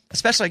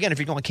 Especially, again, if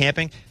you're going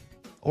camping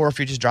or if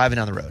you're just driving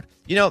down the road.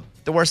 You know,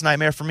 the worst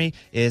nightmare for me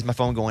is my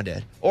phone going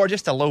dead. Or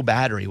just a low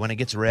battery when it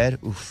gets red.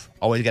 Oof,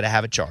 always got to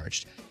have it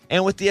charged.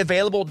 And with the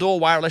available dual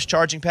wireless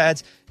charging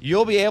pads,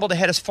 you'll be able to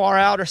head as far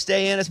out or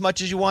stay in as much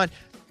as you want.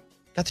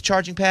 Got the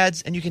charging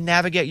pads, and you can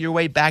navigate your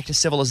way back to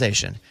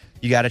civilization.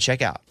 You got to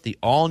check out the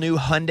all-new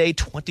Hyundai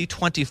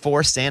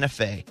 2024 Santa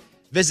Fe.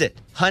 Visit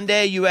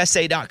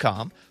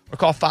HyundaiUSA.com or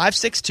call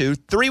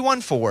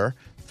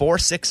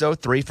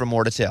 562-314-4603 for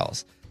more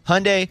details.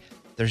 Hyundai,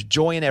 there's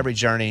joy in every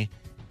journey.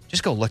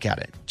 Just go look at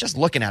it. Just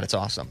looking at it's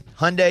awesome.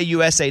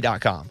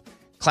 HyundaiUSA.com.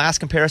 Class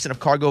comparison of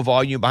cargo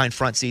volume behind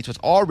front seats with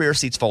all rear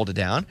seats folded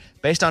down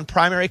based on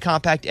primary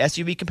compact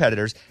SUV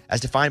competitors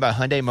as defined by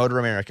Hyundai Motor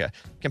America.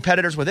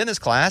 Competitors within this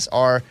class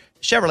are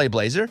Chevrolet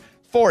Blazer,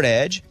 Ford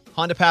Edge,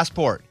 Honda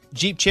Passport,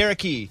 Jeep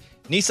Cherokee,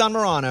 Nissan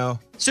Murano,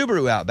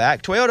 Subaru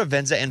Outback, Toyota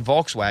Venza, and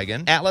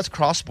Volkswagen Atlas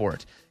Cross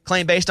Sport.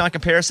 Claim based on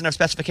comparison of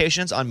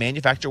specifications on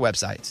manufacturer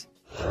websites.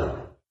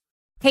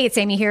 Hey, it's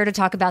Amy here to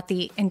talk about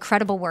the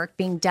incredible work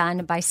being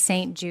done by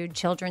St. Jude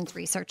Children's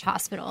Research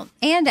Hospital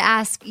and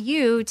ask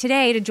you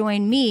today to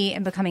join me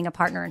in becoming a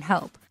partner in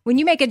hope. When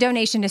you make a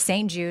donation to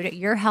St. Jude,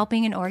 you're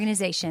helping an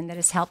organization that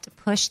has helped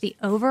push the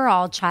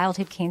overall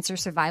childhood cancer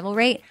survival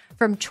rate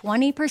from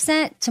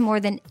 20% to more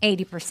than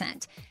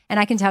 80%. And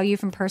I can tell you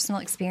from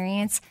personal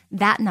experience,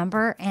 that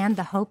number and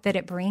the hope that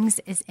it brings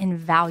is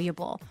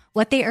invaluable.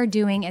 What they are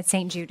doing at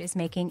St. Jude is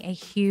making a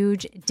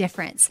huge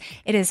difference.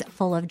 It is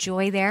full of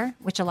joy there,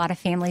 which a lot of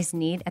families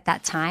need at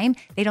that time.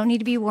 They don't need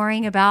to be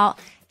worrying about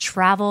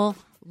travel,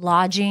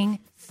 lodging,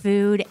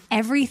 food.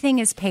 Everything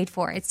is paid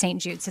for at St.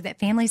 Jude so that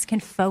families can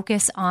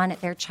focus on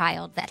their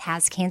child that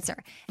has cancer.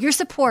 Your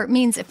support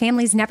means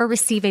families never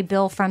receive a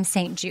bill from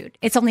St. Jude.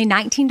 It's only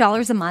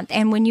 $19 a month,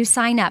 and when you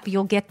sign up,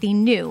 you'll get the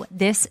new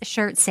This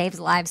Shirt Saves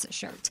Lives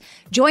shirt.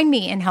 Join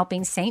me in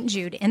helping St.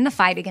 Jude in the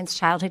fight against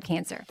childhood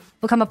cancer.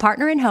 Become a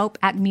partner in hope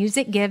at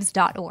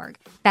musicgives.org.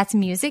 That's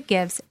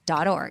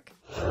musicgives.org.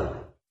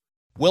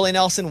 Willie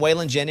Nelson,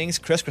 Waylon Jennings,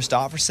 Chris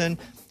Christopherson.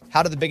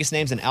 How did the biggest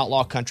names in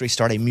outlaw country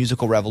start a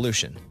musical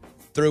revolution?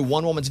 Through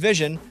one woman's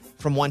vision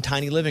from one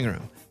tiny living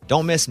room.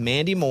 Don't miss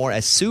Mandy Moore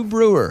as Sue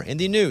Brewer in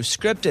the new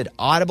scripted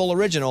Audible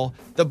original,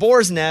 The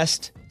Boar's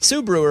Nest,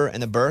 Sue Brewer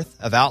and the Birth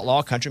of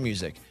Outlaw Country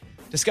Music.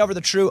 Discover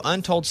the true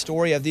untold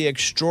story of the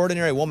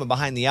extraordinary woman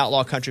behind the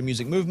outlaw country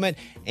music movement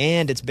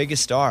and its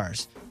biggest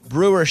stars.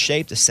 Brewer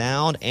shaped the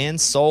sound and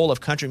soul of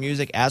country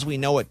music as we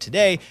know it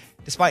today,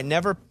 despite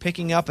never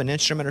picking up an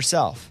instrument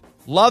herself.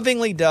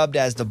 Lovingly dubbed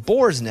as The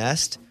Boar's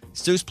Nest,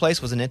 Sue's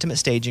place was an intimate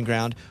staging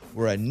ground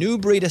where a new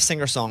breed of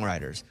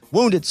singer-songwriters,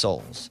 wounded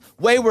souls,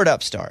 wayward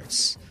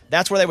upstarts,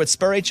 That's where they would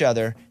spur each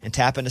other and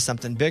tap into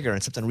something bigger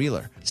and something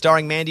realer.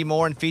 Starring Mandy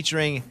Moore and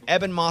featuring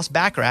Eben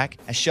Moss-Backrack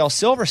as Shel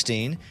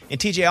Silverstein and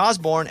TJ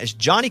Osborne as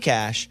Johnny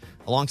Cash,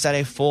 alongside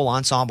a full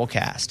ensemble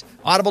cast.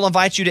 Audible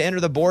invites you to enter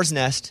the Boar's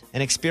Nest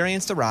and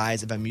experience the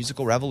rise of a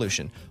musical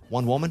revolution.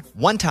 One woman,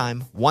 one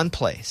time, one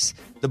place.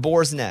 The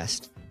Boar's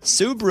Nest,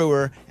 Sue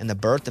Brewer, and the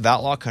birth of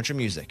outlaw country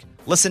music.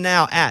 Listen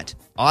now at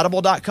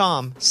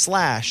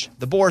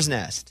audible.com/The Boar's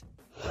Nest.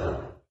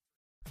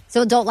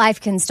 So adult life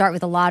can start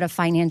with a lot of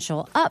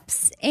financial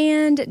ups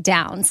and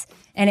downs,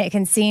 and it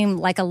can seem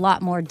like a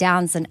lot more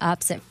downs than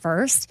ups at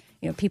first.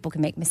 You know, people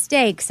can make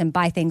mistakes and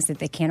buy things that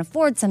they can't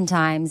afford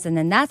sometimes, and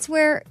then that's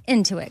where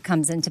Intuit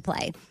comes into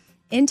play.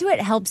 Intuit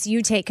helps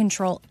you take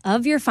control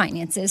of your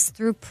finances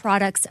through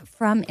products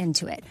from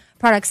Intuit.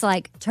 Products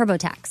like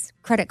TurboTax,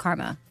 Credit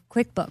Karma,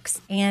 QuickBooks,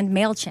 and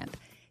MailChimp.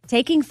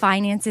 Taking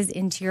finances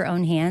into your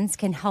own hands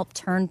can help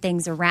turn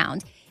things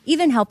around,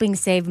 even helping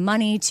save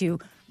money to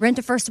rent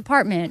a first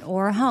apartment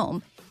or a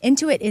home.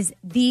 Intuit is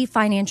the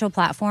financial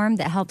platform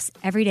that helps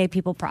everyday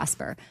people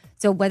prosper.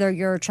 So whether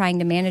you're trying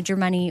to manage your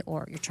money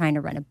or you're trying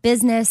to run a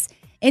business,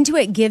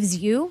 Intuit gives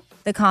you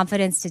the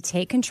confidence to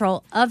take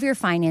control of your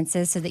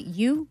finances so that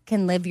you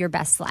can live your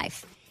best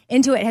life.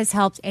 Intuit has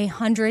helped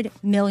 100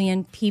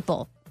 million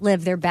people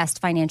live their best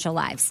financial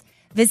lives.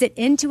 Visit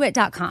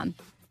Intuit.com,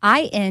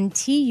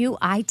 INTUIT.com.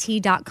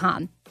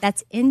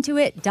 That's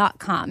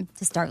Intuit.com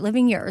to start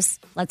living yours.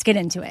 Let's get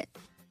into it.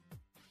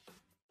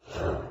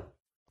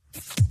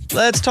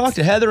 Let's talk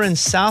to Heather in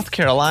South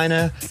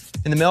Carolina.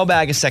 In the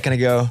mailbag a second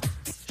ago,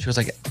 she was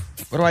like,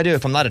 what do I do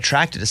if I'm not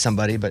attracted to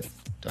somebody, but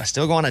do I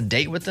still go on a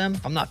date with them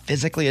if I'm not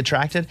physically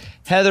attracted?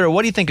 Heather,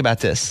 what do you think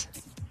about this?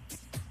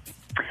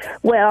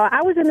 Well,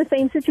 I was in the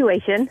same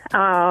situation.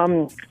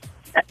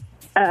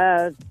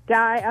 A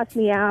guy asked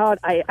me out.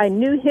 I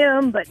knew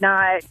him, but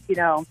not,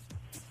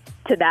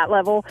 to that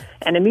level.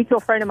 And a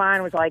mutual friend of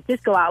mine was like,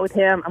 just go out with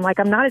him. I'm like,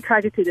 I'm not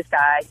attracted to this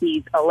guy.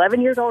 He's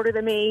 11 years older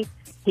than me.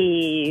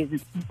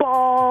 He's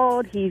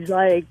bald. He's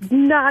like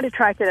not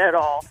attracted at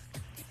all.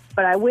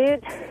 But I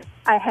went.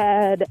 I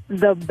had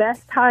the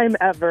best time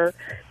ever.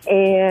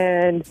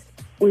 And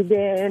we've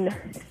been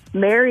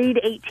married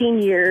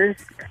 18 years,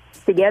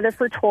 together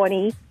for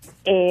 20,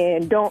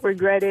 and don't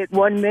regret it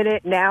 1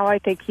 minute. Now I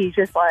think he's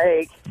just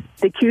like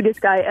the cutest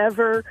guy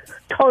ever,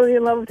 totally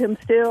in love with him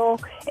still,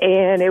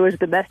 and it was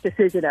the best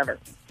decision ever.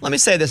 Let me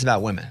say this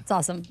about women. It's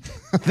awesome.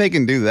 They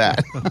can do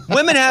that.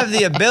 Women have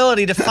the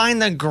ability to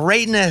find the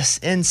greatness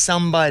in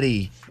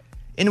somebody.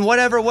 In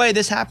whatever way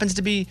this happens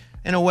to be,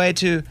 in a way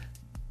to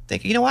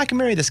think, I can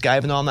marry this guy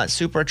even though I'm not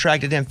super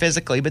attracted to him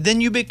physically, but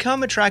then you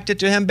become attracted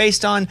to him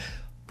based on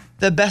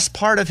the best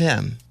part of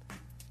him.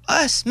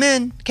 Us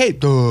men,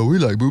 Kate, we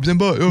like boobs and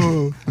butt.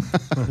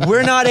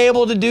 We're not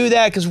able to do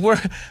that because we're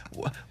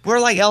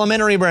like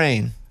elementary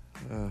brain.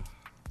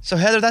 So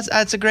Heather,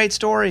 that's a great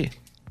story.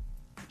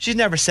 She's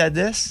never said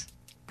this.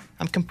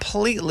 I'm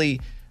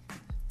completely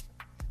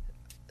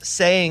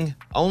saying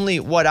only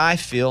what I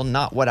feel,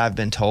 not what I've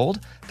been told.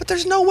 But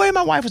there's no way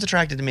my wife was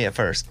attracted to me at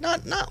first.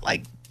 Not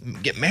like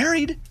get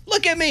married.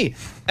 Look at me.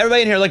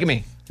 Everybody in here, look at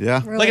me.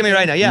 Yeah. Really look at me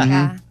right now. Yeah.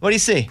 Mm-hmm. What do you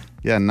see?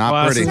 Yeah,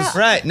 not pretty.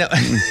 Right. No.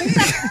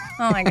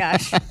 Oh my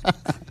gosh.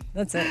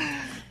 That's it.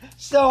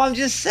 So I'm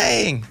just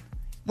saying,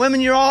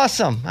 women, you're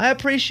awesome. I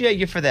appreciate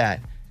you for that.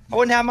 I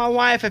wouldn't have my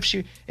wife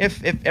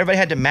if everybody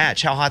had to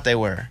match how hot they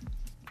were.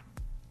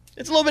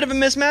 It's a little bit of a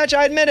mismatch,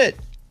 I admit it.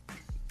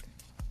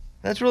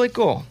 That's really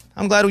cool.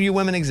 I'm glad you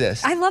women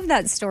exist. I love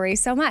that story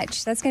so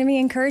much. That's going to be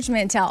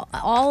encouragement to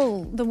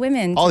all the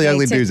women. All the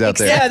ugly dudes out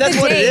there. Yeah, that's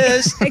what it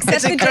is.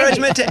 It's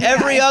encouragement to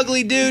every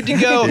ugly dude to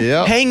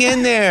go, hang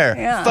in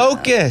there,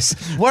 focus,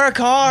 work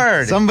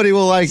hard. Somebody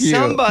will like you.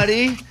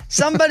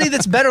 Somebody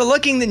that's better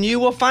looking than you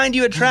will find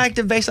you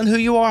attractive based on who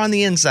you are on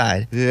the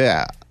inside.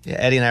 Yeah. Yeah,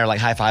 Eddie and I are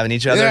like high-fiving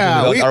each other.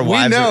 Yeah, Our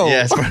wives know.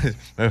 Yes.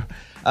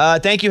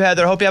 Thank you,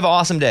 Heather. Hope you have an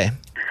awesome day.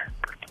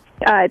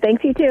 All right,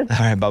 thanks, you too. All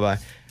right, bye-bye.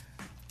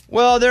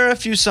 Well, there are a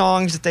few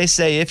songs that they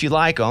say if you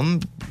like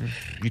them,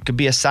 you could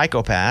be a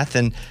psychopath.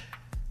 And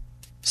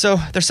so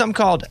there's something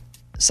called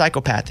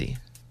psychopathy,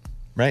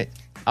 right?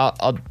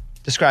 I'll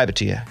describe it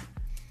to you.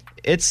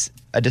 It's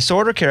a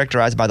disorder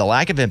characterized by the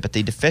lack of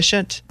empathy,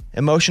 deficient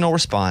emotional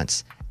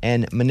response,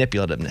 and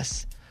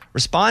manipulativeness.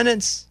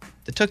 Respondents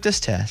that took this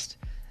test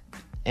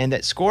and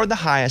that scored the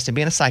highest in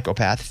being a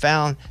psychopath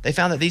found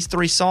that these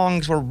three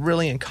songs were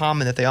really in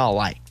common that they all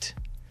liked.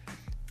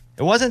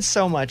 It wasn't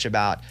so much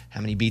about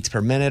how many beats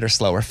per minute or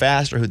slow or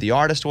fast or who the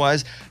artist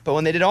was, but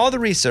when they did all the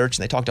research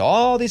and they talked to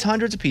all these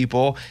hundreds of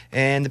people,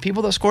 and the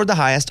people that scored the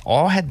highest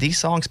all had these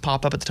songs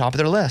pop up at the top of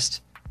their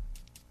list.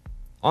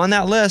 On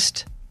that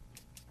list,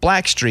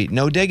 Blackstreet,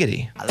 No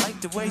Diggity. I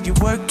like the way you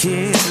work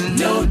it,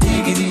 no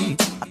diggity.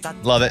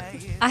 Love it.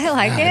 I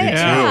like it.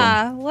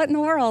 Yeah. What in the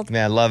world?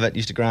 Yeah, I love it.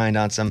 Used to grind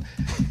on some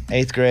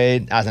 8th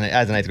grade. I was in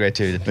 8th grade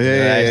too.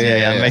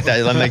 Yeah.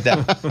 Let me make that.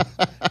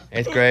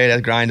 8th grade, I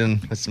was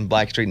grinding with some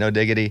Blackstreet, No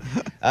Diggity.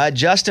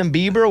 Justin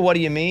Bieber, What Do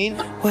You Mean?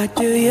 What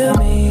do you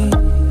mean?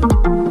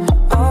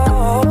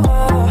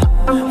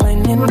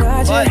 When you're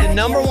not But the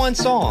number one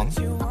song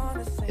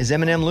is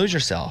Eminem Lose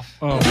Yourself.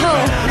 Oh.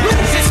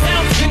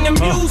 And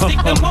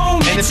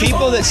the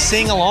people that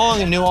sing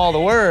along and knew all the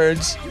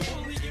words,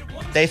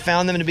 they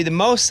found them to be the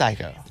most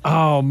psycho.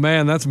 Oh,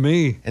 man, that's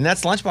me. And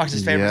that's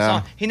Lunchbox's favorite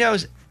song.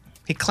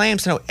 He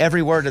claims to know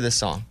every word of this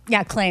song.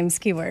 Yeah, claims,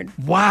 keyword.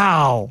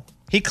 Wow.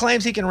 He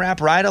claims he can rap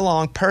right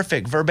along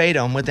perfect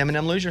verbatim with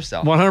Eminem Lose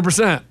Yourself.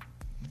 100%.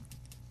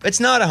 It's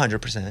not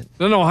 100%.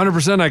 No,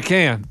 100% I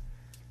can.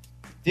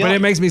 But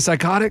it makes me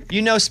psychotic.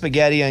 You know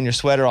spaghetti on your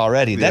sweater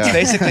already. That's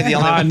basically the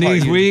only part.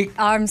 Knees weak.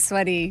 Arms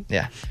sweaty.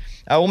 Yeah.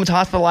 A woman's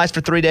hospitalized for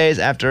 3 days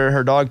after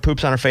her dog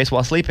poops on her face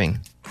while sleeping.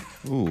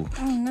 Ooh.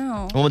 Oh,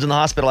 no. A woman's in the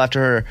hospital after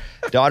her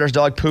daughter's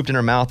dog pooped in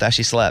her mouth as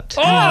she slept.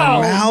 Oh,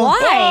 why?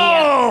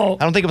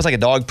 I don't think it was like a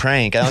dog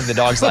prank. I don't think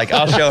the dog's like,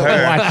 I'll show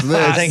her. Watch this.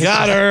 I think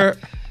Got her.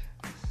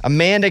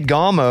 Amanda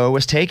Gamo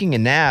was taking a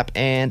nap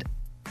and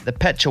the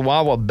pet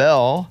chihuahua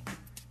Belle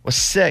was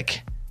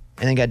sick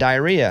and then got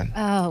diarrhea.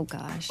 Oh,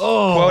 gosh.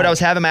 Quote, I was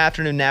having my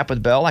afternoon nap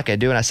with Belle like I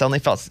do and I suddenly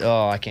felt,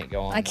 I can't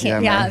go on. I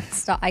can't,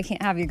 stop. I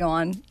can't have you go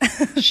on.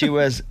 She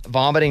was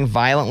vomiting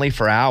violently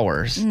for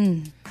hours.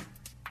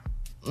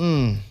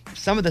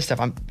 Some of this stuff,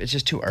 it's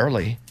just too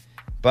early.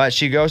 But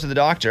she goes to the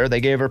doctor.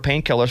 They gave her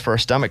painkillers for her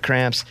stomach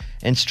cramps,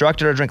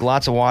 instructed her to drink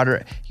lots of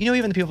water. You know,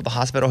 even the people at the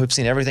hospital who've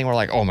seen everything were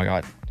like, oh my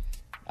God,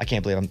 I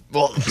can't believe I'm.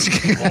 Well,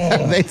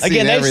 they've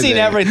seen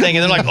everything.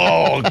 And they're like,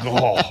 oh,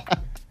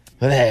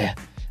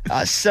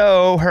 God.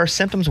 So her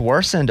symptoms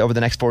worsened over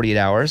the next 48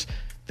 hours.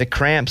 The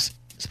cramps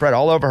spread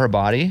all over her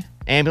body.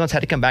 Ambulance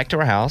had to come back to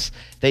her house.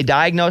 They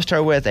diagnosed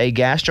her with a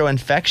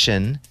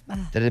gastroinfection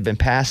that had been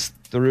passed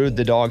through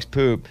the dog's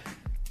poop.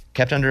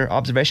 Kept under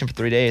observation for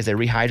 3 days. They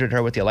rehydrated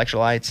her with the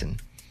electrolytes, and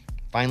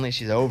finally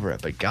she's over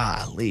it. But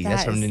golly,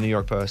 that's from the New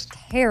York Post.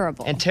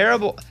 Terrible. And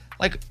terrible.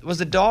 Like, was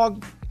the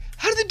dog...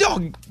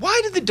 Why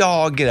did the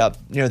dog get up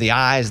near the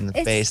eyes and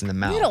the face and the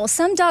mouth? Little.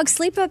 Some dogs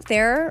sleep up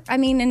there. I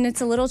mean, and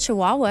it's a little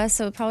chihuahua,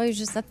 so it probably was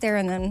just up there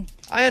and then...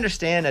 I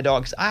understand a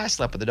dog... I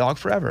slept with a dog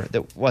forever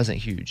that wasn't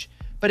huge.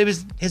 But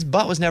his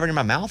butt was never in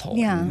my mouth hole.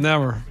 Yeah.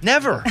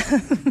 Never.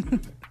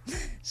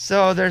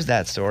 So there's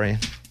that story.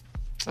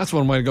 That's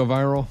one way to go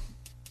viral.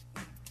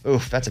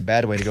 Oof, that's a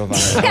bad way to go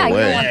viral. Yeah, you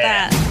don't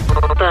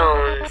want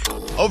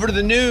that. Over to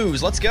the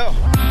news. Let's go.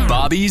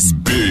 Bobby's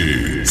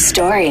Big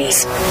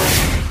Stories.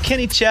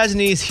 Kenny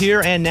Chesney's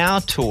Here and Now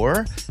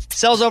tour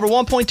sells over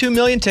 1.2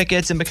 million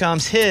tickets and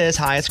becomes his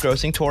highest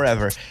grossing tour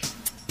ever.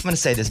 I'm going to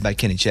say this about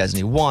Kenny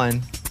Chesney.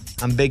 One,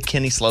 I'm a big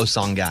Kenny slow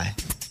song guy.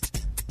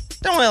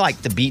 Don't really like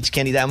the Beach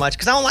Kenny that much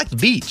because I don't like the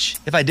beach.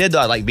 If I did,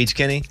 though, I'd like Beach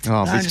Kenny.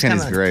 Oh, Beach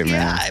Kenny's great, man.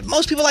 Yeah,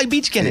 most people like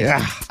Beach Kenny.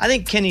 Yeah. I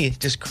think Kenny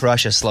just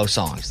crushes slow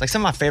songs. Like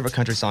some of my favorite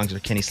country songs are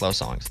Kenny slow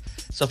songs.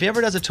 So if he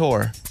ever does a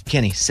tour,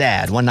 Kenny,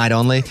 sad, one night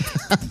only.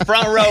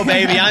 Front row,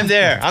 baby, I'm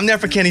there. I'm there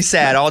for Kenny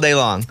sad all day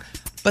long.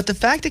 But the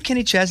fact that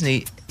Kenny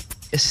Chesney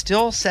is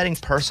still setting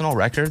personal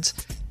records,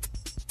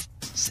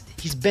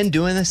 he's been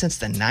doing this since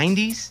the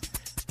 90s.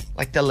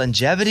 Like the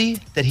longevity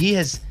that he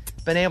has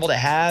been able to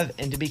have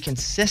and to be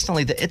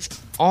consistently,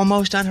 it's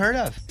almost unheard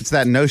of. It's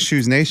that No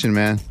Shoes Nation,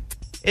 man.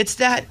 It's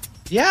that,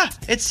 yeah,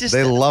 it's just.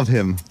 They love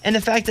him. And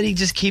the fact that he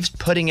just keeps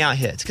putting out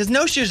hits. Because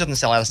No Shoes doesn't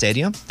sell out a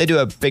stadium. They do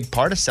a big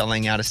part of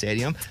selling out a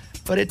stadium.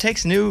 But it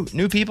takes new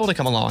people to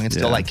come along and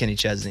still like Kenny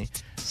Chesney.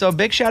 So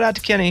big shout out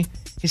to Kenny.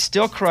 He's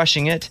still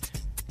crushing it.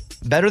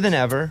 Better than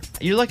ever.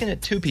 You're looking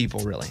at two people,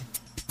 really,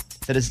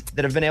 that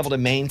have been able to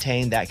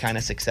maintain that kind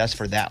of success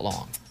for that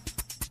long.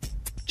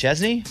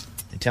 Chesney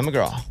and Tim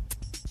McGraw.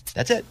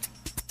 That's it.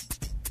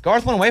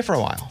 Garth went away for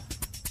a while.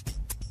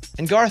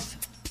 And Garth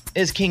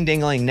is king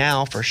dingling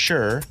now for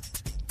sure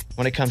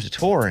when it comes to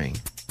touring.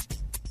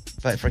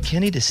 But for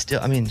Kenny to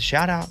still,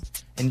 shout out.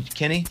 And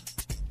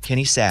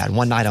Kenny's sad.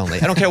 One night only.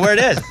 I don't care where it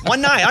is.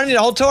 One night. I don't need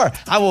a whole tour.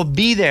 I will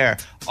be there.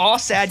 All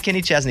sad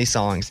Kenny Chesney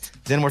songs.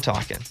 Then we're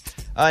talking.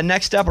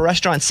 Next up, a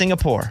restaurant in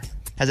Singapore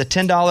has a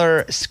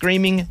 $10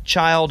 screaming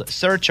child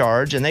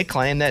surcharge, and they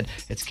claim that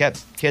it's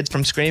kept kids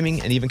from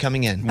screaming and even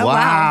coming in. Oh,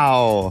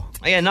 wow.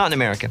 Yeah, not in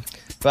America.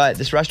 But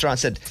this restaurant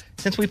said,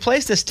 since we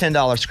placed this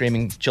 $10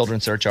 screaming children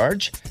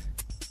surcharge,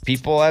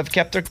 people have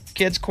kept their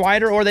kids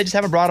quieter or they just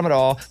haven't brought them at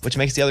all, which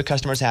makes the other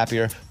customers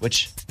happier,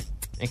 which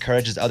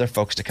encourages other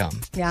folks to come.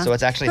 Yeah. So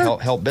it's actually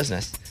help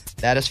business.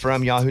 That is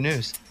from Yahoo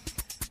News.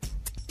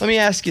 Let me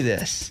ask you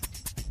this.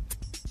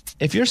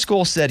 If your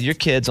school said your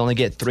kids only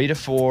get 3 to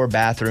 4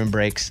 bathroom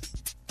breaks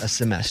a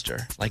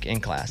semester, like in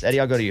class.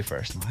 Eddie, I'll go to you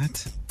first.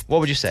 What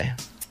would you say?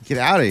 Get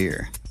out of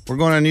here. We're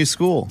going to a new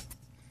school.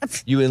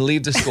 You would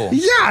leave the school.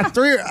 Yeah,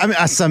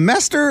 a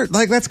semester?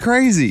 Like, that's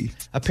crazy.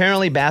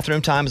 Apparently,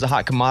 bathroom time is a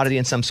hot commodity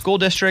in some school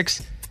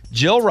districts.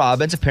 Jill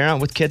Robbins, a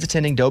parent with kids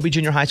attending Dobie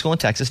Junior High School in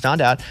Texas,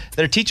 found out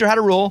that her teacher had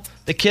a rule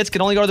that kids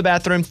could only go to the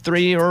bathroom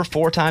 3 or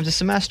 4 times a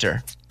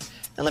semester.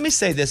 Now, let me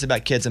say this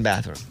about kids in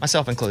bathroom,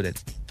 myself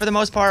included. For the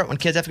most part, when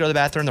kids have to go to the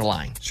bathroom, they're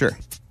lying. Sure.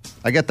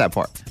 I get that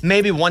part.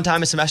 Maybe one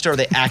time a semester, are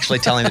they actually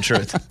telling the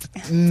truth?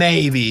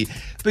 Maybe.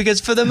 Because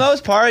for the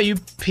most part, you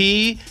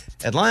pee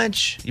at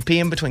lunch, you pee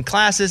in between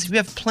classes. You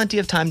have plenty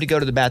of time to go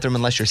to the bathroom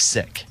unless you're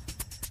sick.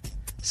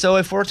 So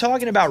if we're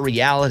talking about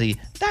reality,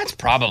 that's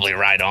probably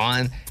right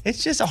on.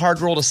 It's just a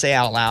hard rule to say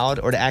out loud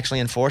or to actually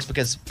enforce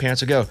because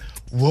parents will go,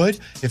 what?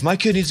 If my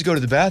kid needs to go to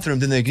the bathroom,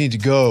 then they need to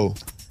go.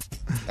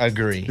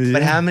 Agree. Yeah.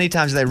 But how many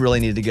times do they really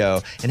need to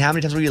go? And how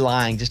many times were you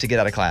lying just to get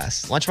out of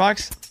class?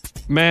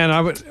 Lunchbox? Man,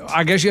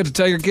 I guess you have to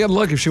tell your kid,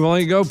 look, if she won't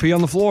let you go, pee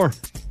on the floor.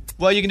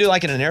 Well, you can do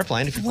like in an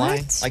airplane if you're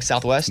flying, like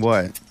Southwest.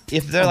 What?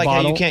 If they're A like, hey,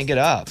 bottle. you can't get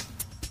up,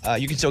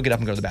 you can still get up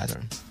and go to the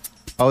bathroom.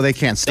 Oh, they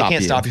can't stop you. They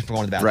can't stop you from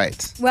going to the bathroom.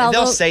 Right. Well, and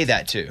they'll they'll- say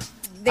that too.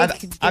 They I've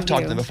could talked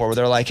give to them before where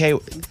they're like, hey,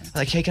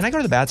 can I go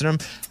to the bathroom?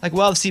 Like,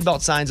 well, the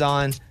seatbelt sign's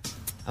on.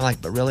 I'm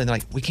like, but really? And they're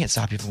like, we can't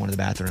stop you from going to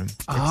the bathroom.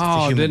 It's a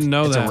Oh, human- didn't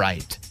know it's that. a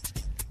right.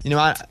 You know,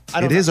 I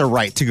don't It is a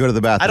right to go to the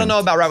bathroom. I don't know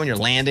about right when you're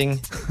landing.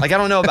 Like, I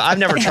don't know about, I've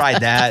never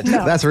tried that.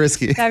 No. That's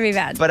risky. That'd be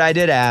bad. But I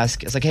did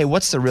ask. It's like, hey,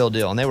 what's the real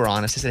deal? And they were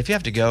honest. They said, if you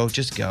have to go,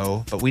 just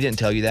go. But we didn't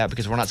tell you that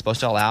because we're not supposed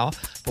to allow.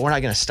 But we're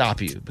not going to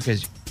stop you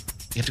because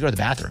you have to go to the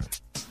bathroom.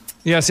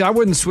 Yeah, see, I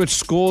wouldn't switch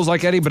schools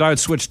like Eddie, but I would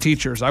switch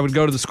teachers. I would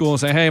go to the school and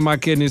say, hey, my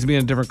kid needs to be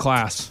in a different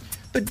class.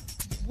 But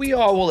we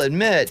all will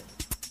admit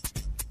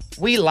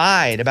we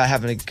lied about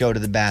having to go to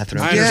the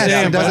bathroom. I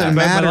understand, it doesn't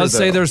but matter, let's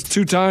say though. there's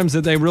 2 times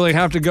that they really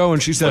have to go,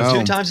 and she said, Well,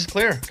 2 times is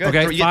clear. Good.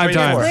 Okay, 3 5 to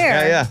 4. times. Clear.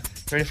 Yeah.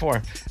 3 to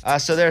 4.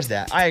 So there's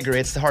that. I agree.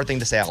 It's the hard thing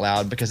to say out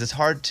loud because it's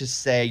hard to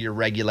say you're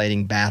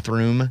regulating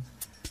bathroom.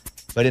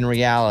 But in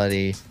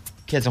reality,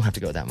 kids don't have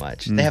to go that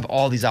much. They have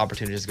all these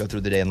opportunities to go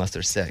through the day unless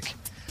they're sick.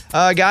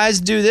 Guys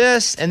do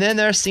this, and then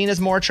they're seen as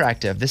more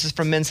attractive. This is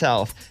from Men's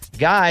Health.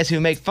 Guys who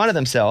make fun of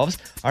themselves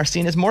are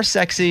seen as more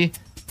sexy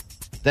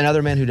than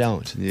other men who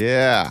don't.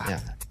 Yeah.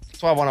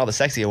 That's why I won all the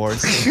sexy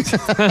awards.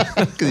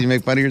 Because you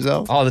make fun of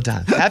yourself? All the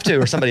time. Have to,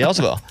 or somebody else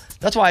will.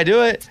 That's why I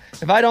do it.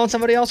 If I don't,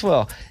 somebody else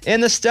will.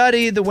 In the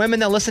study, the women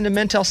that listen to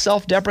men tell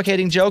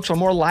self-deprecating jokes were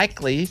more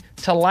likely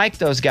to like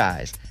those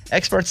guys.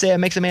 Experts say it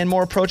makes a man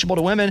more approachable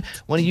to women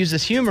when he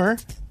uses humor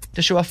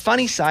to show a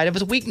funny side of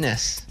his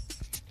weakness.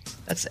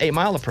 That's the 8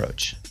 Mile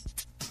approach.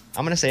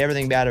 I'm going to say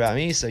everything bad about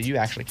me so you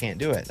actually can't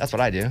do it. That's what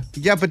I do.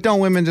 Yeah, but don't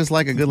women just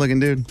like a good-looking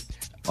dude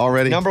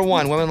already? Number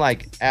 1, women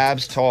like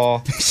abs,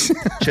 tall,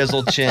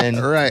 chiseled chin.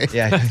 Right.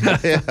 Yeah.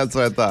 Yeah, that's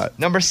what I thought.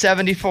 Number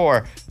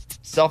 74,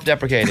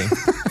 self-deprecating.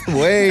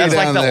 Way That's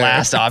like down the there.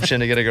 last option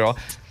to get a girl.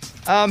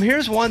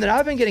 Here's one that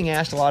I've been getting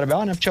asked a lot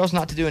about, and I've chosen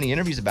not to do any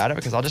interviews about it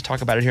because I'll just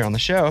talk about it here on the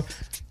show.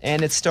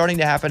 And it's starting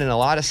to happen in a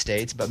lot of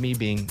states, but me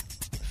being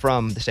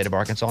from the state of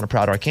Arkansas and a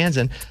proud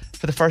Arkansan,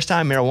 for the first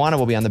time, marijuana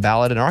will be on the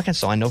ballot in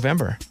Arkansas in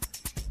November.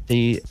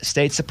 The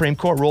state Supreme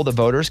Court ruled that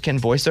voters can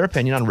voice their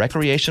opinion on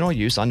recreational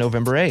use on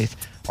November 8th.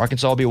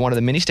 Arkansas will be one of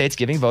the many states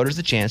giving voters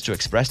the chance to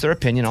express their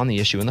opinion on the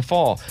issue in the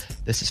fall.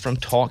 This is from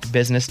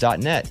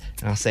talkbusiness.net.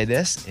 And I'll say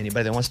this,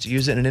 anybody that wants to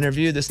use it in an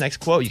interview, this next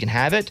quote, you can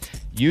have it,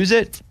 use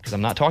it, because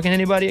I'm not talking to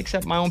anybody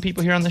except my own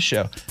people here on the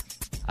show.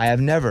 I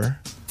have never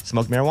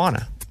smoked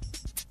marijuana.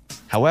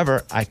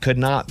 However, I could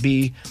not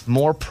be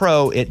more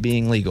pro it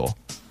being legal.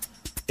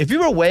 If you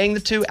were weighing the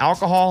two,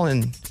 alcohol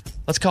and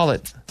let's call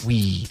it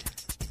weed.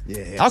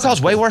 Yeah,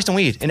 Alcohol's way worse than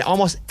weed in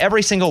almost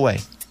every single way.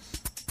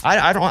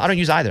 I don't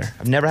use either.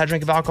 I've never had a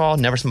drink of alcohol,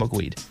 never smoked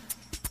weed.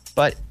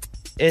 But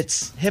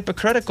it's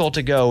hypocritical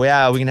to go,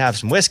 yeah, we can have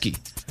some whiskey,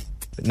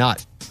 but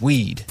not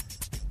weed.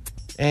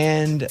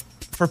 And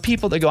for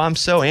people that go, I'm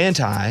so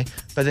anti,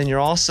 but then you're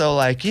also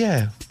like,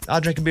 yeah,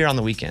 I'll drink a beer on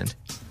the weekend.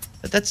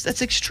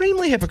 That's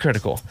extremely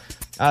hypocritical.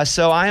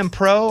 So I am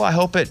pro. I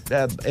hope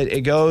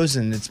it goes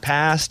and it's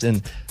passed,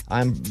 and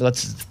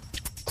let's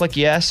click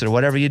yes or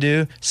whatever you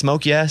do.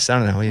 Smoke yes. I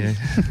don't know.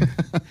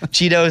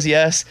 Cheetos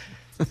yes.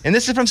 And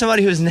this is from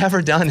somebody who's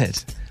never done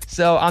it.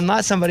 So I'm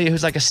not somebody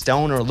who's like a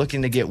stoner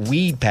looking to get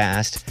weed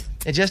passed.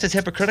 It just is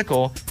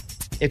hypocritical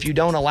if you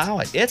don't allow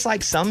it. It's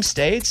like some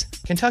states,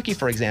 Kentucky,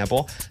 for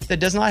example, that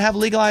does not have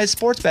legalized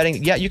sports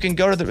betting, yet you can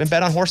go to and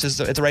bet on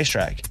horses at the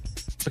racetrack.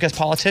 Because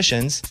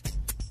politicians,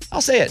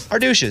 I'll say it, are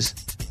douches.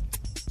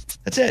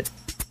 That's it.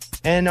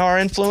 And are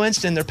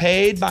influenced and they're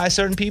paid by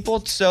certain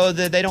people so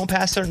that they don't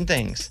pass certain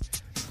things.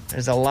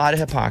 There's a lot of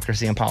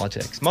hypocrisy in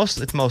politics.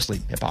 It's mostly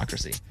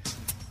hypocrisy.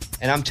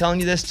 And I'm telling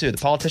you this too. The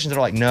politicians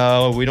are like,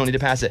 no, we don't need to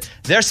pass it.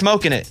 They're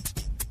smoking it.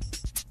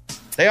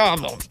 They are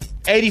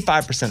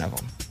 85% of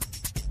them.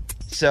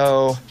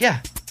 So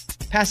yeah,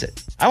 pass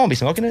it. I won't be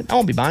smoking it. I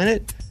won't be buying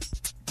it.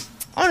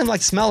 I don't even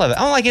like the smell of it.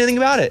 I don't like anything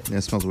about it. Yeah,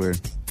 it smells weird.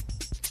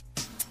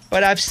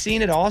 But I've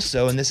seen it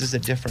also, and this is a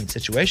different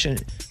situation,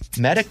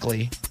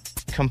 medically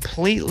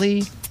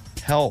completely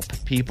help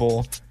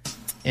people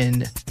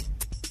in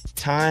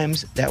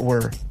times that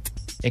were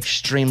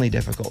extremely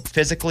difficult.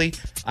 Physically,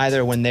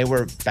 either when they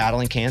were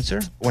battling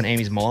cancer, when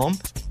Amy's mom,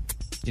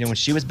 when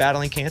she was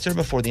battling cancer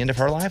before the end of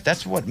her life,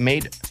 that's what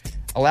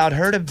allowed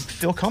her to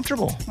feel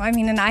comfortable. I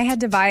mean, and I had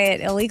to buy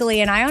it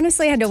illegally, and I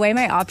honestly had to weigh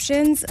my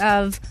options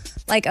of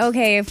like,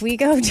 okay, if we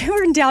go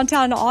to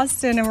downtown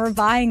Austin and we're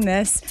buying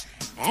this,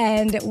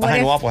 and what behind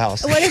if, Waffle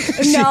House. What if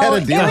She no? had a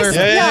It dealer. was,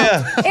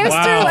 it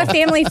was through a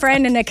family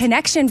friend and a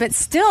connection, but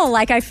still,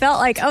 like I felt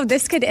like, oh,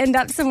 this could end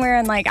up somewhere,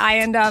 and like I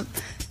end up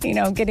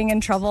getting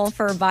in trouble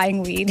for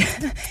buying weed.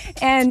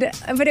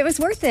 But it was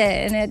worth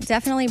it. And it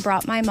definitely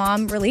brought my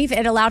mom relief.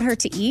 It allowed her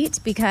to eat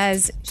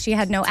because she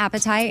had no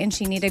appetite and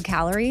she needed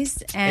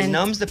calories. And it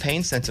numbs the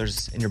pain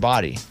sensors in your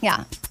body.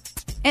 Yeah.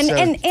 And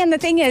the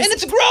thing is... And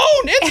it's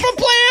grown! It's from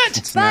plant!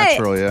 It's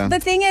natural, yeah. The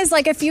thing is,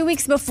 like a few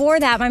weeks before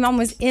that, my mom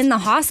was in the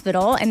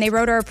hospital and they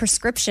wrote her a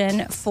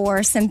prescription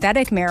for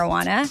synthetic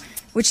marijuana,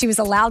 which she was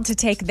allowed to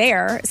take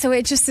there. So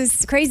it just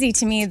is crazy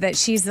to me that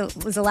she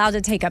was allowed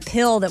to take a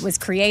pill that was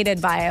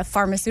created by a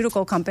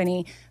pharmaceutical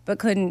company but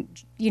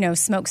couldn't,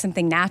 smoke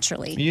something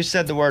naturally. You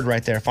said the word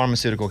right there,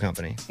 pharmaceutical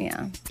company.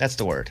 Yeah. That's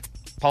the word.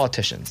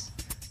 Politicians.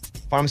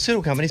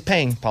 Pharmaceutical companies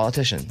paying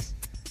politicians.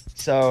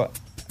 So...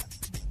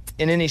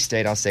 in any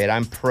state, I'll say it,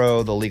 I'm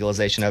pro the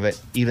legalization of it,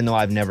 even though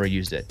I've never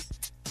used it.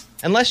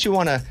 Unless you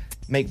want to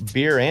make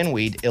beer and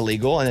weed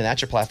illegal, and then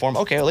that's your platform.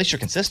 Okay, well, at least you're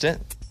consistent.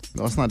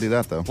 No, let's not do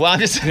that, though. Well, I'm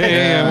just saying,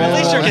 at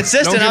least you're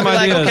consistent. I'll be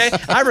like, okay,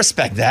 I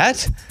respect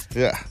that.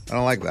 Yeah, I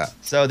don't like that.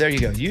 So there you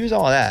go. Use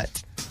all of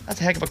that.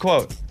 That's a heck of a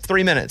quote.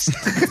 3 minutes.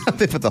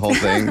 They put the whole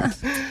thing.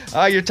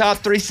 Your top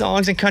 3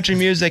 songs in country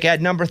music.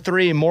 At number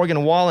 3,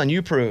 Morgan Wallen,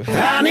 You Prove.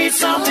 I need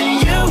something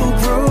you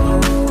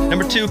prove.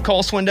 Number 2,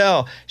 Cole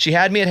Swindell, She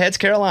Had Me at Heads,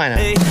 Carolina.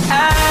 Hey,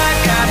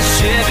 I got a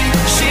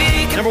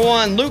Chevy. Number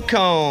 1, Luke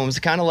Combs,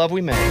 The Kind of Love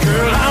We Make.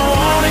 Girl, I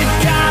want it,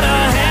 gotta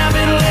have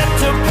it. Let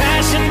the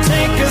passion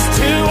take us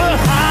to a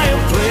higher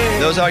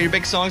place. Those are your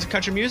big songs of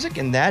country music,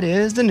 and that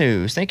is the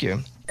news. Thank you.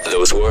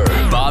 Those were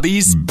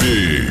Bobby's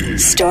Big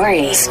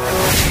Stories.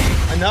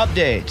 An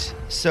update.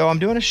 So I'm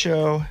doing a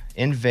show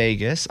in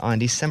Vegas on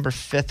December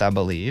 5th, I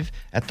believe,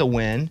 at the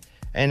Wynn.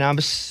 And I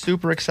was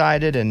super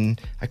excited,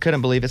 and I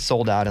couldn't believe it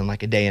sold out in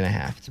like a day and a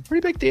half. It's a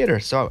pretty big theater,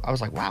 so I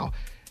was like, wow.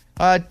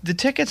 The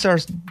tickets are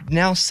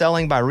now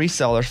selling by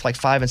resellers for like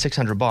 $500 and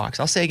 $600.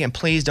 I'll say again,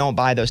 please don't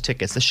buy those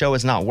tickets. The show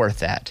is not worth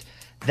that.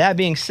 That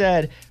being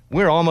said,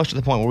 we're almost to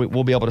the point where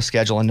we'll be able to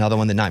schedule another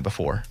one the night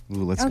before.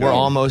 Ooh, let's We're go.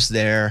 almost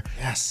there.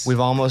 Yes.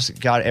 We've almost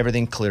got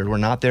everything cleared. We're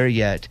not there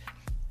yet.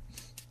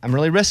 I'm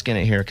really risking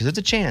it here because it's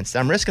a chance.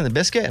 I'm risking the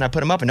biscuit, and I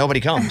put them up, and nobody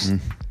comes.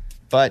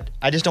 But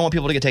I just don't want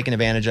people to get taken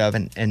advantage of,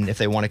 and if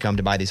they want to come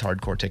to buy these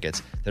hardcore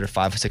tickets that are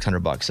 $500 or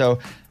 $600. So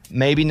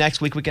maybe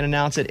next week we can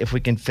announce it if we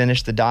can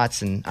finish the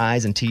dots and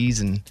I's and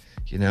T's and,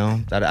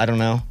 I don't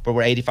know. But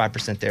we're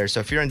 85% there. So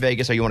if you're in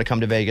Vegas or you want to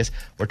come to Vegas,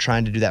 we're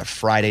trying to do that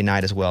Friday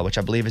night as well, which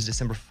I believe is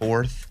December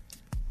 4th.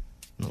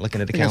 I'm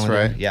looking at the calendar.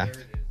 That's right. Yeah.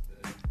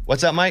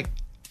 What's up, Mike?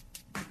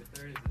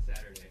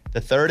 The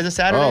 3rd is a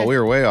Saturday? Oh, we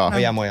were way off. Oh,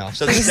 yeah, I'm way off.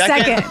 So the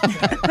second.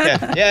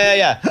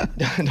 Yeah.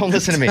 Don't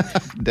listen to me.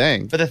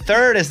 Dang. But the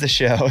 3rd is the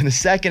show, and the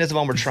 2nd is the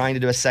one we're trying to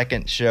do a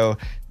second show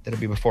that'll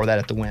be before that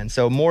at the Wynn.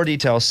 So more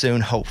details soon,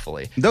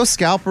 hopefully. Those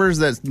scalpers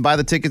that buy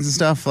the tickets and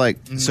stuff, so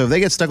if they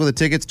get stuck with the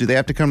tickets, do they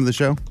have to come to the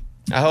show?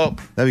 I hope.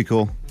 That'd be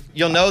cool.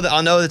 I'll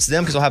know it's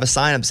them because I'll have a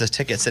sign up that says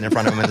tickets sitting in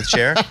front of them in the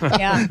chair.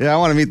 Yeah. Yeah, I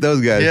want to meet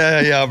those guys.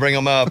 Yeah, I'll bring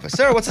them up.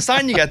 Sir, what's the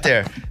sign you got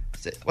there?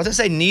 What's it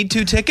say? Need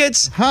 2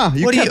 tickets? Huh,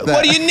 What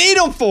do you need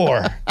them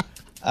for?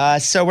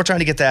 So we're trying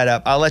to get that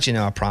up. I'll let you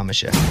know, I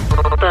promise you.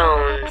 Let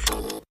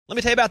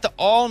me tell you about the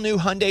all-new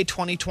Hyundai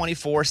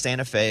 2024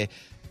 Santa Fe.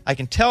 I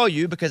can tell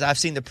you because I've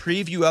seen the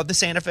preview of the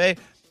Santa Fe.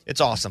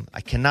 It's awesome.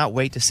 I cannot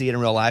wait to see it in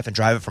real life and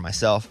drive it for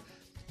myself.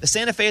 The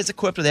Santa Fe is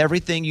equipped with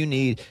everything you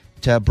need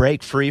to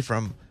break free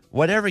from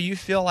whatever you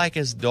feel like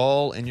is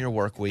dull in your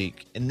work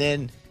week. And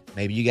then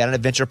maybe you got an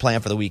adventure plan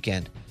for the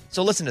weekend.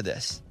 So listen to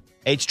this.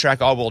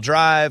 H-Track all-wheel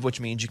drive,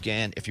 which means you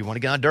can, if you want to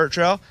get on a dirt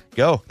trail,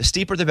 go. The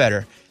steeper, the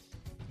better.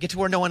 Get to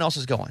where no one else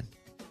is going.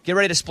 Get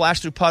ready to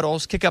splash through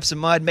puddles, kick up some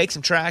mud, make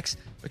some tracks,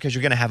 because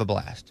you're going to have a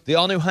blast. The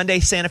all-new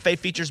Hyundai Santa Fe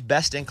features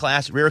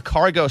best-in-class rear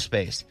cargo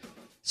space.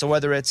 So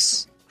whether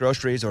it's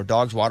groceries or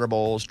dogs' water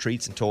bowls,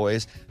 treats, and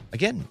toys,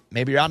 again,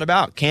 maybe you're out and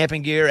about,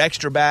 camping gear,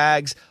 extra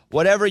bags,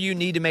 whatever you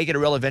need to make it a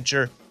real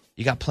adventure,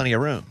 you got plenty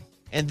of room.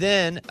 And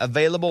then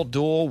available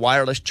dual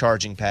wireless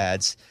charging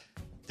pads.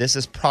 This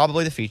is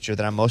probably the feature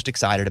that I'm most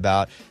excited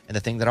about and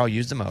the thing that I'll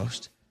use the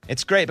most.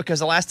 It's great because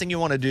the last thing you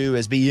want to do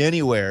is be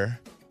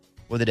anywhere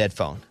with a dead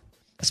phone.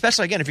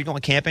 Especially, again, if you're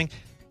going camping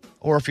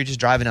or if you're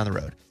just driving down the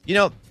road.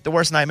 The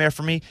worst nightmare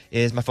for me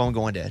is my phone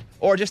going dead.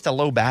 Or just a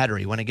low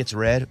battery. When it gets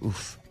red,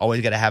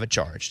 always got to have it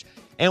charged.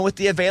 And with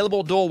the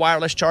available dual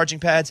wireless charging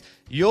pads,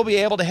 you'll be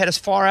able to head as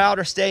far out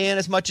or stay in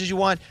as much as you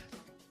want.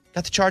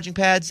 Got the charging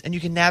pads, and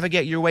you can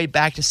navigate your way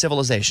back to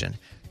civilization.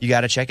 You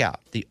got to check out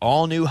the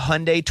all-new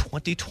Hyundai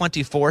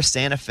 2024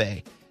 Santa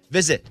Fe.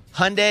 Visit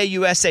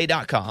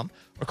HyundaiUSA.com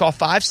or call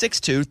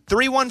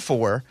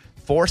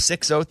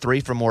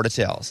 562-314-4603 for more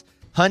details.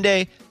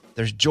 Hyundai,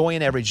 there's joy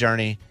in every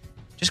journey.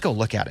 Just go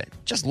look at it.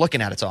 Just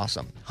looking at it's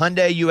awesome.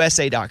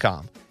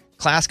 HyundaiUSA.com.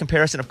 Class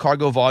comparison of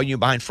cargo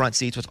volume behind front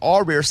seats with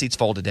all rear seats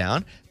folded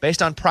down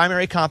based on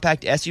primary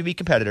compact SUV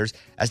competitors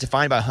as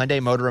defined by Hyundai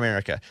Motor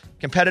America.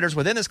 Competitors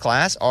within this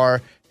class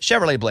are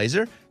Chevrolet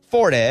Blazer,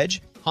 Ford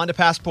Edge, Honda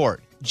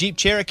Passport, Jeep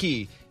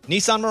Cherokee,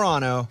 Nissan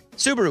Murano,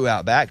 Subaru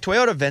Outback,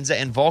 Toyota Venza,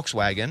 and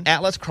Volkswagen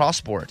Atlas Cross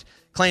Sport.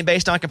 Claim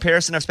based on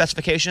comparison of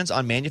specifications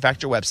on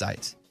manufacturer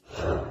websites.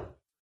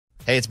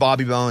 Hey, it's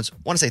Bobby Bones.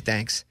 Want to say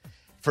thanks.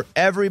 for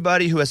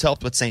everybody who has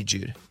helped with St.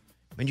 Jude.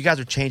 I mean, you guys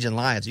are changing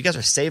lives. You guys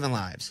are saving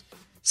lives.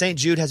 St.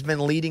 Jude has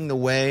been leading the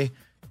way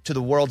to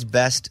the world's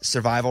best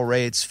survival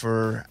rates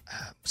for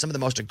some of the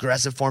most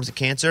aggressive forms of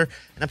cancer.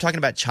 And I'm talking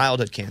about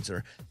childhood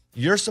cancer.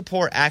 Your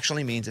support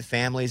actually means that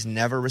families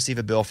never receive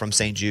a bill from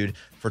St. Jude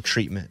for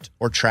treatment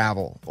or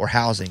travel or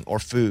housing or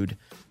food.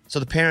 So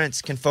the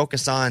parents can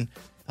focus on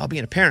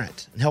being a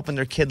parent and helping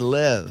their kid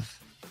live.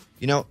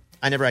 You know,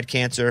 I never had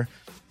cancer,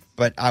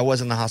 but I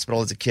was in the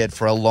hospital as a kid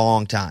for a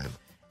long time.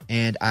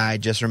 And I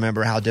just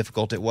remember how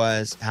difficult it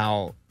was,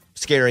 how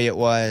scary it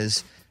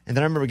was. And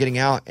then I remember getting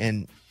out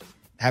and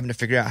having to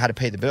figure out how to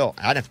pay the bill.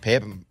 I didn't have to pay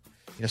it,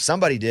 but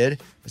somebody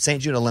did. But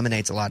St. Jude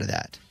eliminates a lot of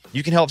that.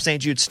 You can help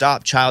St. Jude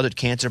stop childhood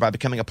cancer by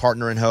becoming a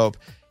partner in hope.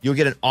 You'll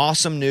get an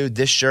awesome new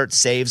This Shirt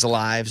Saves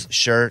Lives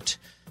shirt.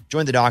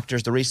 Join the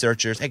doctors, the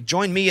researchers. Hey,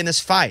 join me in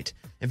this fight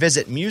and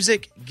visit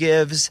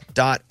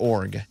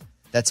musicgives.org.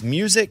 That's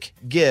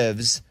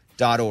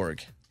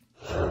musicgives.org.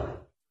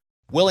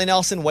 Willie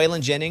Nelson,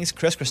 Waylon Jennings,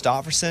 Chris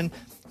Christopherson.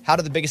 How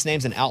did the biggest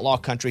names in outlaw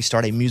country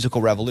start a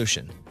musical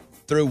revolution?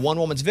 Through one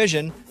woman's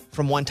vision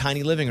from one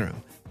tiny living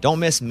room. Don't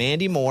miss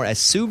Mandy Moore as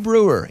Sue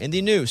Brewer in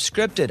the new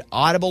scripted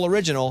Audible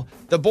original,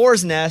 The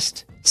Boar's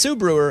Nest, Sue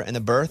Brewer and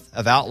the Birth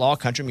of Outlaw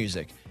Country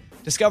Music.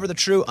 Discover the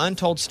true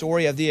untold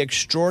story of the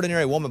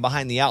extraordinary woman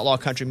behind the outlaw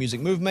country music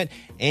movement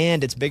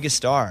and its biggest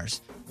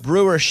stars.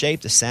 Brewer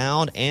shaped the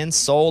sound and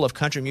soul of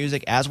country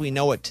music as we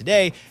know it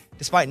today,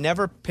 despite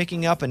never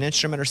picking up an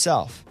instrument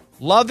herself.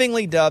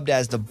 Lovingly dubbed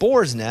as The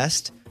Boar's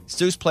Nest,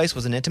 Sue's place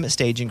was an intimate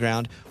staging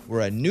ground where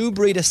a new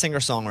breed of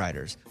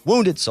singer-songwriters,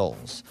 wounded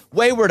souls,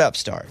 wayward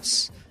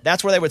upstarts,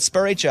 that's where they would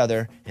spur each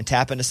other and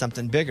tap into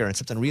something bigger and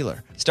something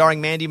realer. Starring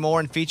Mandy Moore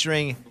and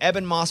featuring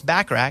Eben Moss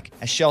Backrack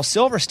as Shel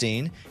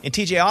Silverstein and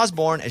TJ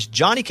Osborne as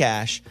Johnny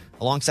Cash,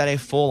 alongside a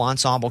full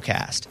ensemble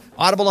cast.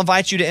 Audible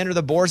invites you to enter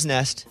the Boar's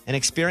Nest and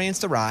experience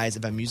the rise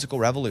of a musical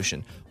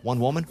revolution. One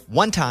woman,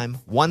 one time,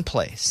 one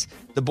place.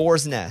 The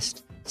Boar's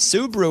Nest,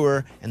 Sue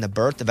Brewer, and the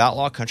birth of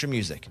outlaw country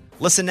music.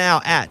 Listen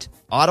now at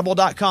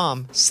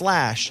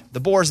audible.com/The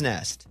Boar's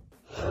Nest.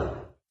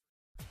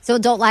 So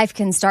adult life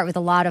can start with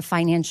a lot of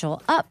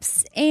financial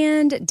ups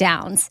and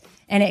downs,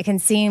 and it can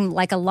seem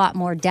like a lot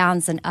more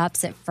downs than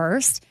ups at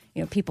first.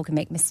 You know, people can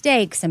make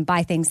mistakes and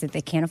buy things that they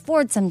can't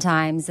afford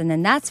sometimes, and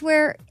then that's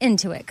where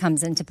Intuit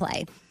comes into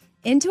play.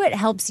 Intuit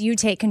helps you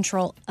take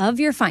control of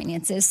your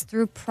finances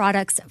through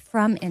products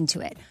from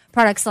Intuit.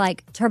 Products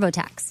like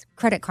TurboTax,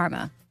 Credit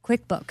Karma,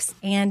 QuickBooks,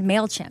 and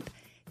MailChimp.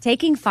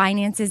 Taking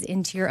finances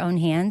into your own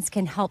hands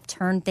can help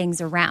turn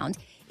things around,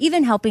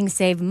 even helping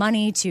save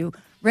money to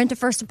rent a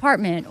first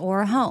apartment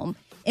or a home.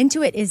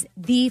 Intuit is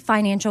the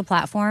financial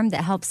platform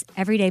that helps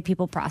everyday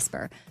people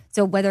prosper.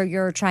 So whether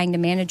you're trying to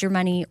manage your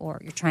money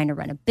or you're trying to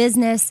run a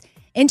business,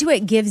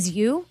 Intuit gives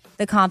you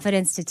the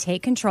confidence to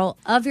take control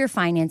of your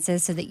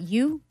finances so that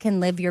you can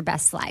live your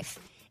best life.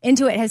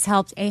 Intuit has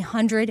helped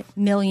 100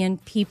 million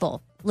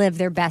people live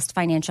their best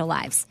financial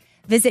lives.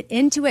 Visit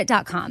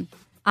Intuit.com,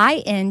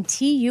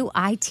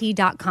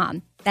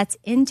 Intuit.com. That's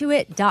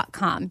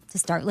Intuit.com to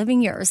start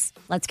living yours.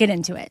 Let's get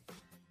into it.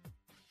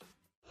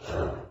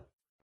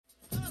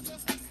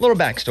 Little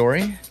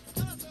backstory.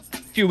 A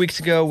few weeks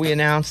ago, we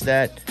announced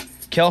that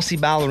Kelsey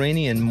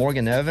Ballerini and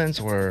Morgan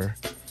Evans were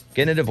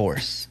getting a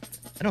divorce.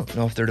 I don't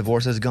know if their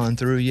divorce has gone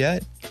through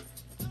yet.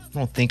 I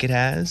don't think it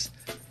has.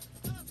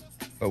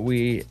 But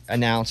we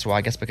announced, well,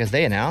 I guess because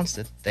they announced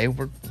that they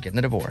were getting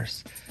a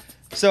divorce.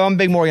 So I'm a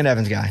big Morgan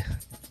Evans guy.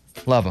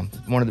 Love him.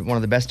 One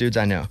of the best dudes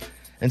I know.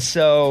 And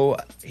so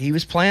he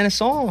was playing a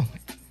song.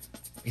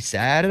 He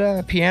sat at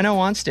a piano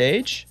on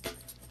stage.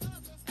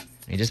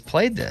 He just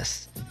played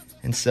this.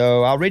 And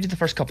so I'll read you the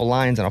first couple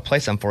lines and I'll play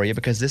some for you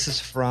because this is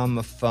from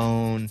a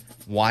phone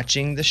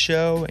watching the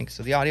show. And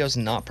so the audio is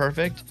not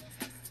perfect.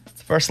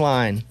 The first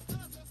line,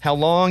 how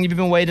long have you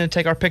been waiting to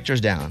take our pictures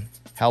down?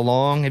 How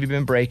long have you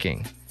been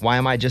breaking? Why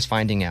am I just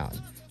finding out?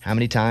 How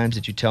many times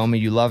did you tell me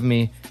you love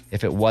me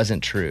if it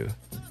wasn't true?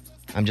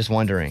 I'm just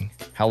wondering,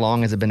 how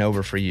long has it been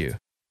over for you?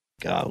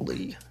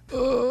 Golly.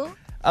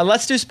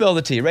 Let's do Spill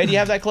the Tea. Ray, do you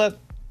have that clip?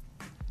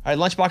 All right,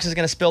 Lunchbox is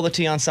going to spill the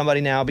tea on somebody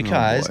now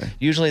because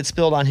usually it's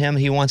spilled on him.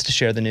 He wants to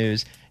share the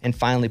news and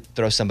finally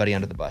throw somebody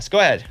under the bus. Go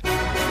ahead.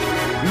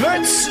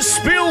 Let's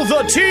spill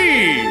the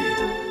tea.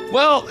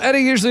 Well, Eddie,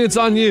 usually it's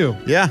on you.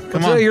 Yeah,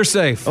 come on. Today you're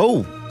safe.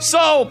 Oh.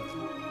 So,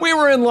 we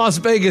were in Las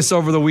Vegas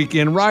over the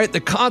weekend, right?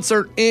 The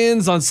concert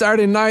ends on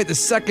Saturday night, the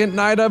second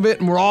night of it,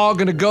 and we're all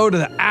going to go to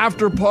the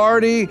after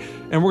party,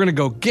 and we're going to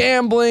go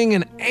gambling,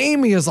 and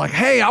Amy is like,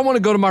 hey, I want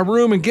to go to my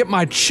room and get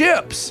my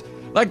chips.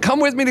 Like, come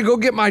with me to go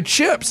get my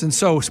chips. And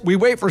so we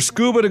wait for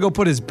Scuba to go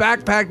put his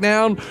backpack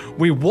down.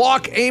 We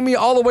walk Amy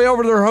all the way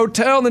over to her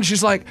hotel. And then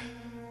she's like,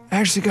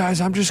 actually, guys,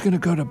 I'm just going to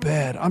go to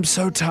bed. I'm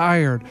so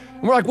tired.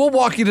 And we're like, we'll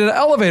walk you to the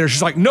elevator.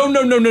 She's like, no.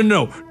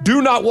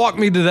 Do not walk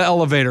me to the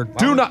elevator. Wow.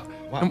 Do not.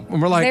 Wow.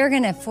 And we're like, they were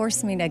going to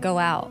force me to go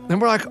out.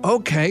 And we're like,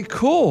 okay,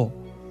 cool.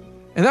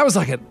 And that was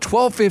like at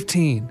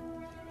 12:15.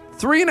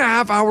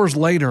 3.5 hours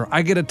later,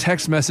 I get a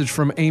text message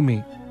from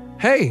Amy.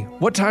 Hey,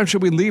 what time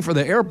should we leave for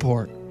the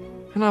airport?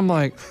 And I'm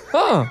like,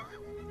 huh.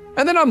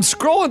 And then I'm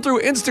scrolling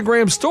through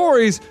Instagram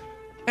stories,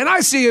 and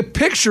I see a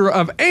picture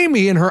of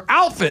Amy in her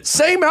outfit,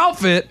 same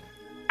outfit,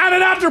 at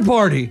an after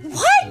party.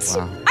 What?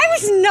 Wow. I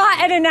was not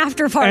at an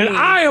after party.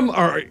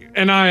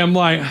 And I am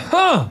like,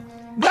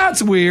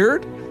 that's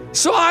weird.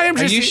 So I am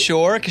just. Are you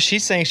sure? Because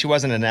she's saying she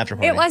wasn't at an after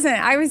party. It wasn't.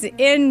 I was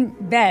in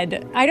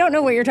bed. I don't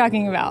know what you're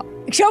talking about.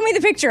 Show me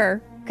the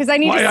picture. Because I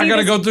need to see I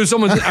gotta go through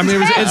someone's. I mean, it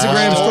was an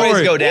Instagram story.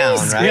 Stories go down,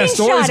 right? Yeah,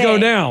 stories go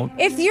down.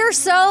 If you're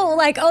so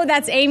like, oh,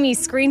 that's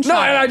Amy's screenshot. No,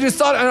 and I just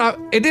thought,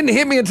 it didn't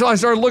hit me until I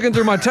started looking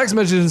through my text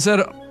messages and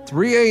said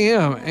 3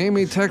 a.m.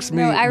 Amy texted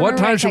me, what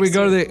time should we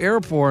go to the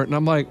airport? And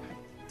I'm like,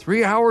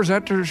 3 hours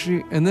after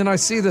she, and then I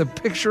see the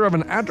picture of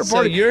an after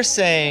party. So you're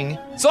saying.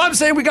 So I'm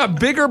saying we got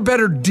bigger,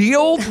 better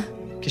deal.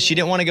 Because she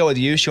didn't want to go with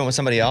you, she went with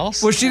somebody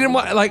else? Well, she didn't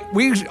want,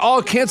 we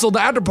all canceled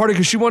the after party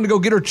because she wanted to go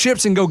get her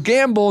chips and go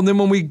gamble. And then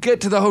when we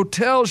get to the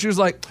hotel, she was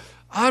like,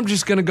 I'm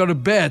just going to go to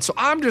bed. So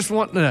I'm just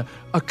wanting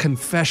a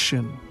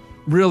confession,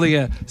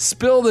 really,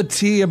 spill the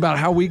tea about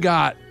how we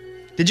got.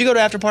 Did you go to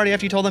after party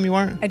after you told them you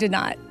weren't? I did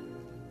not.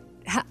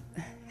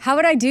 How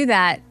would I do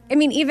that? I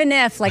mean, even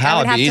if, I would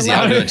have to. It'd be easy.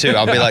 I'll do it too.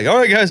 I'll be like, all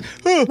right, guys.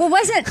 Well,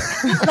 wasn't,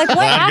 what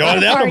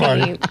after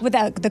party?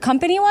 With the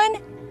company one?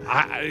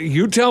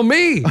 You tell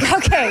me.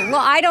 Okay, well,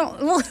 I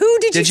don't. Well, who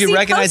did you see? Did you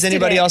recognize posted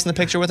anybody it? else in the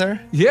picture with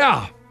her?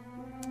 Yeah.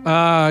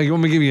 You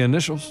want me to give you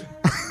initials?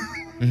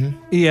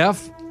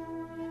 EF.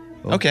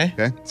 Okay.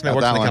 Somebody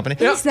works in the company.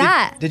 Who's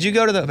that? Did you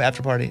go to the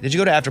after party? Did you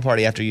go to after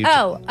party after you?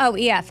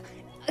 EF.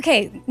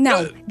 Okay,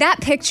 no, that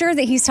picture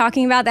that he's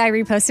talking about that I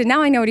reposted,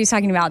 now I know what he's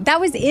talking about.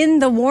 That was in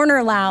the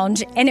Warner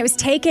Lounge, and it was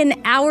taken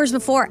hours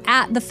before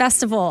at the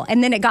festival,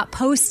 and then it got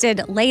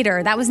posted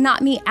later. That was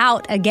not me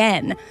out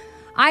again.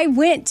 I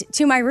went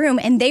to my room,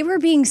 and they were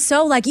being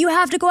so like, you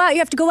have to go out, you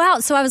have to go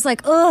out. So I was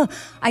like, ugh,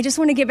 I just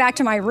want to get back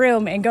to my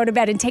room and go to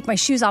bed and take my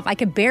shoes off. I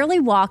could barely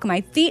walk. My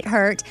feet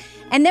hurt.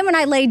 And then when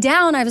I laid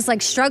down, I was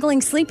like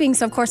struggling sleeping.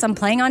 So, of course, I'm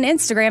playing on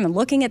Instagram and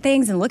looking at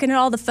things and looking at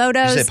all the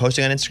photos. Did you say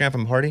posting on Instagram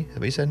from a party? Is that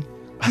what you said?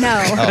 No.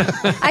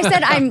 I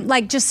said I'm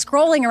like just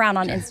scrolling around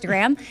on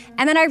Instagram,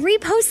 and then I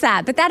repost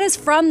that. But that is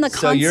from the concert.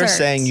 So you're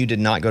saying you did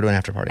not go to an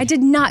after party? I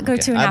did not go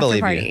to an I after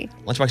believe party.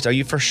 You. Lunchbox, are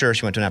you for sure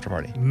she went to an after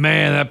party?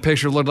 Man, that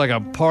picture looked like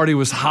a party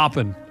was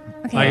hopping.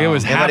 Okay. Like it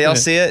was happening. Anybody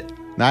else see it?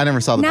 No, I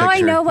never saw the now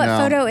picture. I know what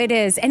photo it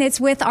is, and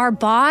it's with our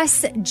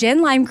boss,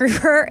 Jen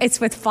Limegruber. It's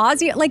with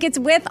Fozzie. Like, it's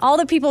with all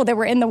the people that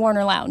were in the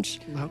Warner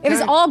Lounge. Okay. It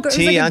was all it was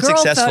like a girl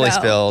unsuccessfully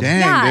photo. spilled.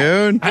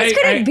 Dang, dude. This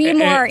couldn't be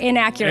more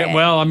inaccurate.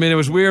 Well, I mean, it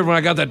was weird when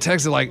I got that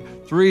text at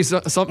like 3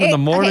 something in the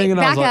morning. Okay, and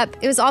I was back like, up.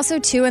 It was also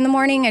 2 in the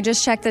morning. I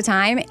just checked the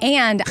time.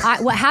 And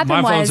what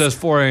happened my was phone says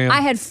 4 a.m.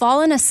 I had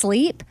fallen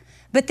asleep.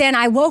 But then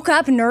I woke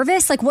up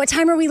nervous. Like, what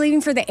time are we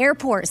leaving for the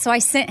airport? So I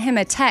sent him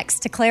a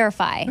text to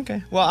clarify.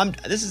 Okay. Well,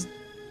 this is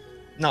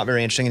not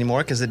very interesting anymore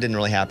because it didn't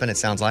really happen, it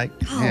sounds like.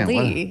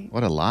 Holy.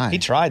 What a lie. He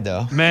tried,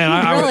 though. Man,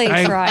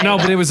 I tried. No,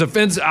 but it was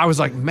offensive. I was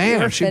like,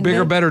 man, she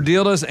bigger, better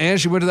deal to us,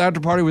 and she went to the after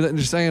party with it and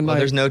just saying, Well, like,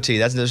 there's no tea.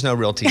 There's no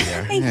real tea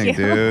there. Thank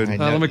you. Dude.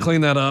 let me clean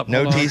that up.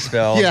 No Hold on. tea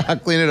spilled. Yeah,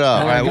 clean it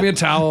up. All right, give me a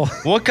towel.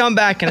 We'll come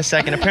back in a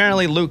second.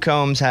 Apparently, Luke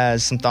Combs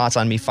has some thoughts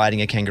on me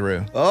fighting a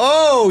kangaroo.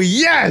 Oh,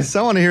 yes.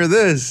 I want to hear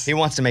this. He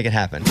wants to make it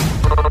happen.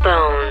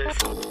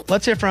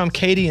 Let's hear from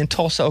Katie in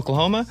Tulsa,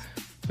 Oklahoma,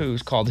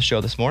 who's called the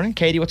show this morning.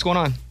 Katie, what's going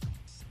on?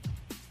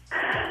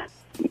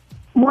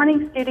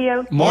 Morning,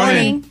 studio.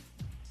 Morning.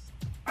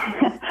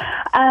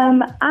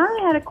 I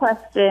had a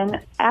question.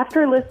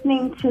 After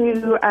listening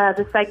to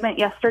the segment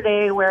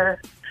yesterday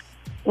where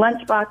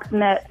Lunchbox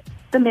met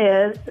The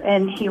Miz,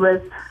 and he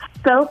was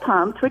so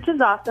pumped, which is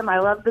awesome. I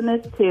love The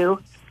Miz, too.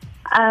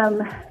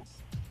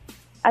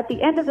 At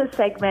the end of the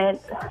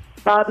segment,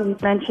 Bobby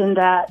mentioned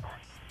that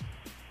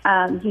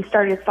he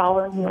started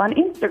following you on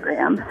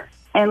Instagram,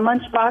 and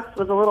Lunchbox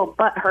was a little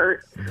butthurt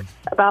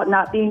about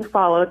not being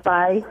followed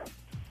by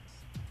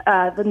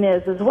The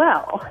Miz as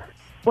well.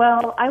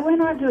 Well, I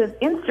went onto his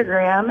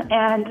Instagram,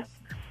 and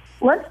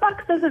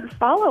Lunchbox doesn't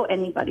follow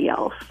anybody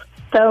else.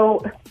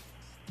 So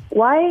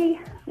why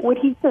would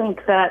he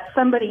think that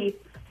somebody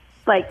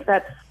like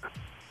that's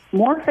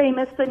more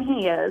famous than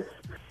he is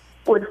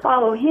would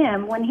follow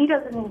him when he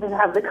doesn't even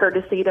have the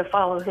courtesy to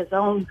follow his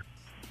own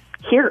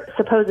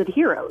supposed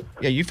heroes?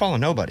 Yeah, you follow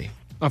nobody.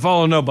 I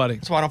follow nobody.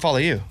 That's why I don't follow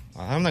you.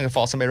 I'm not going to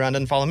follow somebody around that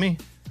doesn't follow me.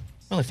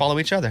 We only follow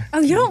each other. Oh,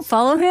 you don't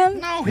follow him?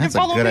 No, he That's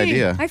didn't a follow good me.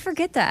 idea. I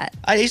forget that.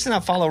 I used to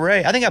not follow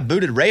Ray. I think I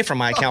booted Ray from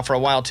my account for a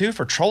while, too,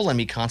 for trolling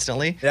me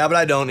constantly. Yeah, but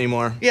I don't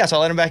anymore. Yeah, so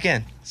I let him back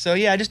in. So,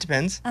 yeah, it just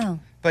depends. Oh.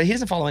 But he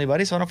doesn't follow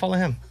anybody, so I don't follow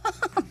him.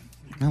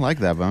 I like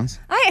that, Bones.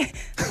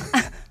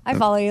 I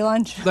follow you,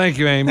 Lunch. Thank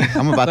you, Amy.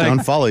 I'm about to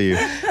unfollow you.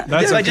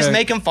 That's I just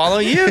make him follow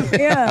you.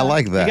 Yeah. I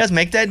like that. You guys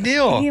make that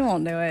deal. He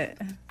won't do it.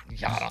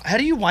 How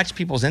do you watch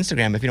people's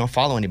Instagram if you don't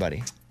follow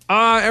anybody?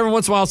 Every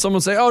once in a while, someone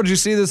will say, oh, did you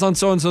see this on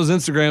so-and-so's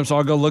Instagram? So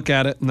I'll go look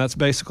at it, and that's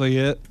basically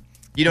it.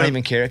 You don't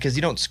even care because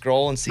you don't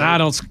scroll and see. Nah, I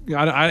don't.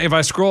 If I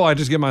scroll, I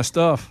just get my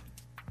stuff.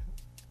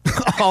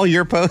 All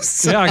your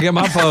posts? Yeah, I get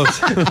my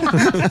posts.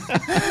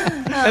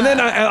 And then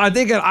I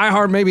think at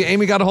iHeart, maybe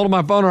Amy got a hold of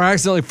my phone or I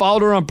accidentally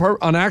followed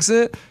her on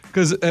accident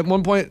because at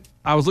one point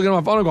I was looking at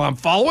my phone and going, I'm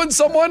following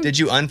someone. Did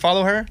you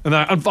unfollow her? And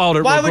I unfollowed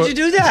her. Why real would quick.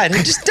 you do that?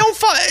 Just don't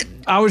follow.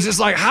 I was just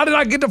like, how did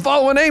I get to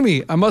following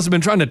Amy? I must have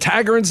been trying to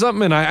tag her in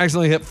something, and I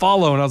accidentally hit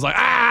follow, and I was like,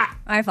 ah.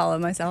 I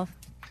followed myself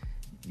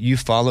You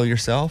follow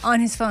yourself? on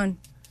his phone.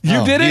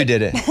 You did it? You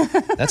did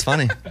it. That's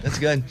funny. That's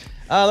good.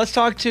 Let's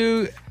talk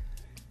to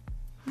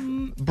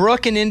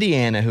Brooke in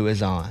Indiana, who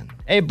is on.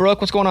 Hey, Brooke,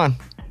 what's going on?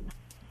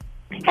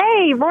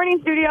 Hey, morning,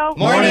 studio.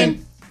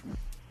 Morning.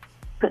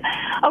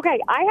 Okay,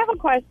 I have a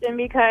question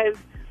because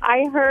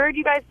I heard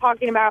you guys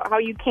talking about how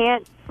you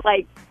can't,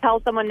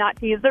 tell someone not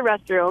to use the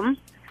restroom.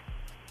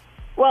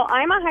 Well,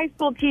 I'm a high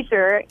school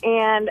teacher,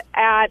 and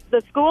at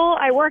the school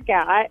I work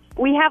at,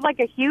 we have,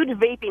 a huge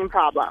vaping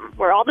problem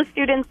where all the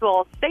students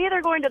will say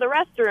they're going to the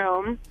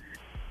restroom,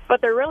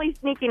 but they're really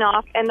sneaking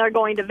off, and they're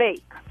going to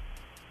vape.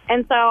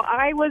 And so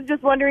I was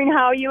just wondering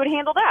how you would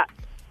handle that.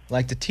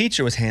 Like the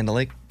teacher was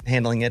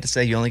handling it to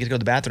say you only get to go to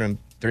the bathroom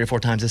 3 or 4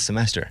 times this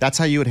semester. That's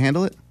how you would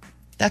handle it?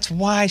 That's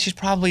why she's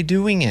probably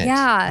doing it.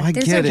 Yeah, I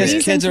there's get a it. Because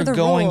reason kids for are the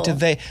going rule. to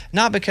vape.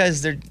 Not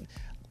because it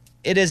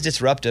is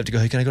disruptive to go,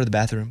 hey, can I go to the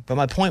bathroom? But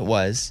my point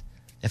was,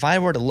 if I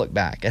were to look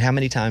back at how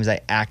many times I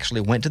actually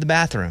went to the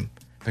bathroom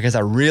because I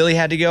really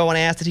had to go when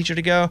I asked the teacher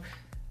to go,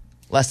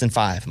 less than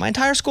 5. My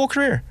entire school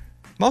career.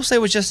 Mostly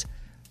it was just,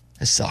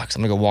 this sucks.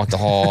 I'm going to go walk the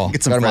hall,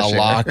 Get some go to my fresh air.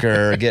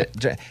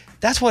 locker.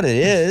 That's what it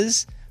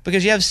is.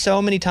 Because you have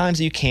so many times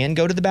that you can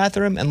go to the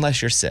bathroom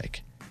unless you're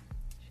sick.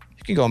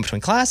 You can go in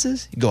between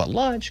classes. You go at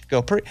lunch.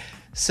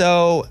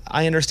 So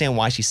I understand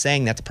why she's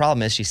saying that. The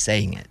problem is she's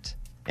saying it,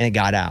 and it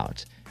got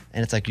out.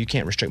 And it's like, you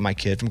can't restrict my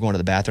kid from going to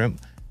the bathroom.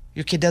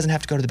 Your kid doesn't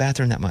have to go to the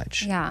bathroom that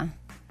much. Yeah.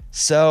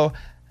 So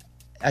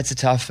it's a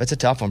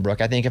tough one,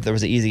 Brooke. I think if there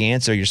was an easy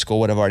answer, your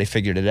school would have already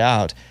figured it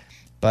out.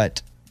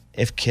 But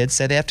if kids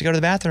say they have to go to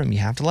the bathroom, you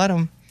have to let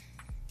them.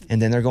 And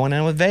then they're going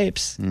in with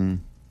vapes.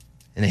 And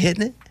they're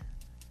hitting it.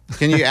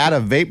 Can you add a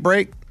vape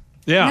break?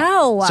 Yeah.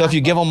 No. So if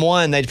you give them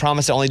one, they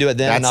promise to only do it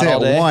then, That's not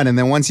all it, day. one. And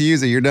then once you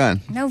use it, you're done.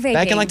 No vaping.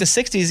 Back in the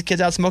 60s,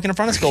 kids out smoking in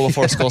front of school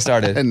before school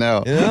started.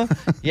 No. You know?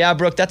 Yeah,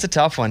 Brooke, that's a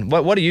tough one.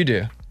 What do you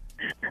do?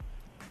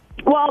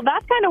 Well,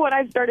 that's kind of what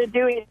I've started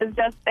doing is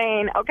just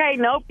saying, okay,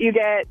 nope, you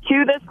get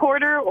 2 this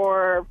quarter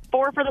or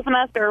 4 for the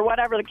semester or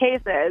whatever the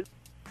case is.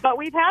 But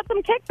we've had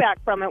some kickback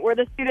from it where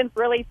the students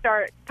really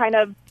start kind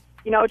of,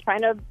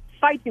 trying to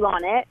fight you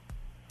on it.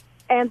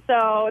 And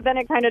so then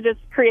it kind of just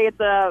creates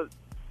a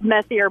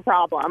messier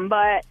problem.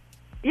 But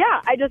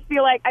yeah, I just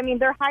feel like,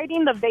 they're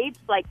hiding the vapes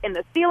in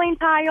the ceiling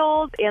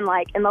tiles, in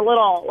the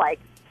little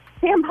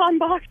tampon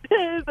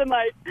boxes and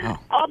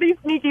all these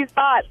sneaky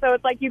spots. So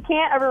it's you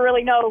can't ever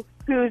really know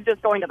who's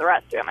just going to the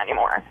restroom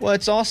anymore. Well,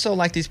 it's also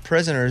like these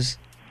prisoners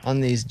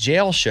on these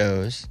jail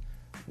shows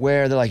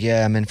where they're like,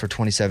 yeah, I'm in for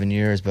 27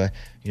 years, but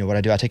what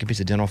I do, I take a piece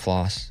of dental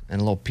floss and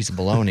a little piece of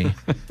bologna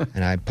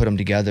and I put them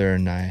together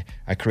and I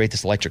create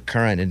this electric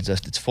current and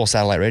it's full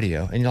satellite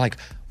radio. And you're like,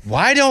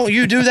 why don't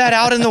you do that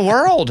out in the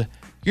world?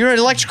 You're an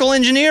electrical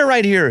engineer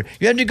right here.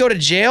 You had to go to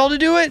jail to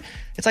do it?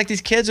 It's like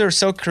these kids are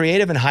so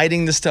creative and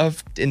hiding this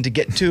stuff and to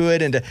get to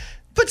it and to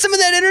put some of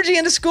that energy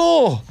into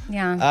school.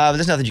 Yeah. But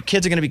there's nothing.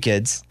 Kids are going to be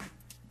kids.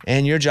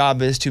 And your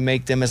job is to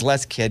make them as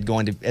less kid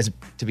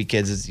to be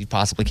kids as you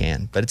possibly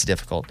can. But it's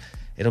difficult.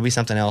 It'll be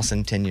something else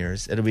in 10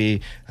 years. It'll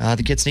be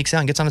the kid sneaks out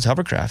and gets on his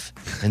hovercraft.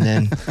 And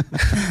then,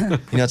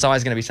 it's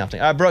always going to be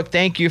something. Brooke,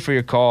 thank you for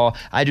your call.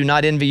 I do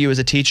not envy you as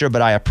a teacher,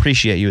 but I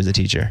appreciate you as a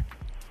teacher.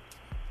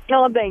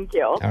 Oh, thank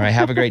you. All right.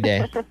 Have a great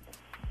day.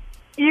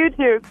 You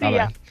too. See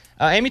ya.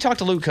 Bye-bye. Amy talked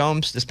to Luke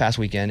Combs this past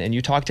weekend, and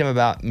you talked to him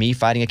about me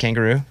fighting a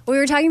kangaroo. We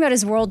were talking about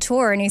his world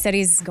tour, and he said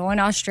he's going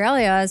to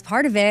Australia as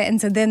part of it. And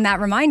so then that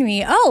reminded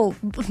me,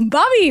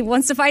 Bobby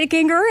wants to fight a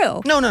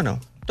kangaroo. No.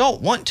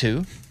 Don't want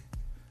to.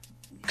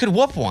 Could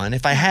whoop one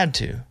if I had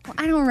to. Well,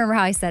 I don't remember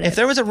how I said it. If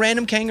there was a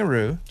random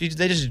kangaroo, they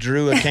just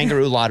drew a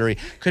kangaroo lottery.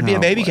 Could be a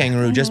baby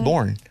kangaroo just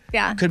born.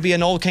 Yeah. Could be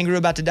an old kangaroo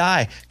about to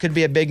die. Could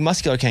be a big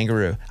muscular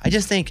kangaroo. I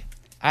just think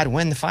I'd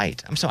win the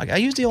fight. I'm sorry. I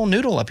use the old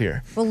noodle up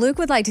here. Well, Luke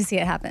would like to see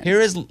it happen. Here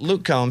is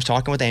Luke Combs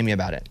talking with Amy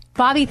about it.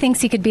 Bobby thinks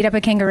he could beat up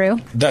a kangaroo.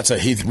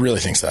 He really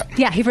thinks that.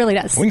 Yeah, he really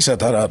does. We can set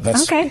that up.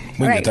 Okay. We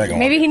can Right. get that going.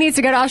 Maybe he needs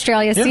to go to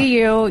Australia, see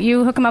you.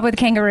 You hook him up with a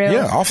kangaroo.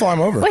 Yeah, I'll fly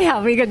him over. Well,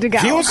 yeah, we good to go.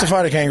 If he wants to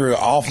fight a kangaroo,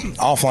 I'll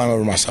fly him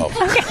over myself.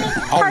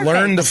 I'll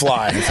learn to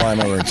fly and fly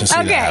him over to see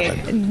that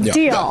happen. Yeah.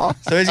 Deal.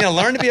 So he's going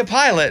to learn to be a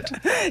pilot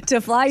To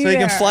fly you so he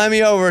there. can fly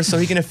me over so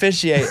he can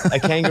officiate a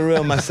kangaroo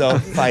and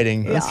myself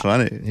fighting. That's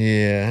funny.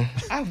 Yeah.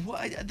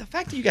 The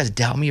fact that you guys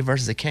doubt me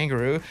versus a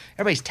kangaroo,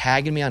 everybody's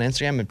tagging me on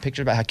Instagram and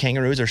pictures about how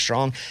kangaroos are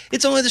strong.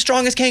 It's only the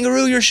strongest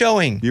kangaroo you're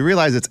showing. You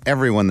realize it's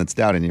everyone that's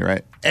doubting you,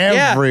 right?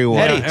 Yeah. Everyone.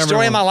 Eddie,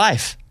 story of my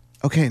life.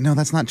 Okay, no,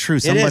 that's not true.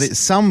 It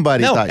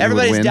Somebody is. thought you would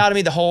everybody's win. doubted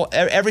me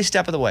every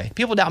step of the way.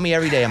 People doubt me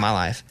every day in my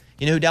life.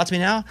 You know who doubts me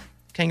now?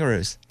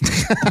 Kangaroos.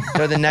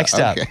 They're the next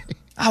up. Okay.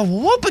 I'll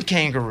whoop a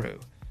kangaroo.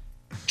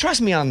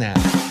 Trust me on that.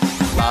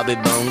 Bobby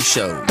Bones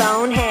Show.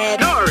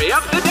 Bonehead. Story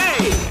of the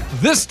day.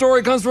 This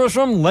story comes to us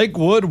from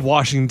Lakewood,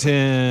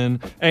 Washington.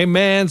 A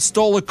man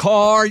stole a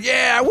car.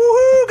 Yeah,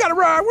 woohoo, got a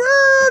ride.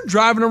 Woo,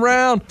 driving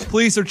around.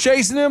 Police are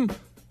chasing him.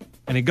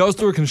 and he goes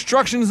through a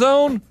construction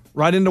zone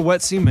right into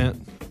wet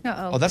cement.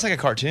 Uh-oh. Oh, that's like a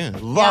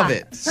cartoon. Love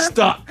it.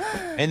 Stuck.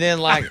 And then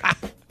like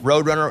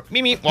Roadrunner,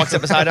 Mimi walks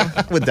up beside him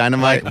with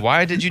dynamite. Like,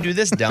 why did you do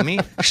this, dummy?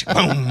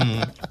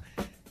 Boom.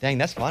 Dang,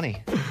 that's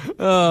funny.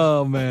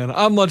 Oh, man.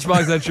 I'm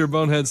Lunchbox. That's your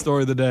bonehead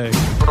story of the day.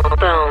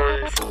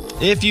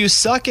 If you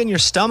suck in your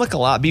stomach a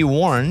lot, be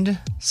warned.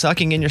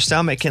 Sucking in your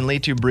stomach can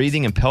lead to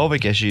breathing and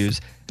pelvic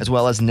issues, as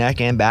well as neck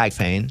and back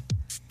pain.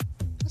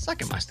 I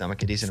suck in my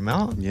stomach a decent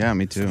amount. Yeah,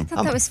 me too. I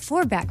thought that was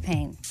for back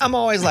pain. I'm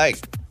always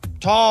like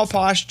tall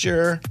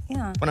posture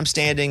Yeah. when I'm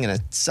standing and I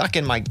suck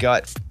in my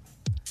gut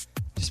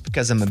just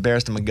because I'm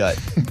embarrassed in my gut.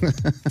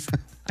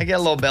 I get a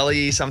little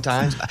belly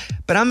sometimes,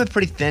 but I'm a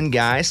pretty thin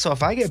guy, so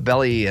if I get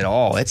belly at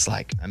all, it's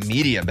like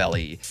immediate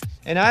belly.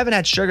 And I haven't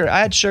had sugar. I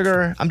had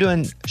sugar. I'm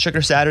doing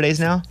sugar Saturdays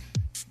now.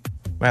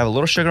 I have a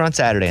little sugar on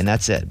Saturday, and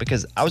that's it,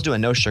 because I was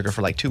doing no sugar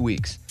for like 2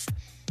 weeks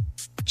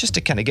just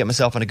to kind of get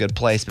myself in a good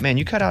place. But man,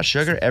 you cut out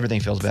sugar, everything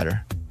feels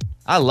better.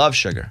 I love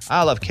sugar.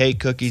 I love cake,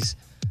 cookies.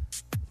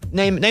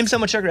 Name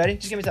someone sugar, Eddie.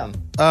 Just give me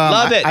something.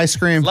 Love it. Ice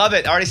cream. Love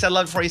it. I already said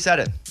love before you said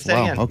it. Say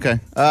it again. Okay.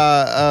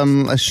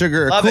 A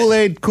sugar. Love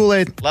Kool-Aid.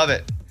 Love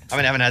it. I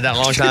mean, I haven't had that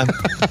in a long time.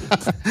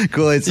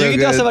 Kool-Aid's so you can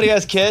good. tell somebody who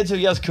has kids who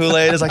yells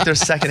Kool-Aid is like their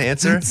second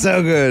answer.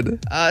 So good.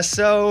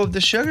 So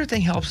the sugar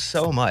thing helps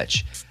so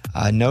much.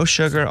 No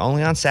sugar,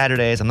 only on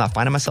Saturdays. I'm not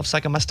finding myself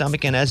sucking my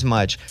stomach in as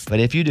much. But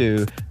if you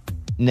do,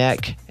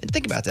 neck, and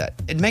think about that.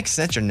 It makes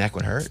sense your neck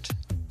would hurt.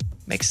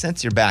 Makes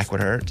sense your back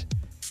would hurt.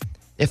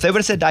 If they would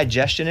have said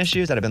digestion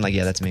issues, I'd have been like,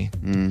 yeah, that's me.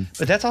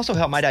 But that's also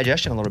helped my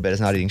digestion a little bit,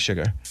 is not eating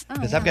sugar.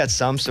 Because I've got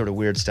some sort of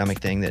weird stomach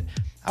thing that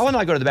I will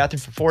not go to the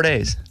bathroom for 4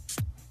 days.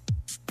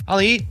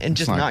 I'll eat and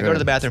just not go to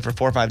the bathroom for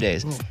 4 or 5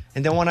 days.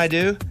 And then when I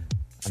do,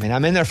 I mean,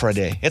 I'm in there for a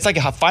day. It's like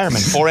a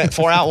fireman, four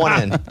out,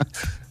 one in.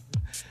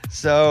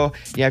 So,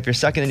 yeah, if you're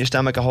sucking in your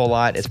stomach a whole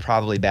lot, it's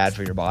probably bad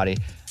for your body.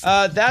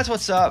 That's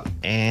what's up,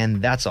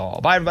 and that's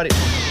all. Bye, everybody.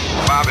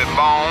 Bobby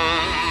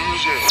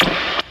Bones.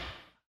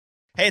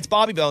 Hey, it's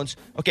Bobby Bones.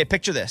 Okay,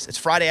 picture this. It's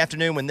Friday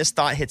afternoon when this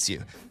thought hits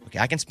you. Okay,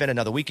 I can spend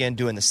another weekend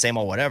doing the same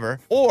old whatever,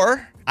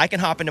 or I can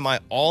hop into my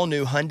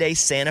all-new Hyundai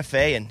Santa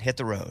Fe and hit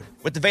the road.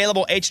 With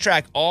available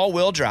H-Track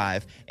all-wheel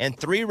drive and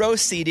 3-row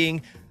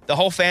seating, the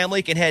whole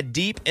family can head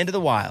deep into the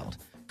wild.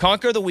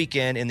 Conquer the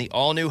weekend in the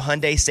all-new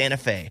Hyundai Santa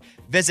Fe.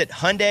 Visit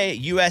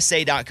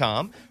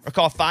HyundaiUSA.com or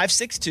call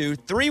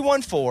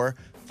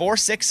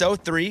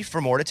 562-314-4603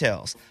 for more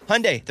details.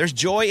 Hyundai, there's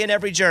joy in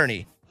every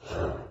journey.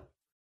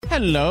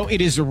 Hello,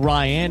 it is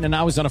Ryan, and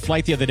I was on a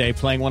flight the other day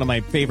playing one of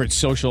my favorite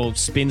social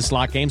spin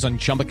slot games on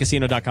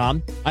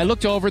ChumbaCasino.com. I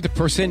looked over at the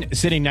person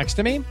sitting next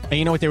to me, and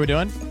you know what they were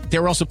doing? They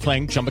were also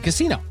playing Chumba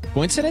Casino.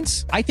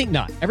 Coincidence? I think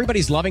not.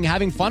 Everybody's loving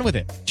having fun with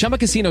it. Chumba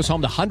Casino is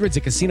home to hundreds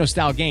of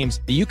casino-style games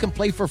that you can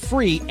play for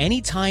free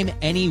anytime,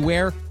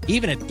 anywhere,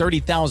 even at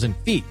 30,000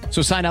 feet.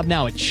 So sign up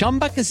now at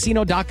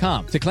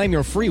ChumbaCasino.com to claim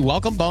your free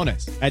welcome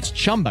bonus. That's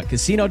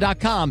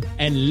ChumbaCasino.com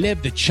and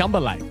live the Chumba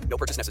life. No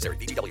purchase necessary.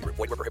 VGW. Void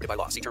where prohibited by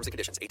law. See terms and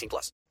conditions.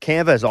 18+.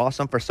 Canva is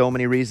awesome for so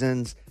many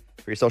reasons,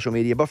 for your social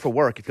media, but for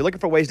work. If you're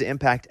looking for ways to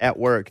impact at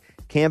work,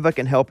 Canva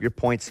can help your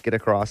points get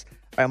across.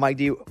 All right,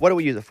 Mike, what do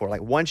we use it for?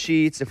 Like one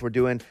sheets, if we're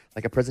doing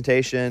like a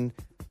presentation,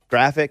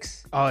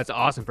 graphics? Oh, it's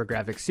awesome for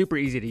graphics. Super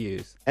easy to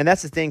use. And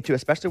that's the thing, too,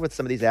 especially with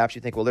some of these apps,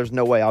 you think, well, there's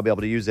no way I'll be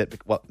able to use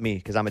it. Well, me,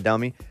 because I'm a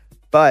dummy.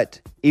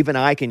 But even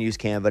I can use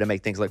Canva to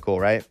make things look cool,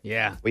 right?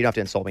 Yeah. Well, you don't have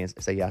to insult me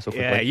and say yeah so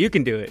quickly. Yeah, you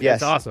can do it. Yes.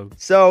 It's awesome.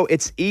 So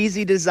it's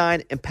easy to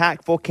design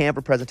impactful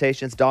Canva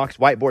presentations, docs,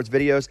 whiteboards,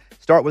 videos.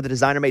 Start with a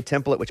designer-made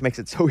template, which makes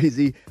it so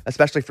easy,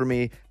 especially for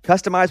me.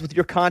 Customize with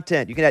your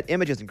content. You can add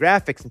images and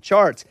graphics and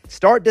charts.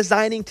 Start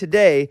designing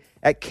today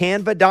at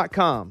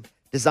canva.com.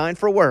 Design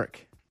for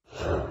work.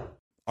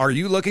 Are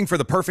you looking for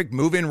the perfect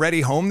move-in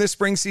ready home this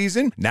spring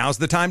season? Now's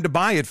the time to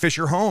buy at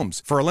Fisher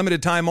Homes. For a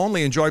limited time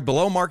only, enjoy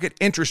below-market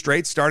interest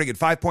rates starting at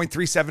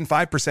 5.375%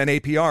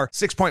 APR,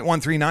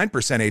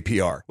 6.139%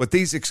 APR. With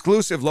these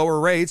exclusive lower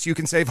rates, you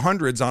can save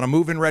hundreds on a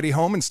move-in ready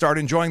home and start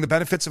enjoying the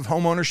benefits of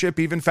home ownership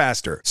even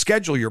faster.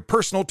 Schedule your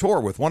personal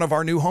tour with one of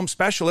our new home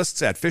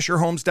specialists at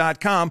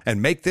FisherHomes.com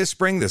and make this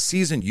spring the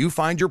season you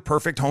find your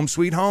perfect home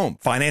sweet home.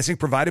 Financing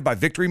provided by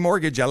Victory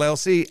Mortgage,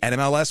 LLC,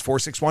 NMLS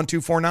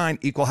 461249,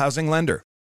 Equal Housing Lender.